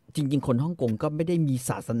แล้วจริงๆคนฮ่องกงก็ไม่ได้มี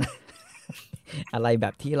ศาสนา อะไรแบ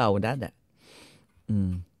บที่เราได้อ่ะ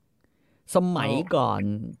สมัยก่อน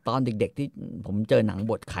ตอนเด็กๆที่ผมเจอหนัง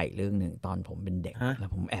บทไข่เรื่องหนึ่งตอนผมเป็นเด็กแล้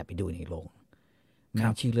วผมแอบไปดูในโรงมั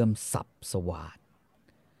นชื่อเรื่องสับสวาท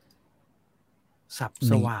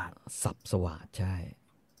ใช่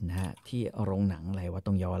นะฮะที่โรงหนังอะไรว่าต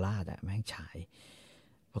รงเยาวราชอ่ะแม่งฉาย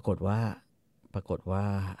ปรากฏว่า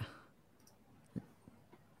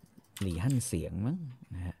หลี่ฮั่นเสียงมั้ง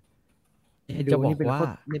นะฮะจะบอกว่า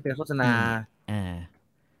นี่เป็นโฆษณา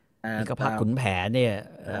นี่ก็พระขุนแผนเนี่ย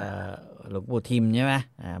หลวงปู่ทิมใช่ไหม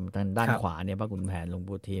ทางด้านขวาเนี่ยพระขุนแผนหลวง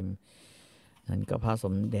ปู่ทิมนั่นก็พระส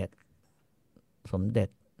มเด็จ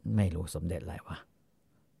ไม่รู้สมเด็จอะไรวะ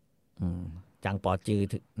จางปอจือ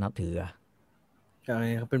นับถือก็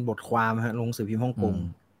เขาเป็นบทความฮะลงสื่อพิมพ์ฮ่องกง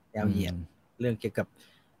ยาวเหยียดเรื่องเกี่ยวกับ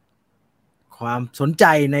ความสนใจ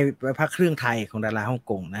ในพระเครื่องไทยของดาราฮ่อง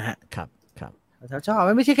กงนะฮะครับชอบ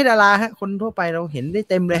ไม่ใช่แค่ดาราฮะคนทั่วไปเราเห็นได้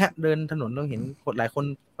เต็มเลยฮะเดินถนนเราเห็นคนหลายคน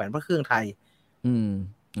แขวนพระเครื่องไทย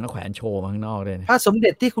แล้วแขวนโชว์ข้างนอกเลยพระสมเด็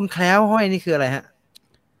จที่คุณแคล้วห้อยนี่คืออะไรฮะ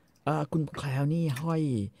คุณแคล้วนี่ห้อย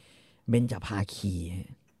เบญจภาคี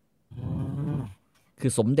คื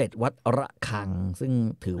อสมเด็จวัดระฆังซึ่ง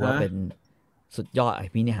ถือว่าเป็นสุดยอดอ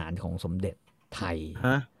ภินิหารของสมเด็จไทย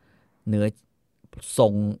เนื้อทร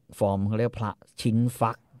งฟอร์มเขาเรียกพระชิ้น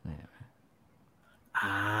ฟัก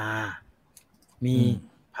มี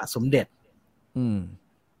พระสมเด็จ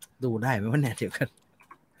ดูได้ไหมว่าแน่เดียวกัน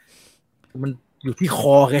มันอยู่ที่ค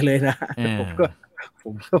อกันเลยนะผมก็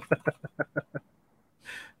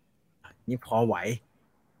นี่พอไหว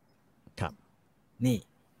ครับนี่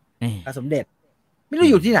พระสมเด็จไม่รู้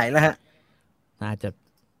อยู่ที่ไหนแล้วฮะน่าจะ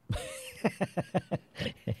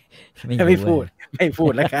ไม่พู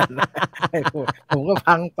ดแล้วกันไม่พูดผมก็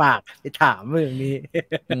พังปากไปถามเรื่องนี้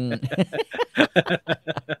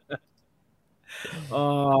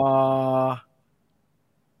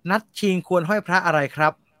นัดชิงควรห้อยพระอะไรครั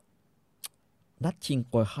บนัดชิง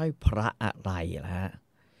ควรห้อยพระอะไรล่ะฮะ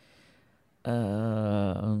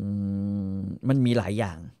มันมีหลายอย่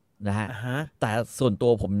างนะฮะแต่ส่วนตั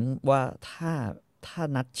วผมว่าถ้า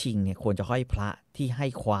นัดชิงเนี่ยควรจะห้อยพระที่ให้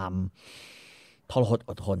ความทรหด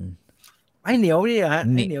อดทนให้เหนียวดิฮะ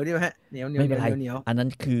ให้เหนียวดิฮะเหนียวไม่เป็นไรอันนั้น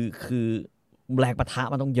คือแรงปะทะ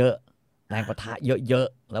มันต้องเยอะแรงปะทะเยอะ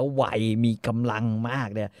ๆแล้วไวมีกำลังมาก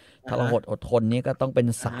เนี่ยทรหดอดทนนี่ก็ต้องเป็น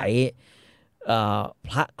สายพ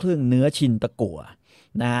ระเครื่องเนื้อชินตะกั่ว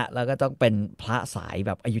นะฮะแล้วก็ต้องเป็นพระสายแ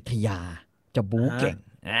บบอยุธยาจะบู๊เก่ง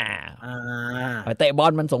ไปเตะบอ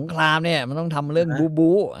ลมันสงครามเนี่ยมันต้องทำเรื่อง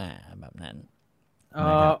บู๊แบบนั้น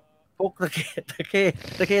พวกตะเ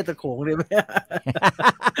ข้ตะโขงเลยไหม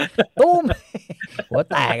ตุ้มหัว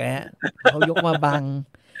แตกเลยฮะเขายกมาบัง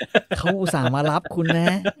เขาอุตส่าห์มารับคุณนะ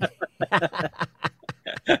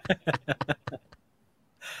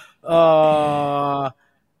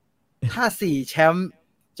ถ้า4 แชมป์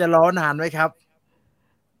จะล้อนานไหมครับ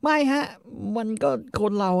ไม่ฮะมันก็ค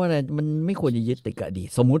นเราเนี่ยมันไม่ควรจะยึดติดกับอดีต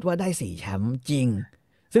สมมุติว่าได้4 แชมป์จริง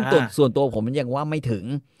ซึ่งส่วนตัวผมมันยังว่าไม่ถึง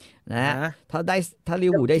นะถ้าลิเ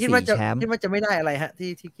วอร์พูลได้4 แชมป์คิดว่าจะไม่ได้อะไรฮะที่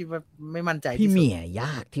คิดว่าไม่มั่นใจที่สุดพี่เมียย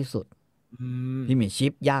ากที่สุดพี่เมียชิ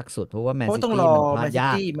ปยากสุดเพราะว่าแมนซิตี้มันพลาดย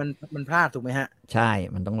ากมันพลาดถูกไหมฮะใช่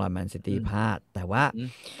มันต้องรอแมนซิตี้พลาดแต่ว่า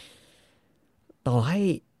ต่อให้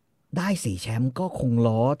ได้4 แชมป์ก็คง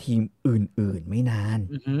ล้อทีมอื่นๆไม่นาน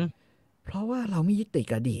เพราะว่าเราไม่ยึดติด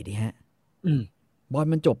กับอดีตฮะบอล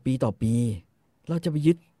มันจบปีต่อปีเราจะไป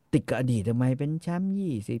ยึดติดกับอดีตทำไมเป็นแชมป์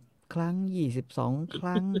20 ครั้ง22 ค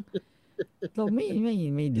รั้งเราไม่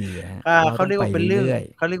ดีฮะเขาเรียกว่าเป็นเ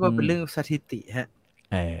รื่องสถิติฮะ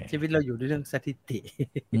ชีวิตเราอยู่ด้วยเรื่องสถิติ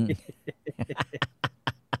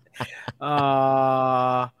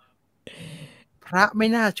พระไม่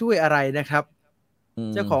น่าช่วยอะไรนะครับ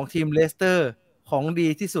เจ้าของทีมเลสเตอร์ของดี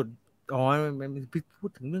ที่สุดพู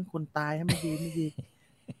ดถึงเรื่องคนตายให้ไม่ดี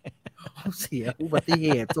เสียอุบัติเห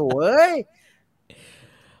ตุโอ้ย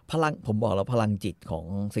พลังผมบอกแล้วพลังจิตของ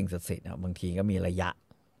สิ่งศักดิ์สิทธิ์บางทีก็มีระยะ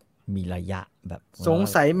แบบสง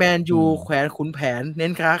สัยแมนยูแขวนขุนแผนเน้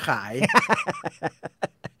นค้าขาย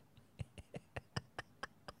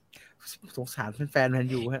สงสารแฟนแมน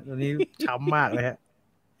ยูฮะตอนนี้ช้ำมากเลยฮะ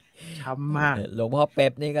ช้ำมากหลวงพ่อเป๊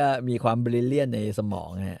ปนี่ก็มีความบริเลียนในสมอง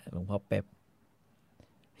ฮะหลวงพ่อเป๊ป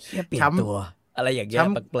เปลี่ยนตัวอะไรอย่างเงี้ย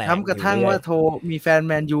แปลกๆช้ำกระทั่งว่ามีแฟนแ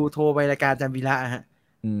มนยูโทรไปรายการจันวิระฮะ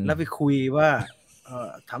แล้วไปคุยว่า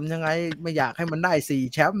ทำยังไงไม่อยากให้มันได้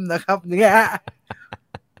4 แชมป์นะครับเนี่ย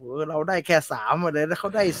เราได้แค่3เลยแล้วเขา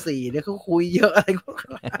ได้4เนี่ยเขาคุยเยอะอะไร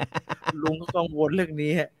ลุงก็กังวลเรื่อง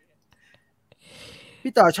นี้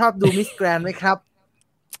พี่ต่อชอบดูมิสแกรนด์ไหมครับ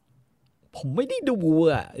ผมไม่ได้ดู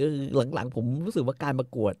หลังๆผมรู้สึกว่าการประ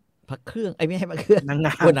กวดพักเครื่องไม่ให้พักเครื่องนางง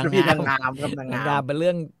ามครับนางงามเป็นเ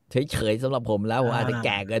รื่องเฉยๆสำหรับผมแล้วผมอาจจะแ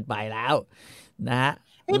ก่เกินไปแล้วนะฮะ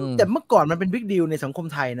แต่เมื่อก่อนมันเป็นบิ๊กดีลในสังคม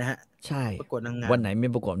ไทยนะฮะใช่ประกวดนางงามวันไหนไม่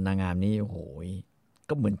ประกวดนางงามนี่โอ้โห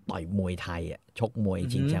ก็เหมือนต่อยมวยไทยชกมวย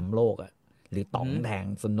ชิงแชมป์โลกหรือต่องแทง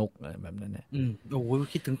สนุกอะไรแบบนั้นนะโอ้โห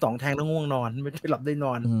คิดถึงต่องแทงแล้วง่วงนอนไม่ได้หลับได้น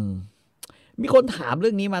อนมีคนถามเรื่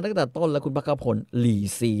องนี้มาตั้งแต่ต้นแล้วคุณพักพลหลี่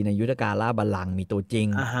ซีในยุทธการล่าบัลลังก์มีตัวจริง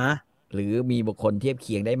หรือมีบุคคลเทียบเ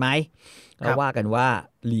คียงได้ไหมก็ว่ากันว่า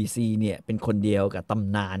หลี่ซีเนี่ยเป็นคนเดียวกับต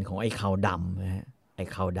ำนานของไอ้ขาวดำนะฮะไอ้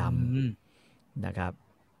ขาวดำนะครับ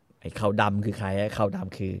ไอ้ขาวดำคือใครไอ้ขาวด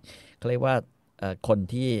ำคือเขาเรียกว่าคน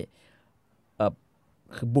ที่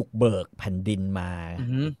คือบุกเบิกแผ่นดินมา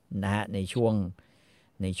นะฮะใน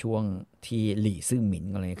ช่วงที่หลี่ซื่อหมิน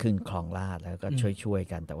อะไรขึ้นครองราชย์แล้วก็ช่วย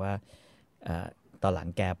กันแต่ว่าตอนหลัง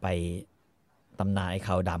แกไปตำนานไอ้ข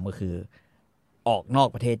าวดำก็คือออกนอก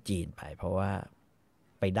ประเทศจีนไปเพราะว่า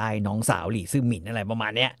ไปได้น้องสาวหลี่ซื่อหมินอะไรประมา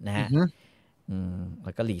ณเนี้ยนะฮะแ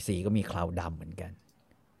ล้วก็หลี่ซีก็มีคราวดำเหมือนกัน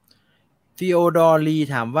ทีโอดอร์ลี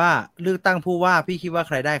ถามว่าเลือกตั้งผู้ว่าพี่คิดว่าใ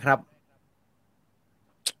ครได้ครับ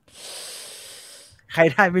ใคร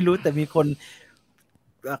ได้ไม่รู้แต่มีคน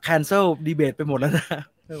cancel debate ไปหมดแล้วนะ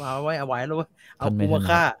ไม่ว่าไว้เอาไว้แล้วว่าเอากูมา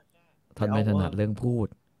ฆ่าท่านไม่ถนัดเรื่องพูด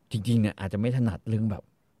จริงๆเนี่ยอาจจะไม่ถนัดเรื่องแบบ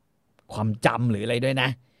ความจำหรืออะไรด้วยนะ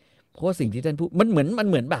เพราะสิ่งที่ท่านพูดมันเหมื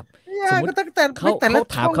อนแบบสมมติเขา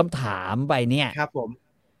ถามคำถามไปเนี่ยครับผม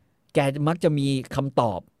แกมักจะมีคำต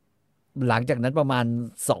อบหลังจากนั้นประมาณ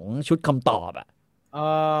2 ชุดคำตอบ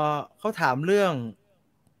เขาถามเรื่อง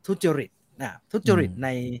ทุจริตทุจริตใน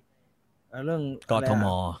เรื่องกทม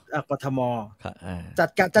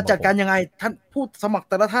จัดการยังไงท่านผู้สมัคร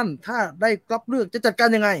แต่ละท่านถ้าได้รับเลือกจะจัดการ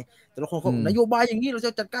ยังไงแต่ละคนนโยบายอย่างนี้เราจ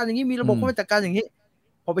ะจัดการอย่างนี้มีระบบเขาจัดการอย่างนี้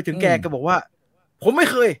พอไปถึงแกก็บอกว่าผมไม่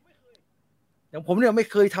เคยอย่างผมเนี่ยไม่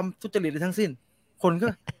เคยทำทุจริตเลยทั้งสิ้นคนก็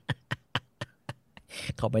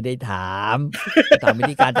เขาไม่ได้ถามวิ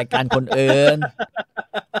ธีการจัดการคนอื่น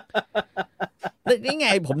นี่ไง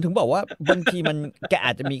ผมถึงบอกว่าบางทีมันแกอ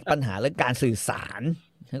าจจะมีปัญหาเรื่องการสื่อสาร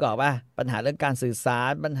นึกออกป่ะปัญหาเรื่องการสื่อสา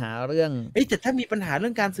รปัญหาเรื่องแต่ถ้ามีปัญหาเรื่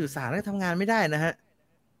องการสื่อสารก็ทำงานไม่ได้นะฮะ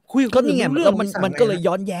คุยก็นี่ไงแล้วมันก็เลย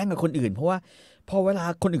ย้อนแย้งกับคนอื่นเพราะว่าพอเวลา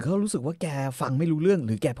คนอื่นเขารู้สึกว่าแกฟังไม่รู้เรื่องห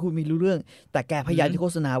รือแกพูดไม่รู้เรื่องแต่แกพยายามที่โฆ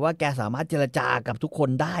ษณาว่าแกสามารถเจรจากับทุกคน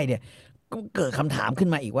ได้เนี่ยก็เกิดคำถามขึ้น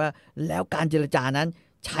มาอีกว่าแล้วการเจรจานั้น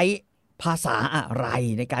ใช้ภาษาอะไร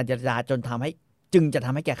ในการเจรจาจึงจะท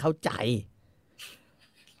ำให้แกเข้าใจ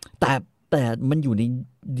แต่มันอยู่ใน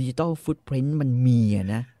ดิจิตอลฟุตพริ้นท์มันมี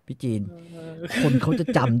นะพี่จีนคนเขาจะ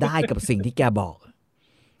จำได้กับสิ่งที่แกบอก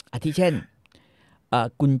อาทิเช่น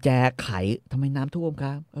กุญแจไขทำไมน้ำท่วมค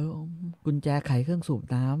รับกุญแจไขเครื่องสูบ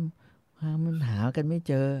น้ำมันหากันไม่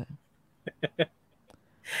เจอ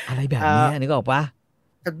อะไรแบบนี้นึกออกปะ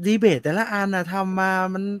ดีเบตแต่ละอันนะทำมา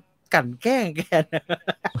มันกลั่นแกล้งแกนะ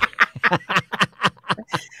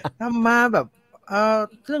ทำมาแบบ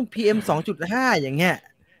เรื่อง PM 2.5 อย่างเงี้ย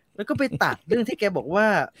แล้วก็ไปตัดเรื่องที่แกบอกว่า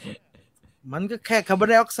มันก็แค่คาร์บอนไ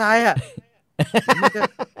ดออกไซด์อ่ะมันก็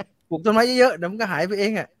ปลูกต้นไม้เยอะๆเดี๋ยวมันก็หายไปเอ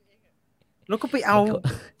งอ่ะแล้วก็ไปเอา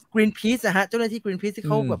Greenpeace นะฮะเจ้าหน้าที่ Greenpeace ที่เ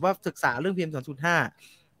ขาแบบว่าศึกษาเรื่อง PM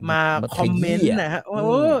 2.5 มาคอมเมนต์นะฮะ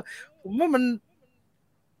ผมว่ามัน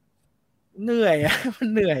เหนื่อยอ่ะมัน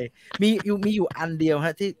เหนื่อยมีอยู่อันเดียวฮ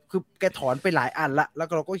ะที่คือแกถอนไปหลายอันละแล้ว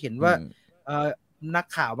เราก็เห็นว่านัก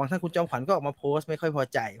ข่าวบางท่านคุณจอมขวัญก็ออกมาโพสต์ไม่ค่อยพอ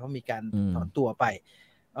ใจเพราะมีการถอนตัวไป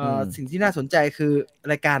สิ่งที่น่าสนใจคือ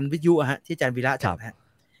รายการวิทยุฮะที่อาจารย์วีระจัดฮะ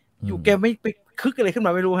อยู่แกไม่ไปคึกอะไรขึ้นม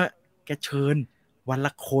าไม่รู้ฮะแกเชิญวันล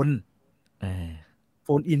ะคนโฟ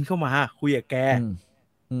นอินเข้ามาคุยกับแก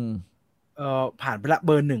ผ่านไปละเบ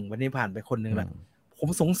อร์ 1วันนี้ผ่านไปคนนึงละผม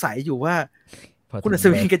สงสัยอยู่ว่าคุณอัศ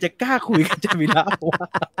วินแกจะกล้าคุยกับอาจารย์วีระว่า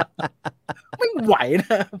ไม่ไหวน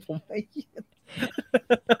ะผมไอ้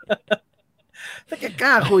ถ้าแกก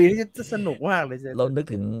ล้าคุยจะสนุกมากเลยเรานึก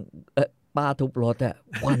ถึงป้าทุบรถอ่ะ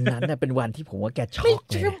วันนั้นเนี่ยเป็นวันที่ผมว่าแกช็อก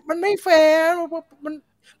เลยมันไม่แฟร์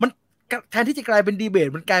มันแทนที่จะกลายเป็นดีเบต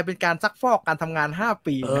มันกลายเป็นการซักฟอกการทำงาน5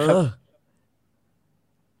 ปีนะครับ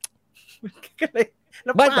ก็เลย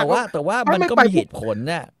ไม่แต่ว่ามันก็มีเหตุผล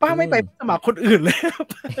น่ะป้าไม่ไปสมัครคนอื่นเลย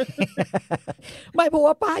ไม่เพราะ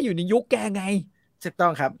ว่าป้าอยู่ในยุคแกไงถูกต้อ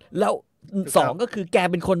งครับแล้ว2ก็คือแก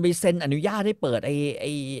เป็นคนไปเซ็นอนุญาตให้เปิดไ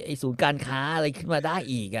อ้ศูนย์การค้าอะไรขึ้นมาได้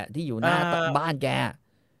อีกอ่ะที่อยู่หน้าบ้านแ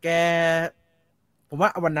กผมว่า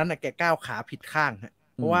วันนั้นน่ะแกก้าวขาผิดข้างฮะ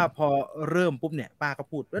เพราะว่าพอเริ่มปุ๊บเนี่ยป้าก็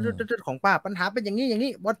พูดแล้วของป้าปัญหาเป็นอย่าง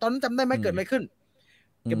นี้วันตอนนั้นจำได้ไหมเกิดอะไรขึ้น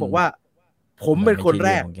แกบอกว่าผมเป็นคนแร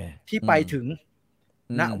กที่ไปถึง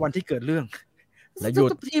ณวันที่เกิดเรื่องแล้ว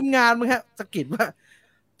ทีมงานมึงฮะสะกิดว่า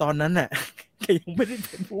ตอนนั้นน่ะแกยังไม่ได้เ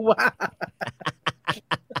ป็นผู้ว่า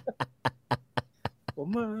ผม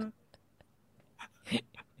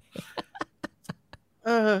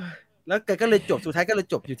แล้วแกก็เลยจบสุดท้ายก็เลย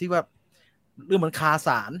จบอยู่ที่ว่าเรื่องมันคาศ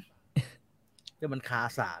าล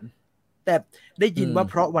แต่ได้ยินว่า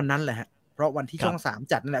เพราะวันนั้นแหละฮะเพราะวันที่ช่อง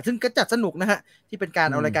3จัดนั่นแหละซึ่งก็จัดสนุกนะฮะที่เป็นการ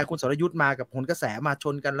เอารายการคุณสรยุทธมากับผลกระแสมาช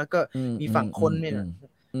นกันแล้วก็มีฝั่งคนเนี่ย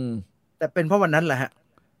แต่เป็นเพราะวันนั้นแหละฮะ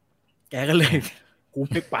แกก็เลยกู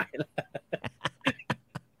ไม่ไปแล้ว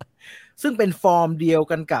ซึ่งเป็นฟอร์มเดียว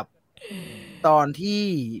กันกับตอนที่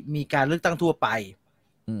มีการเลือกตั้งทั่วไป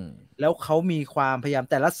แล้วเขามีความพยายาม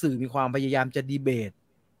แต่ละสื่อมีความพยายามจะดีเบต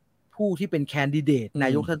ผู้ที่เป็นแคนดิเดตนา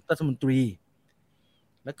ยกรัฐมนตรี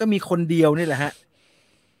แล้วก็มีคนเดียวนี่แหละฮะ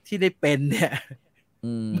ที่ได้เป็นเนี่ย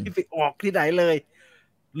ไม่ไปออกที่ไหนเลย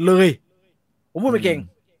ผมพูดไม่เก่ง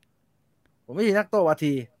ผมไม่ใช่นักโต้วา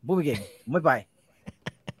ทีพูดไม่เก่งผมไม่ไป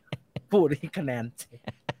พูดที่คะแนน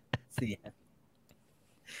เสีย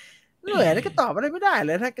เหนื่อยแล้วก็ตอบอะไรไม่ได้เ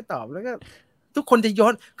ลยถ้าก็ตอบแล้วก็ทุกคนจะย้อ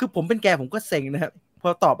นคือผมเป็นแกผมก็เซ็งนะครับพอ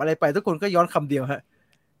ตอบอะไรไปทุกคนก็ย้อนคำเดียวฮะ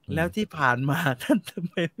แล้วที่ผ่านมาท่านทำ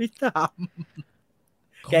ไมไม่ท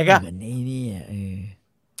ำแกก็เหมือนนี่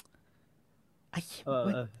ไอ้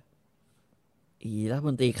รัฐม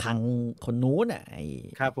นตรีคลังคนนู้นไอ้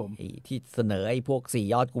ครับผมไอ้ที่เสนอไอ้พวก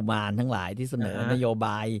4 ยอดกุมารทั้งหลายที่เสนอนโยบ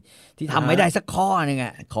ายที่ทำไม่ได้สักข้อนึงอ่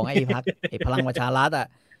ะของไอ้พรรคไอ้พลังประชารัฐอ่ะ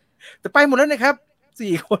แต่ไปหมดแล้วนะครับ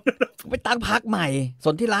4 คนไปตั้งพรรคใหม่ส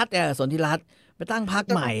นธิรัตน์ไปตั้งพรรค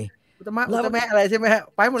ใหม่อุตมะอะไรใช่ไหมฮะ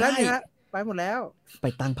ไปหมดแล้วนะฮะไปหมดแล้วไป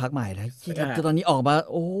ตั้งพรรคใหม่แล้วตอนนี้ออกมา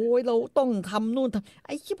โอ้ยเราต้องทำนู่นทำไ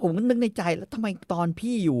อ้ที่ผมก็นึกในใจแล้วทำไมตอน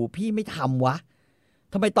พี่อยู่พี่ไม่ทำวะ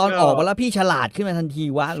ทำไมตอนออกมาแล้วพี่ฉลาดขึ้นมาทันที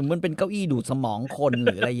วะหรือมันเป็นเก้าอี้ดูดสมองคนห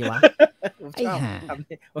รืออะไรวะไอ้ห่า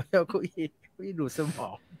เก้าอี้ดูดสมอ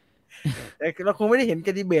งแต่เราคงไม่ได้เห็น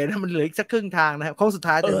กันดีเบตนะมันเหลืออีกสักครึ่งทางนะครับโค้งสุด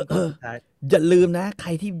ท้ายอย่าลืมนะใคร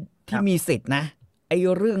ที่มีสิทธิ์นะไอ้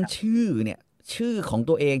เรื่องชื่อของ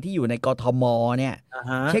ตัวเองที่อยู่ในกทมเนี่ย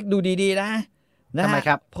เช็คดูดีๆนะทำไมค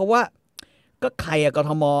รับเพราะว่าก็ใครก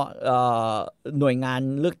ทมหน่วยงาน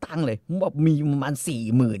เลือกตั้งเลยบอกมีประมาณ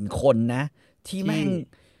 40,000 คนนะที่แม่ง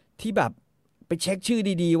ที่แบบไปเช็คชื่อ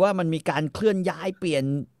ดีๆว่ามันมีการเคลื่อนย้ายเปลี่ยน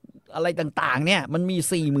อะไรต่างๆเนี่ยมันมี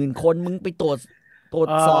 40,000 คนมึงไปตรวจ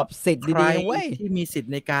สอบสิทธิ์ดีๆเว้ยที่มีสิท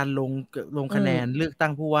ธิ์ในการลงคะแนนเลือกตั้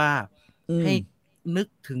งผู้ว่าให้นึก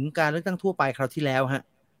ถึงการเลือกตั้งทั่วไปคราวที่แล้วฮะ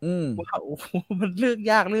ว่าโอ้โหมันเลือก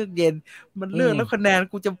ยากเลือกเย็นมันเลือกแล้วคะแนน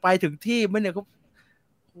กูจะไปถึงที่มั้ยเนี่ยเ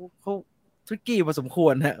ขา ทริกกี้พอสมคว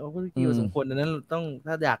รฮะทริกกี้พอสมควรดังนั้นต้อง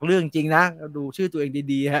ถ้าอยากเรื่องจริงนะดูชื่อตัวเอง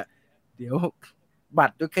ดีๆฮะเดี๋ยวบั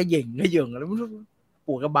ตรด้วยขย่งแล้วป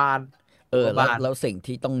วดกระบาลแล้วสิ่ง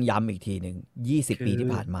ที่ต้องย้ำอีกทีหนึ่ง20 ปีที่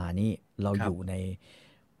ผ่านมานี่เราอยู่ใน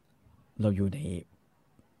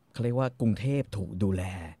เขาเรียกว่ากรุงเทพถูกดูแล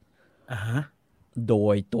โด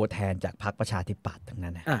ยตัวแทนจากพรรคประชาธิปัตย์ทั้ง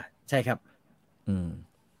นั้นนะใช่ครับ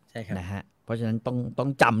ใช่ครับนะฮะเพราะฉะนั้นต้อง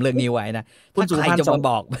จำเรื่องนี้ไว้นะถ้าใครจะมา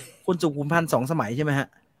บอกคุณสุขุมพันธ์2 สมัยใช่ไหมฮะ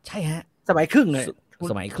ใช่ฮะสมัยครึ่งเลย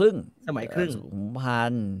สมัยครึ่งสุขุมพั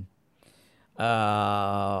นธ์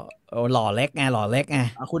หล่อเล็กไง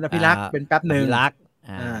คุณอภิรักษ์เป็นแป๊บหนึ่งอภิรักษ์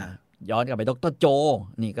ย้อนกลับไปดร.โจ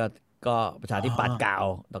นี่ก็ประชาธิปัตย์เก่า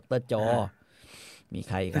ดร.โจมี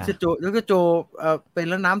ใครครับแล้วก็โจเป็น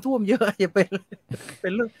แล้วน้ำท่วมเยอะอย่าเป็น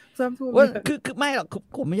เรื่องน้ำท่วมคือไม่หรอก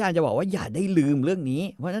ผมพยายามจะบอกว่าอย่าได้ลืมเรื่องนี้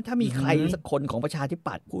เพราะฉะนั้นถ้ามีใครสักคนของประชาธิ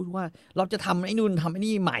ปัตย์พูดว่าเราจะทำไอ้นู่นทำไอ้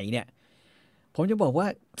นี่ใหม่เนี่ยผมจะบอกว่า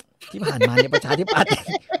ที่ผ่านมาเนี่ยประชาธิปัตย์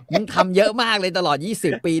มึงทำเยอะมากเลยตลอด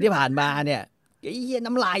20 ปีที่ผ่านมาเนี่ยไอ้เหี้ย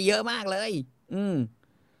น้ำลายเยอะมากเลย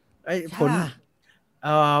ไอ้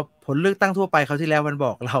ผลเลือกตั้งทั่วไปเขาที่แล้วมันบ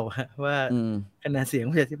อกเราว่าคะแนนเสียง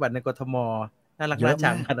ประชาธิปัตย์ในกทมน่ารักน่า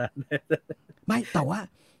ชังขนาดไม่แต่ว่า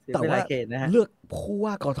เลือกผู้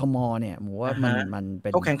ว่ากทมเนี่ยผมว่ามันเป็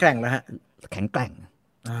นเขาแข็งแกร่งแล้วฮะแข็งแกร่ง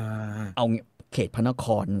เอาเขตพระนค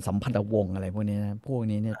รสัมพันธวงศ์อะไรพวกนี้นะพวก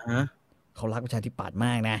นี้เนี่ยเขารักประชาธิปัตย์ม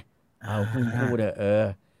ากนะเอาพูด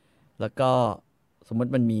แล้วก็สมมติ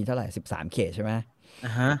มันมีเท่าไหร่13 เขตใช่ไหม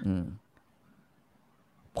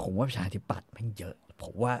ผมว่าประชาธิปัตย์แม่งเยอะผ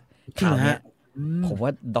มว่าข่าวเนี้ยผมว่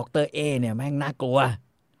าดร.เอเนี่ยแม่งน่ากลัว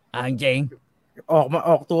จริง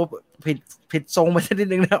ออกตัวผิดทรงไปนิด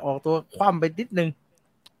นึงนะออกตัวคว่ำไปนิดนึง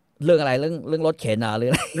เรื่องอะไรเรื่องรถเข็นเรื่อ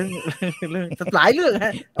งหลายเรื่องฮ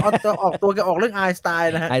ะออกตัวก็ออกเรื่องไอน์สไต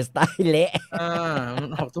น์นะฮะไอน์สไตน์เละมัน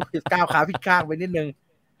ออกตัวก้าวขาผิดข้างไปนิดนึง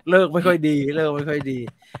เลิกไม่ค่อยดี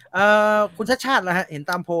คุณชาตินะฮะเห็น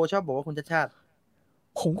ตามโพชอบบอกว่าคุณชาติ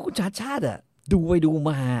ผมคุณชาติอ่ะดูไปดู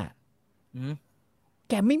มา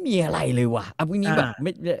แกไม่มีอะไรเลยว่ะเอาพวกนี้แบบไ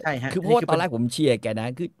ม่ใช่ฮะคือเพราะว่าตอนแรกผมเชียร์แกนะ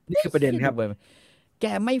คือนี่คือประเด็นครับแก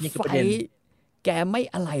ไม่ไฟแกไม่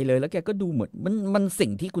อะไรเลยแล้วแกก็ดูเหมือนมันสิ่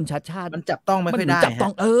งที่คุณชาติมันจับต้องไม่ค่อยได้จับต้อ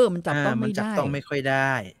งมันจับต้องไม่ได้ไม่ค่อยไ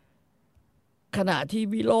ด้ขณะที่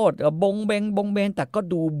วิโรจน์บงเบงแต่ก็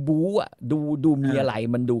ดูบู๊อ่ะดูมีอะไร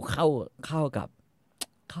มันดูเข้ากับ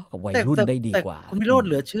วัยรุ่นได้ดีกว่าคุณวิโรจน์เ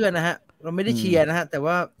หลือเชื่อนะฮะเราไม่ได้เชียร์นะฮะแต่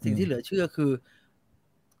ว่าสิ่งที่เหลือเชื่อคือ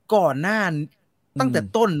ก่อนหน้าตั้งแต่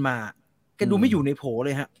ต้นมาแกดูไม่อยู่ในโผเล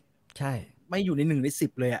ยฮะใช่ไม่อยู่ใน1 ใน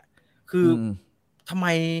 10เลยอ่ะคือทำไม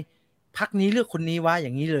พรรคนี้เลือกคนนี้วะอย่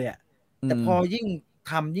างนี้เลยอ่ะแต่พอยิ่ง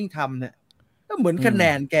ทำเนี่ยก็เหมือนคะแน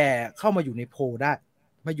นแกเข้ามาอยู่ในโพได้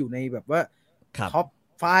มาอยู่ในแบบว่าท็อป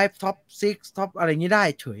5ท็อป6ท็อปอะไรอย่างนี้ได้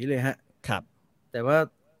เฉยเลยฮะครับแต่ว่า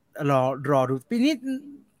รอดูปีนี้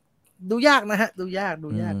ดูยากนะฮะดูยาก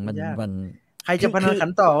มันใครจะพนันขั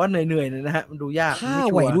นต่อว่าเหนื่อยๆนะฮะมันดูยากถ้า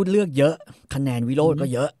วัยรุ่นเลือกเยอะคะแนนวิโรจน์ก็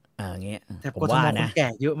เยอะเงี้ยแต่กทมคนแก่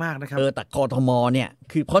เยอะมากนะครับแต่กทมเนี่ย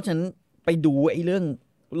คือเพราะฉะนั้นไปดูไอ้เรื่อง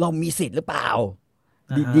เรามีสิทธิ์หรือเปล่า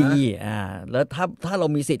ดีๆแล้วถ้าเรา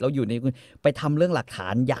มีสิทธิ์เราอยู่ในไปทำเรื่องหลักฐา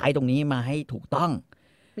นย้ายตรงนี้มาให้ถูกต้อง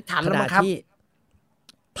ไม่ทันแล้วครับที่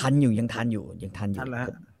ทันอยู่ยังทันอ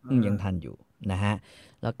ยู่นะฮะ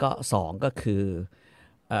แล้วก็2ก็คือ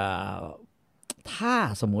ถ้า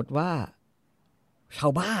สมมุติว่าชา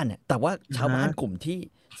วบ้านเนี่ยแต่ว่าชาวบ้านกลุ่มที่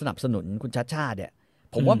สนับสนุนคุณชาติชาติเนี่ย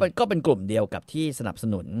ผมว่ามันก็เป็นกลุ่มเดียวกับที่สนับส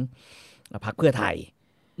นุนพรรคเพื่อไทย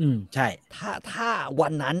ใช่ถ้าวั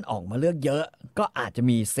นนั้นออกมาเลือกเยอะก็อาจจะ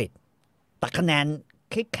มีสิทธิ์แต่คะแนน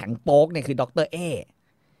แข็งโป๊กเนี่ยคือดร.เอ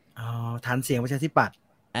ฐานเสียงประชาธิปัตย์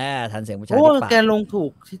ฐานเสียงประชาธิปัตย์แกลงถู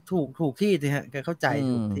กที่สิฮะแกเข้าใจ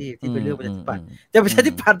ถูกที่เป็นเรื่องประชาธิปัตย์แต่ประชา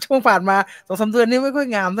ธิปัตย์ช่วงผ่านมา 2-3 เดือนนี้ไม่ค่อย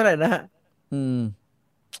งามเท่าไหร่นะฮะ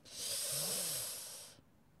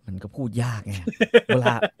มันก็พูดยากไงเ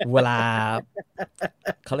วลา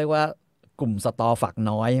เขาเรียกว่ากลุ่มสตอฝัก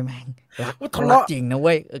น้อยแม่งเขารักจริงนะเ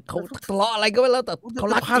ว้ยเขาทะเลาะอะไรก็ไม่แล้วแต่เขา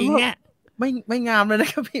รักจริงเนี่ยไม่งามเลยนะ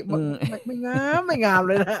ครับพี่ไม่งามเ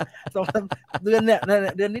ลยนะ2-3 เดือนเนี่ย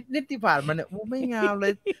เดือนนิดที่ผ่านมาเนี่ยไม่งามเล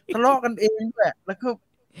ยทะเลาะกันเองด้วยแล้วก็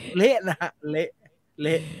เละนะฮะเล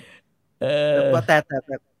ะ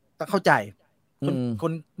แต่เข้าใจค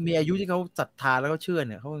นมีอายุที่เขาศรัทธาแล้วก็เชื่อ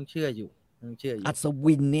เนี่ยเขายังเชื่ออยู่อัศ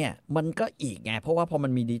วินเนี่ยมันก็อีกไงเพราะว่าพอมั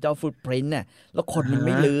นมีดิจิตอลฟุตพริ้นท์เนี่ยแล้วคนมันไ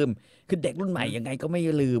ม่ลืมคือเด็กรุ่นใหม่ยังไงก็ไม่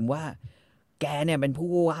ลืมว่าแกเนี่ยเป็นผู้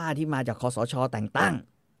ว่าที่มาจากคสช.แต่งตั้ง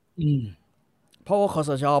เพราะว่าคส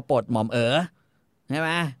ช.ปลดหม่อมใช่ไห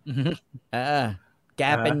มแก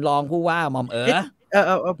เป็นรองผู้ว่าหม่อม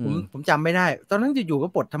ผมจำไม่ได้ตอนนั้นอยู่ๆก็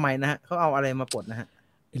ปลดทำไมนะฮะเขาเอาอะไรมาปลดนะฮะ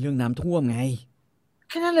เรื่องน้ำท่วมไง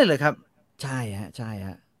แค่นั้นเลยเหรอครับใช่ฮะใช่ฮ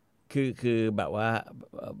ะคือแบบว่า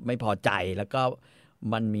ไม่พอใจแล้วก็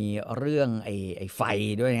มันมีเรื่องไอ้ไฟ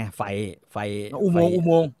ด้วยไงไฟอุไฟโ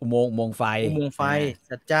มงค์อุโมงค์อุโมงค์ไฟอุโมงค์ไฟอ่า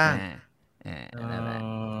จัดจ้างอ่าอ่าอ๋นั่นแหละ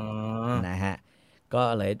อนะฮะก็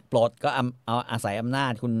เลยปลดก็เอาอาศัยอำนา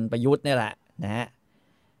จคุณประยุทธ์นี่แหละนะฮะ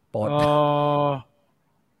ปลอ๋ด อ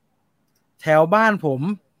แถวบ้านผม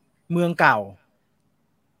เมืองเก่า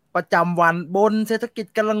ประจำวันบนเศรษฐกิจ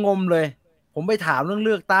กำลังงมเลยผมไปถามเรื่องเ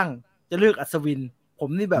ลือกตั้งจะเลือกอัศวินผม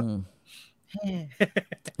นี่แบบแฮ่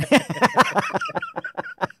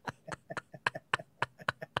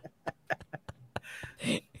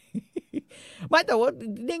ไม่แต่ว่า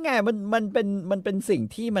นี่ไงมันเป็นสิ่ง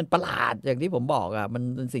ที่มันประหลาดอย่างที่ผมบอกอ่ะมัน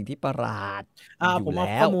เป็นสิ่งที่ประหลาดอยู่ผมเอาแ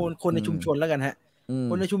ล้วข้อมูลคนในชุมชนแล้วกันฮะ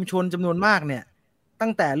คนในชุมชนจำนวนมากเนี่ยตั้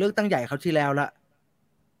งแต่เลือกตั้งใหญ่เขาวที่แล้วละ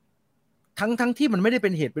ทั้งที่มันไม่ได้เป็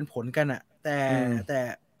นเหตุเป็นผลกันอะแต่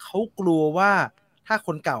เขากลัวว่าถ้าค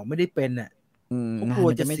นเก่าไม่ได้เป็นอ่ะเขากงาน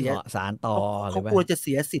มันจะไม่ลัวจะเสียสารต่อหรืเขาอเปล่ากลัวจะเ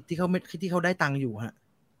สียสิทธิ์ที่เขาได้ตังค์อยู่ฮะ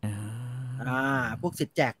อ่าพวกสิท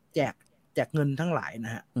ธิ์แจกเงินทั้งหลายน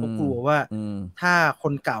ะฮะเขากลัวว่าถ้าค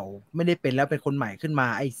นเก่าไม่ได้เป็นแล้วเป็นคนใหม่ขึ้นมา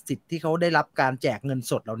ไอ้สิทธิ์ที่เขาได้รับการแจกเงิน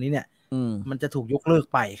สดเหล่านี้เนี่ยมันจะถูกยกเลิก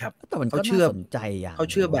ไปครับแต่มันก็น่าสนใจอย่างเขา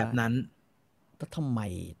เชื่อแบบนั้นแล้วทำไม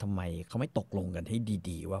เขาไม่ตกลงกันให้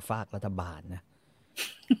ดีๆว่าฝากรัฐบาลนะ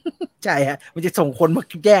ใช่ฮะมันจะส่งคนมา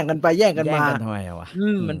แย่งกันไปแย่งกันมาทำไมวะ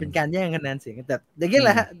มันเป็นการแย่งคะแนนเสียงกันแต่อย่างนี้แห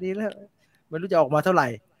ละฮะดีแล้วไม่รู้จะออกมาเท่าไหร่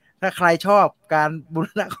ถ้าใครชอบการบูร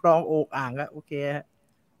ณะครองโอกอ่างก็โอเคฮะ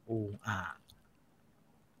โอ่งอ่าง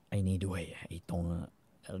ไอ้นี่ด้วยไอ้ตรง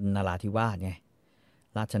นราธิวาสไง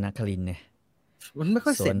ราชนครินทร์เนี่ยมันไม่ค่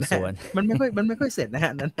อยเสร็จนะมันไม่ค่อยเสร็จนะฮ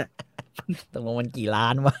ะนั้นตรงมันกี่ล้า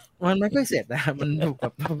นวะมันไม่ค่อยเสร็จนะมันดูแบ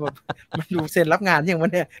บมันดูเซ็นรับงานอย่างมั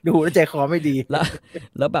นเนี่ยดูแล้วใจคอไม่ดี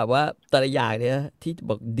แล้วแบบว่าแต่ละอย่างเนี่ยที่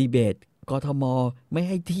บอกดีเบตกทมไม่ใ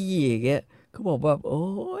ห้ที่อย่างเงี้ยเขาบอกว่าโอ้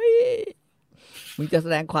ยมึงจะแส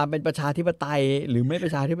ดงความเป็นประชาธิปไตยหรือไม่ปร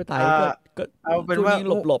ะชาธิปไตยก็เอาเป็นช่วงว่านี้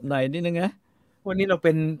หลบหน่อยนิดนึงนะวันนี้เราเ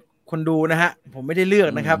ป็นคนดูนะฮะผมไม่ได้เลือก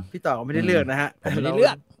นะครับพี่ต่อไม่ได้เลือกนะฮะผมไม่ได้เลื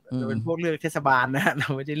อกเราเป็นพวกเลือกเทศบาลนะฮะเรา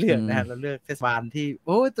ไม่ได้เลือกนะฮะเราเลือกเทศบาลที่โ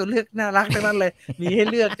อ้ยตัวเลือกน่ารักทั้งนั้นเลยมีให้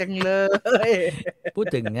เลือกจังเลยพูด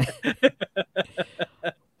ถึงไง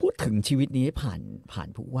พูดถึงชีวิตนี้ผ่าน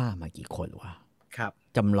ผู้ว่ามากี่คนวะครับ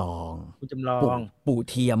จำลองคุณจำลองปู่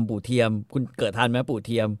เทียมคุณเกิดทันไหมปู่เ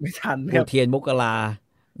ทียมไม่ทันปู่เทียมมกรา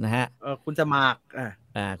นะฮะคุณสมัคร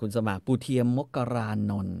คุณสมัครปู่เทียมมกรา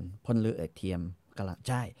นนท์พลเรือเอกเทียม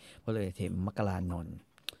ใช่พลเรือเอกเทียมมกรานนท์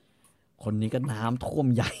คนนี้ก็น้ำท่วม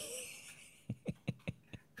ใหญ่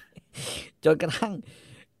จนกระ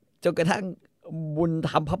ทั่งบุญธ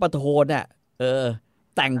รรมพระประโทนอ่ะ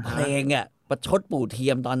แต่งเพลงอ่ะประชดปู่เที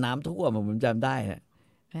ยมตอนน้ำท่วมผมจำได้ฮะ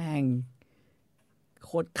แม่งโค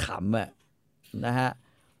ตรขำอ่ะนะฮะ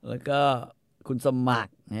แล้วก็คุณสมัค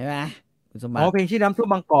รเห็นไหมคุณสมัครเพลงที่น้ำท่วม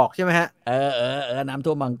บางกอกใช่ไหมฮะน้ำ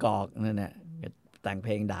ท่วมบางกอกนั่นแหละแต่งเพ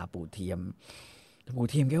ลงด่าปู่เทียม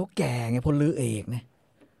แกก็แก่ไงพลเรือเอกนะ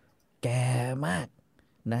แก่มาก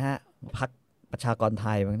นะฮะพรรคประชากรไท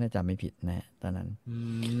ยมันน่าจะไม่ผิดนะตอนนั้น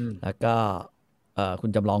แล้วก็คุณ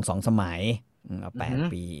จำลอง2 สมัย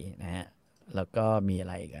8 ปีนะฮะแล้วก็มีอะ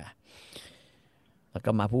ไรอีกอะแล้ว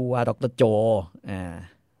ก็มาผู้ว่าดร.โจ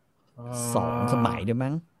2 สมัยด้วย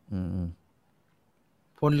มั้ง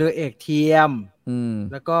พลเรือเอกเทียม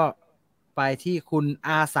แล้วก็ไปที่คุณอ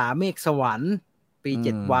าสาเมฆสวรรค์ปี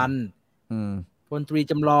7 วันพลตรี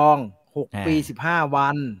จำลอง6 ปี15 วั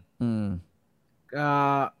น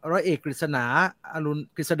ร้อยเอกกฤษดาอ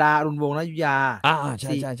รุณวงศ์นายุยาใ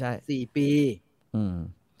ช่4 ปี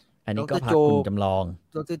อันนี้ก็พาคุณจำลอง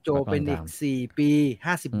ดร.โจเป็นอีก4 ปี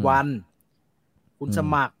50 วันคุณส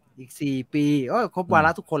มัครอีก4 ปีครบวาร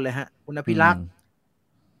ะทุกคนเลยฮะคุณอภิรักษ์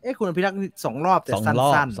คุณอภิรักษ์2 รอบแต่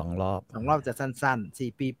สั้นๆ2 รอบแต่สั้นๆ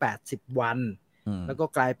4 ปี80 วันแล้วก็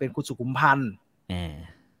กลายเป็นคุณสุขุมพันธ์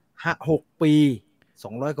6 ปี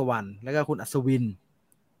200 กว่าวันแล้วก็คุณอัศวิน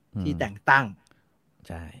ที่แต่งตั้ง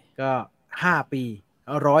ใช่ก็5 ปี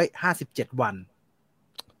157 วัน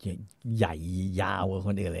ใหญ่ยาวกว่าค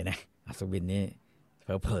นอื่นเลยนะอัศวินนี่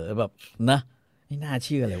เผลอๆแบบนะไม่น่าเ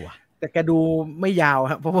ชื่อเลยว่ะแต่แกดูไม่ยาว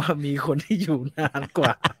ครับเพราะว่ามีคนที่อยู่นานกว่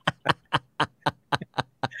า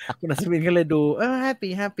คุณอัศวินก็เลยดู5 ปี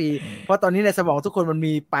เพราะตอนนี้ในสมองทุกคนมัน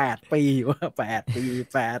มี8 ปีว่า8 ปี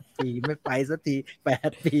ไม่ไปสักที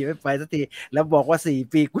8 ปีไม่ไปสักทีแล้วบอกว่า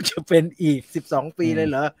4 ปีกูจะเป็นอีก12 ปีเลย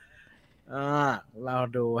เหรอเรา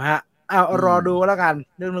ดูฮะรอดูแล้วกัน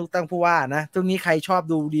เรื่องเลือกตั้งผู้ว่านะตรงนี้ใครชอบ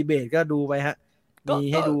ดูดีเบตก็ดูไปฮะมี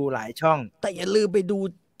ให้ดูหลายช่องแต่อย่าลืมไปดู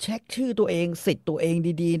เช็คชื่อตัวเองสิทธิ์ตัวเอง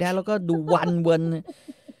ดีๆนะแล้วก็ดูวัน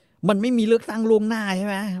มันไม่มีเลือกตั้งล่วงหน้าใช่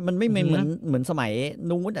ไหมมันไม่เหมือนสมัย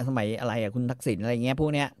นู้นแต่สมัยอะไรอ่ะคุณทักษิณอะไรเงี้ยพว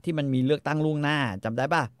กเนี้ยที่มันมีเลือกตั้งล่วงหน้าจำได้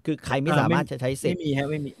ป่ะคือใครไม่สามารถจะใช้สิทธิ์ไม่มีฮะ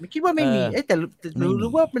ไม่มีไม่คิดว่าไม่มีแต่หรื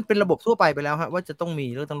อว่ามันเป็นระบบทั่วไปแล้วฮะว่าจะต้องมี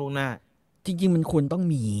เลือกตั้งล่วงหน้าจริงๆมันควรต้อง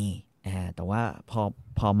มีแต่ว่า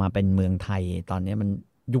พอมาเป็นเมืองไทยตอนนี้มัน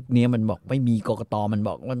ยุคนี้มันบอกไม่มีกกตมันบ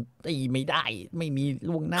อกมันตีไม่ได้ไม่มี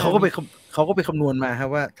ล่วงหน้าเขาก็ไปคำนวณมาครับ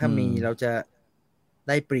ว่าถ้ามีเราจะไ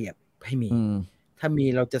ด้เปรียบให้มีถ้ามี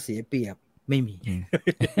เราจะเสียเปรียบไม่มี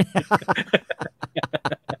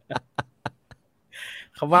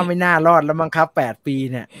เขาว่าไม่น่ารอดแล้วมั้งครับ8 ปี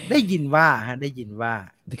เนี่ยได้ยินว่า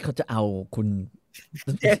ที่เขาจะเอาคุณ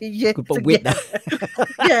ประวิตรนะ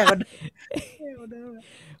แย่กัน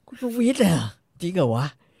คุณประวิตรอ่ะจริงเหรอวะ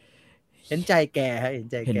เห็นใจแกฮะเห็น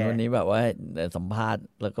ใจแกเห็นวันนี้แบบว่าสัมภาษณ์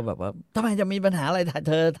แล้วก็แบบว่าทำไมจะมีปัญหาอะไร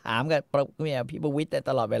เธอถามกับพี่ประวิตร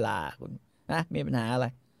ตลอดเวลาคุณนะมีปัญหาอะไร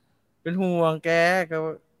เป็นห่วงแก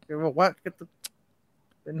บอกว่า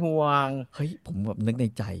เป็นห่วงเฮ้ยผมแบบนึกใน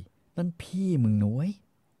ใจนั่นพี่มึงน้อย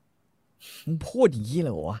มึงพูดอย่างนี้เห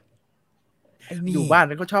รอวะอยู่บ้านแ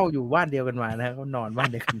ล้วก็เช่าอยู่บ้านเดียวกันมานะเขานอนบ้าน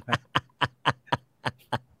เดียวกันมา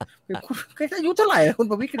คุณอายุเท่าไหร่คุณ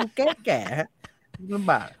ประวิตรแก่ล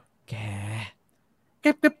ำบากแก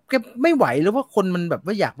ไม่ไหวหรือว่าคนมันแบบ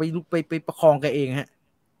ว่าอยากไปประคองแกเองฮะ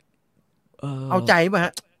เอาใจป่ะฮ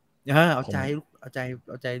ะเอาใ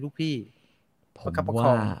จลูกพี่ผมว่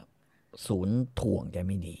าศูนย์ถ่วงแกไ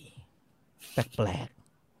ม่ดีแปลก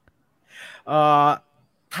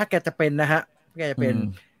ถ้าแกจะเป็นนะฮะแกจะเป็น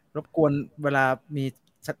รบกวนเวลามี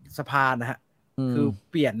สะพานนะฮะคือ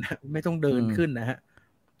เปลี่ยนไม่ต้องเดินขึ้นนะฮะ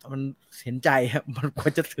มันเห็นใจฮะมันคว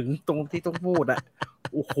รจะถึงตรงที่ต้องพูดอะ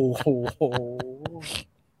โอ้โห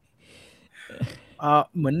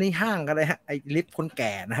เหมือนในห้างก็ได้ฮะไอ้ลิฟต์คนแ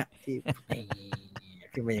ก่นะฮะที่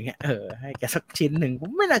ขึ้นมาอย่างเงี้ยให้แกสักชิ้นหนึ่ง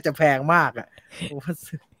ไม่น่าจะแพงมากอ่ะ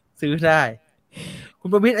ซื้อได้คุณ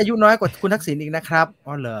ประวิตรอายุน้อยกว่าคุณทักษิณอีกนะครับ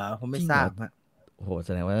อ๋อเหรอผมไม่ทราบฮะโอ้โหแส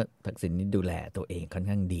ดงว่าทักษิณนี่ดูแลตัวเองค่อน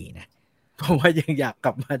ข้างดีนะผมว่ายังอยากก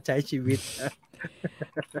ลับมาใช้ชีวิต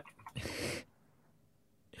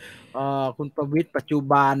คุณประวิตรปัจจุ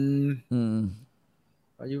บัน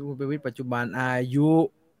คุณประวิตรปัจจุบันอายุ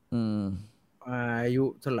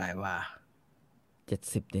เท่าไหร่วะ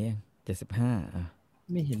70เนี่ย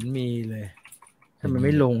75ไม่เห็นมีเลยทำไมไ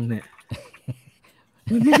ม่ลงเนี่ย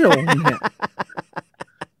ไม่ลงเนี่ย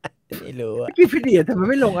ไม่รู้อ่ะพี่เดียทำไม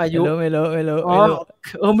ไม่ลงอายุไม่รู้ไม่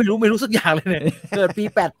รู้สักอย่างเลยเนี่ยเกิดปี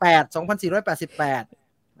2488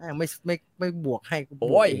ไม่บวกให้บ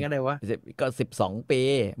วกเองอะไรวะก็12 ปี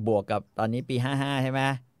บวกกับตอนนี้ปี55ใช่ไหม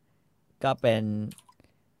ก็เป็น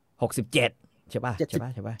67ใช่ป่ะ74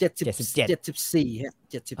ฮะ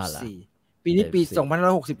74ปีนี้ปี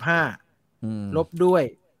2565ลบด้วย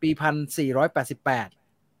ปี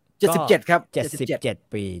1488 77ครับ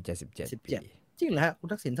77 ปีจริงเหรอฮะคุณ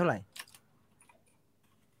ทักษิณเท่าไหร่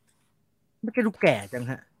ไม่แกดูแก่จัง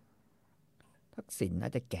ฮะทักษิณน่า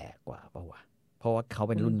จะแก่กว่าป่าววะเพราะว่าเขา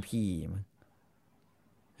เป็นรุ่นพี่มั้ง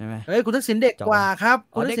ใช่ไหมเฮ้ยคุณทักษิณเด็กกว่าครับ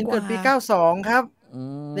คุณทักษิณเกิดปี92ครับ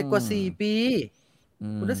เด็กกว่า4 ปี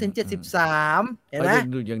คุณทักษิณ73เห็นไหม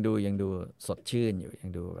ยังดูสดชื่นอยู่ยั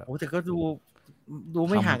งดูแบบโอ้แต่ก็ดู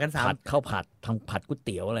ไม่ห่างกัน3ข้าวผัดทำผัดก๋วยเ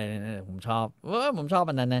ตี๋ยวอะไรนะผมชอบผมชอบ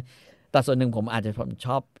อันนั้นนะแต่ส่วนหนึ่งผมอาจจะ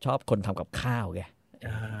ชอบคนทำกับข้าวแก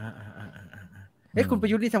คุณประ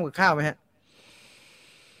ยุทธ์นี่ทำกับข้าวไหมฮะ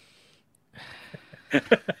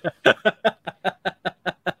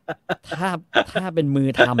ถ้าเป็นมือ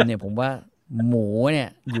ทำเนี่ยผมว่าหมูเนี่ย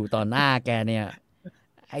อยู่ต่อหน้าแกเนี่ย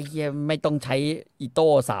ไอ้เหี้ยไม่ต้องใช้อีโต้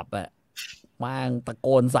สับอ่ะมาตะโก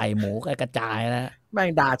นใส่หมูกระจายแล้วแม่ง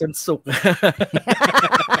ด่าจนสุก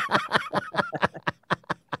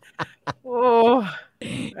โอ้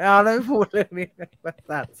เอาแล้วไม่พูดเรื่องนี้ประ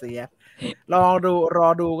สาทเสียรอ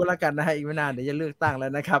ดูก็แล้วกันนะฮะอีกไม่นานเดี๋ยวจะเลือกตั้งแล้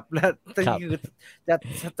วนะครับและคือ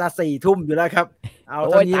จะ4 ทุ่มอยู่แล้วครับเอา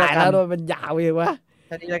ตอนนี้แล้วกันแล้วมันยาวเลยวะ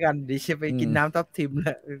ท่านี้แล้วกันเดี๋ยวจะไปกินน้ำทับทิมแ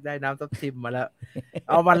ล้วได้น้ำทับทิมมาแล้วเ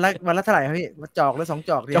อาวันละเท่าไหร่ครับพี่มาจอกหรือ2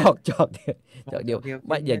 จอกเนี่ยจอกเดียวไ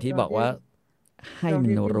ม่อย่างที่บอกว่าให้มั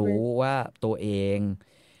นรู้ว่าตัวเอง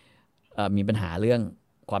มีปัญหาเรื่อง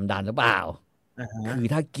ความดันหรือเปล่าคือ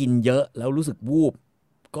ถ้ากินเยอะแล้วรู้สึกวูบ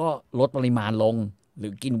ก็ลดปริมาณลงหรื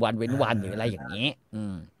อกินวันเว้นวันหรืออะไรอย่างเงี้ย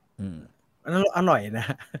อันนั้นอร่อยนะ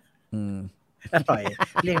อร่อย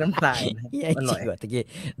เรียกน้ำลายอร่อยตะกี้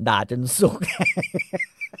ด่าจนสุก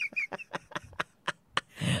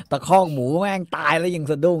ตะข้องหมูแม่งตายแล้วยัง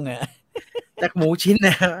สะดุ้งอ่ะจากหมูชิ้นน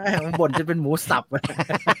ะบ่นจะเป็นหมูสับ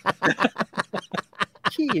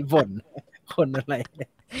ขี้บ่นคนอะไร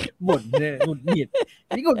บ่นเนี่ยหงุดหงิด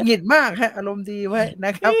นี่หงุดหงิดมากฮะอารมณ์ดีไว้น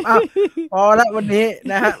ะครับพอละวันนี้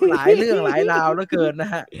นะฮะหลายเรื่องหลายราวแล้วเกินนะ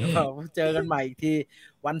ฮะเจอกันใหม่อีกที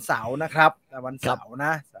วันเสาร์นะครับวันเสาร์น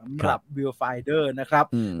ะสำหรับ Viewfinder นะครับ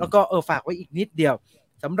แล้วก็ฝากไว้อีกนิดเดียว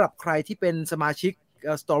สำหรับใครที่เป็นสมาชิก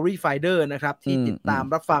Storyfinder นะครับที่ติดตาม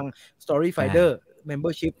รับฟัง Storyfinder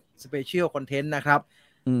Membership Special Content นะครับ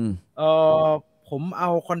ผมเอา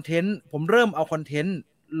คอนเทนต์ผมเริ่มเอาคอนเทนต์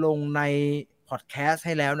ลงในพอดแคสต์ใ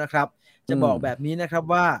ห้แล้วนะครับจะบอกแบบนี้นะครับ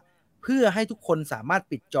ว่าเพื่อให้ทุกคนสามารถ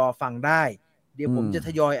ปิดจอฟังได้เดี๋ยวผมจะท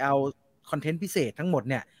ยอยเอาคอนเทนต์พิเศษทั้งหมด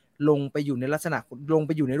เนี่ยลงไปอยู่ในลักษณะลงไ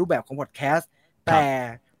ปอยู่ในรูปแบบของพอดแคสต์แต่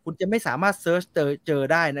คุณจะไม่สามารถเซิร์ชเจอ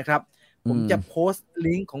ได้นะครับผมจะโพสต์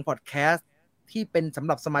ลิงก์ของพอดแคสต์ที่เป็นสำห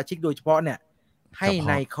รับสมาชิกโดยเฉพาะเนี่ยให้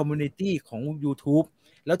ในคอมมูนิตี้ของ YouTube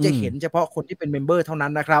แล้วจะเห็นเฉพาะคนที่เป็นเมมเบอร์เท่านั้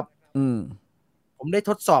นนะครับผมได้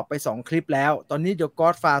ทดสอบไป2คลิปแล้วตอนนี้ The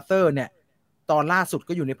Godfather เนี่ยตอนล่าสุด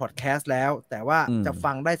ก็อยู่ในพอดแคสต์แล้วแต่ว่าจะ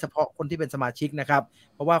ฟังได้เฉพาะคนที่เป็นสมาชิกนะครับ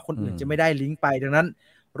เพราะว่าคนอื่นจะไม่ได้ลิงก์ไปดังนั้น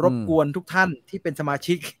รบกวนทุกท่านที่เป็นสมา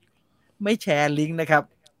ชิกไม่แชร์ลิงก์นะครับ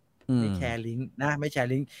ไม่แชร์ลิงก์นะไม่แชร์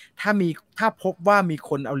ลิงก์ถ้าพบว่ามี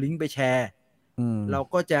คนเอาลิงก์ไปแชร์เรา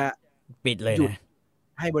ก็จะปิดเลยหยุด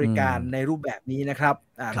ให้บริการในรูปแบบนี้นะครับ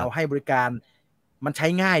เราให้บริการมันใช้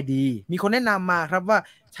ง่ายดีมีคนแนะนำมาครับว่า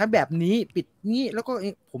ใช้แบบนี้ปิดนี้แล้วก็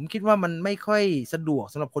ผมคิดว่ามันไม่ค่อยสะดวก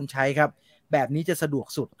สำหรับคนใช้ครับแบบนี้จะสะดวก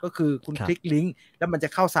สุดก็คือคุณคลิกลิงก์แล้วมันจะ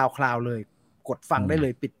เข้า SoundCloud เลยกดฟังได้เล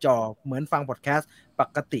ยปิดจอเหมือนฟังพอดแคสต์ป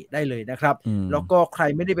กติได้เลยนะครับแล้วก็ใคร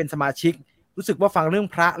ไม่ได้เป็นสมาชิกรู้สึกว่าฟังเรื่อง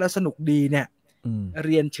พระแล้วสนุกดีเนี่ยเ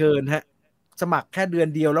รียนเชิญฮะสมัครแค่เดือน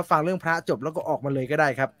เดียวแล้วฟังเรื่องพระจบแล้วก็ออกมาเลยก็ได้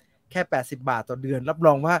ครับแค่80 บาทต่อเดือนรับร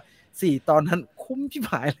องว่า4ตอนนั้นคุ้มชิบ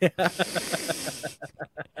หายเลย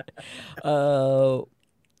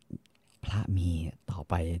พระมีต่อ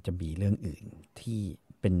ไปจะมีเรื่องอื่นที่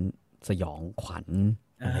เป็นสยองขวัญ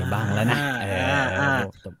อะไรบ้างแล้วนะ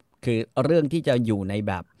คือเรื่องที่จะอยู่ใน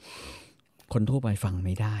แบบคนทั่วไปฟังไ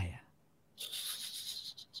ม่ได้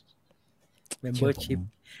Membership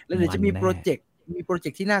แล้วเดี๋ยวจะมีโปรเจก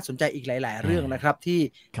ต์ที่น่าสนใจอีกหลายๆเรื่องนะครับที่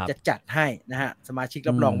จะจัดให้นะฮะสมาชิก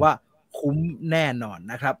รับรองว่าคุ้มแน่นอน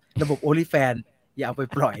นะครับระบบ OnlyFans อย่าเอาไป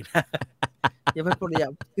ปล่อยนะอย่าไปปล่อย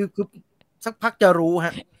คือสักพักจะรู้ฮ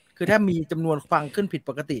ะคือถ้ามีจำนวนฟังขึ้นผิด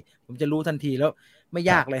ปกติผมจะรู้ทันทีแล้วไม่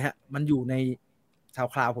ยากเลยฮะมันอยู่ใน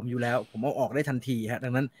SoundCloudผมอยู่แล้วผมเอาออกได้ทันทีฮะดั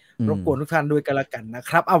งนั้นรบกวนทุกท่านด้วยกันละกันนะ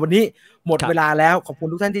ครับวันนี้หมดเวลาแล้วขอบคุณ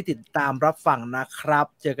ทุกท่านที่ติดตามรับฟังนะครับ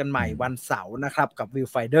เจอกันใหม่วันเสาร์นะครับกับ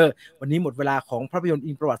Viewfinder วันนี้หมดเวลาของภาพยนตร์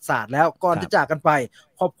อิงประวัติศาสตร์แล้วก่อนจะจากกันไป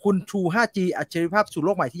ขอบคุณ True 5G อัจฉริยภาพสู่โล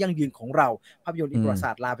กใหม่ที่ยั่งยืนของเราภาพยนตร์อิงประวัติศา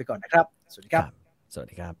สตร์ลาไปก่อนนะครับสวัสดีครับสวัส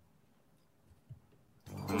ดีครั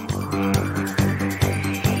บ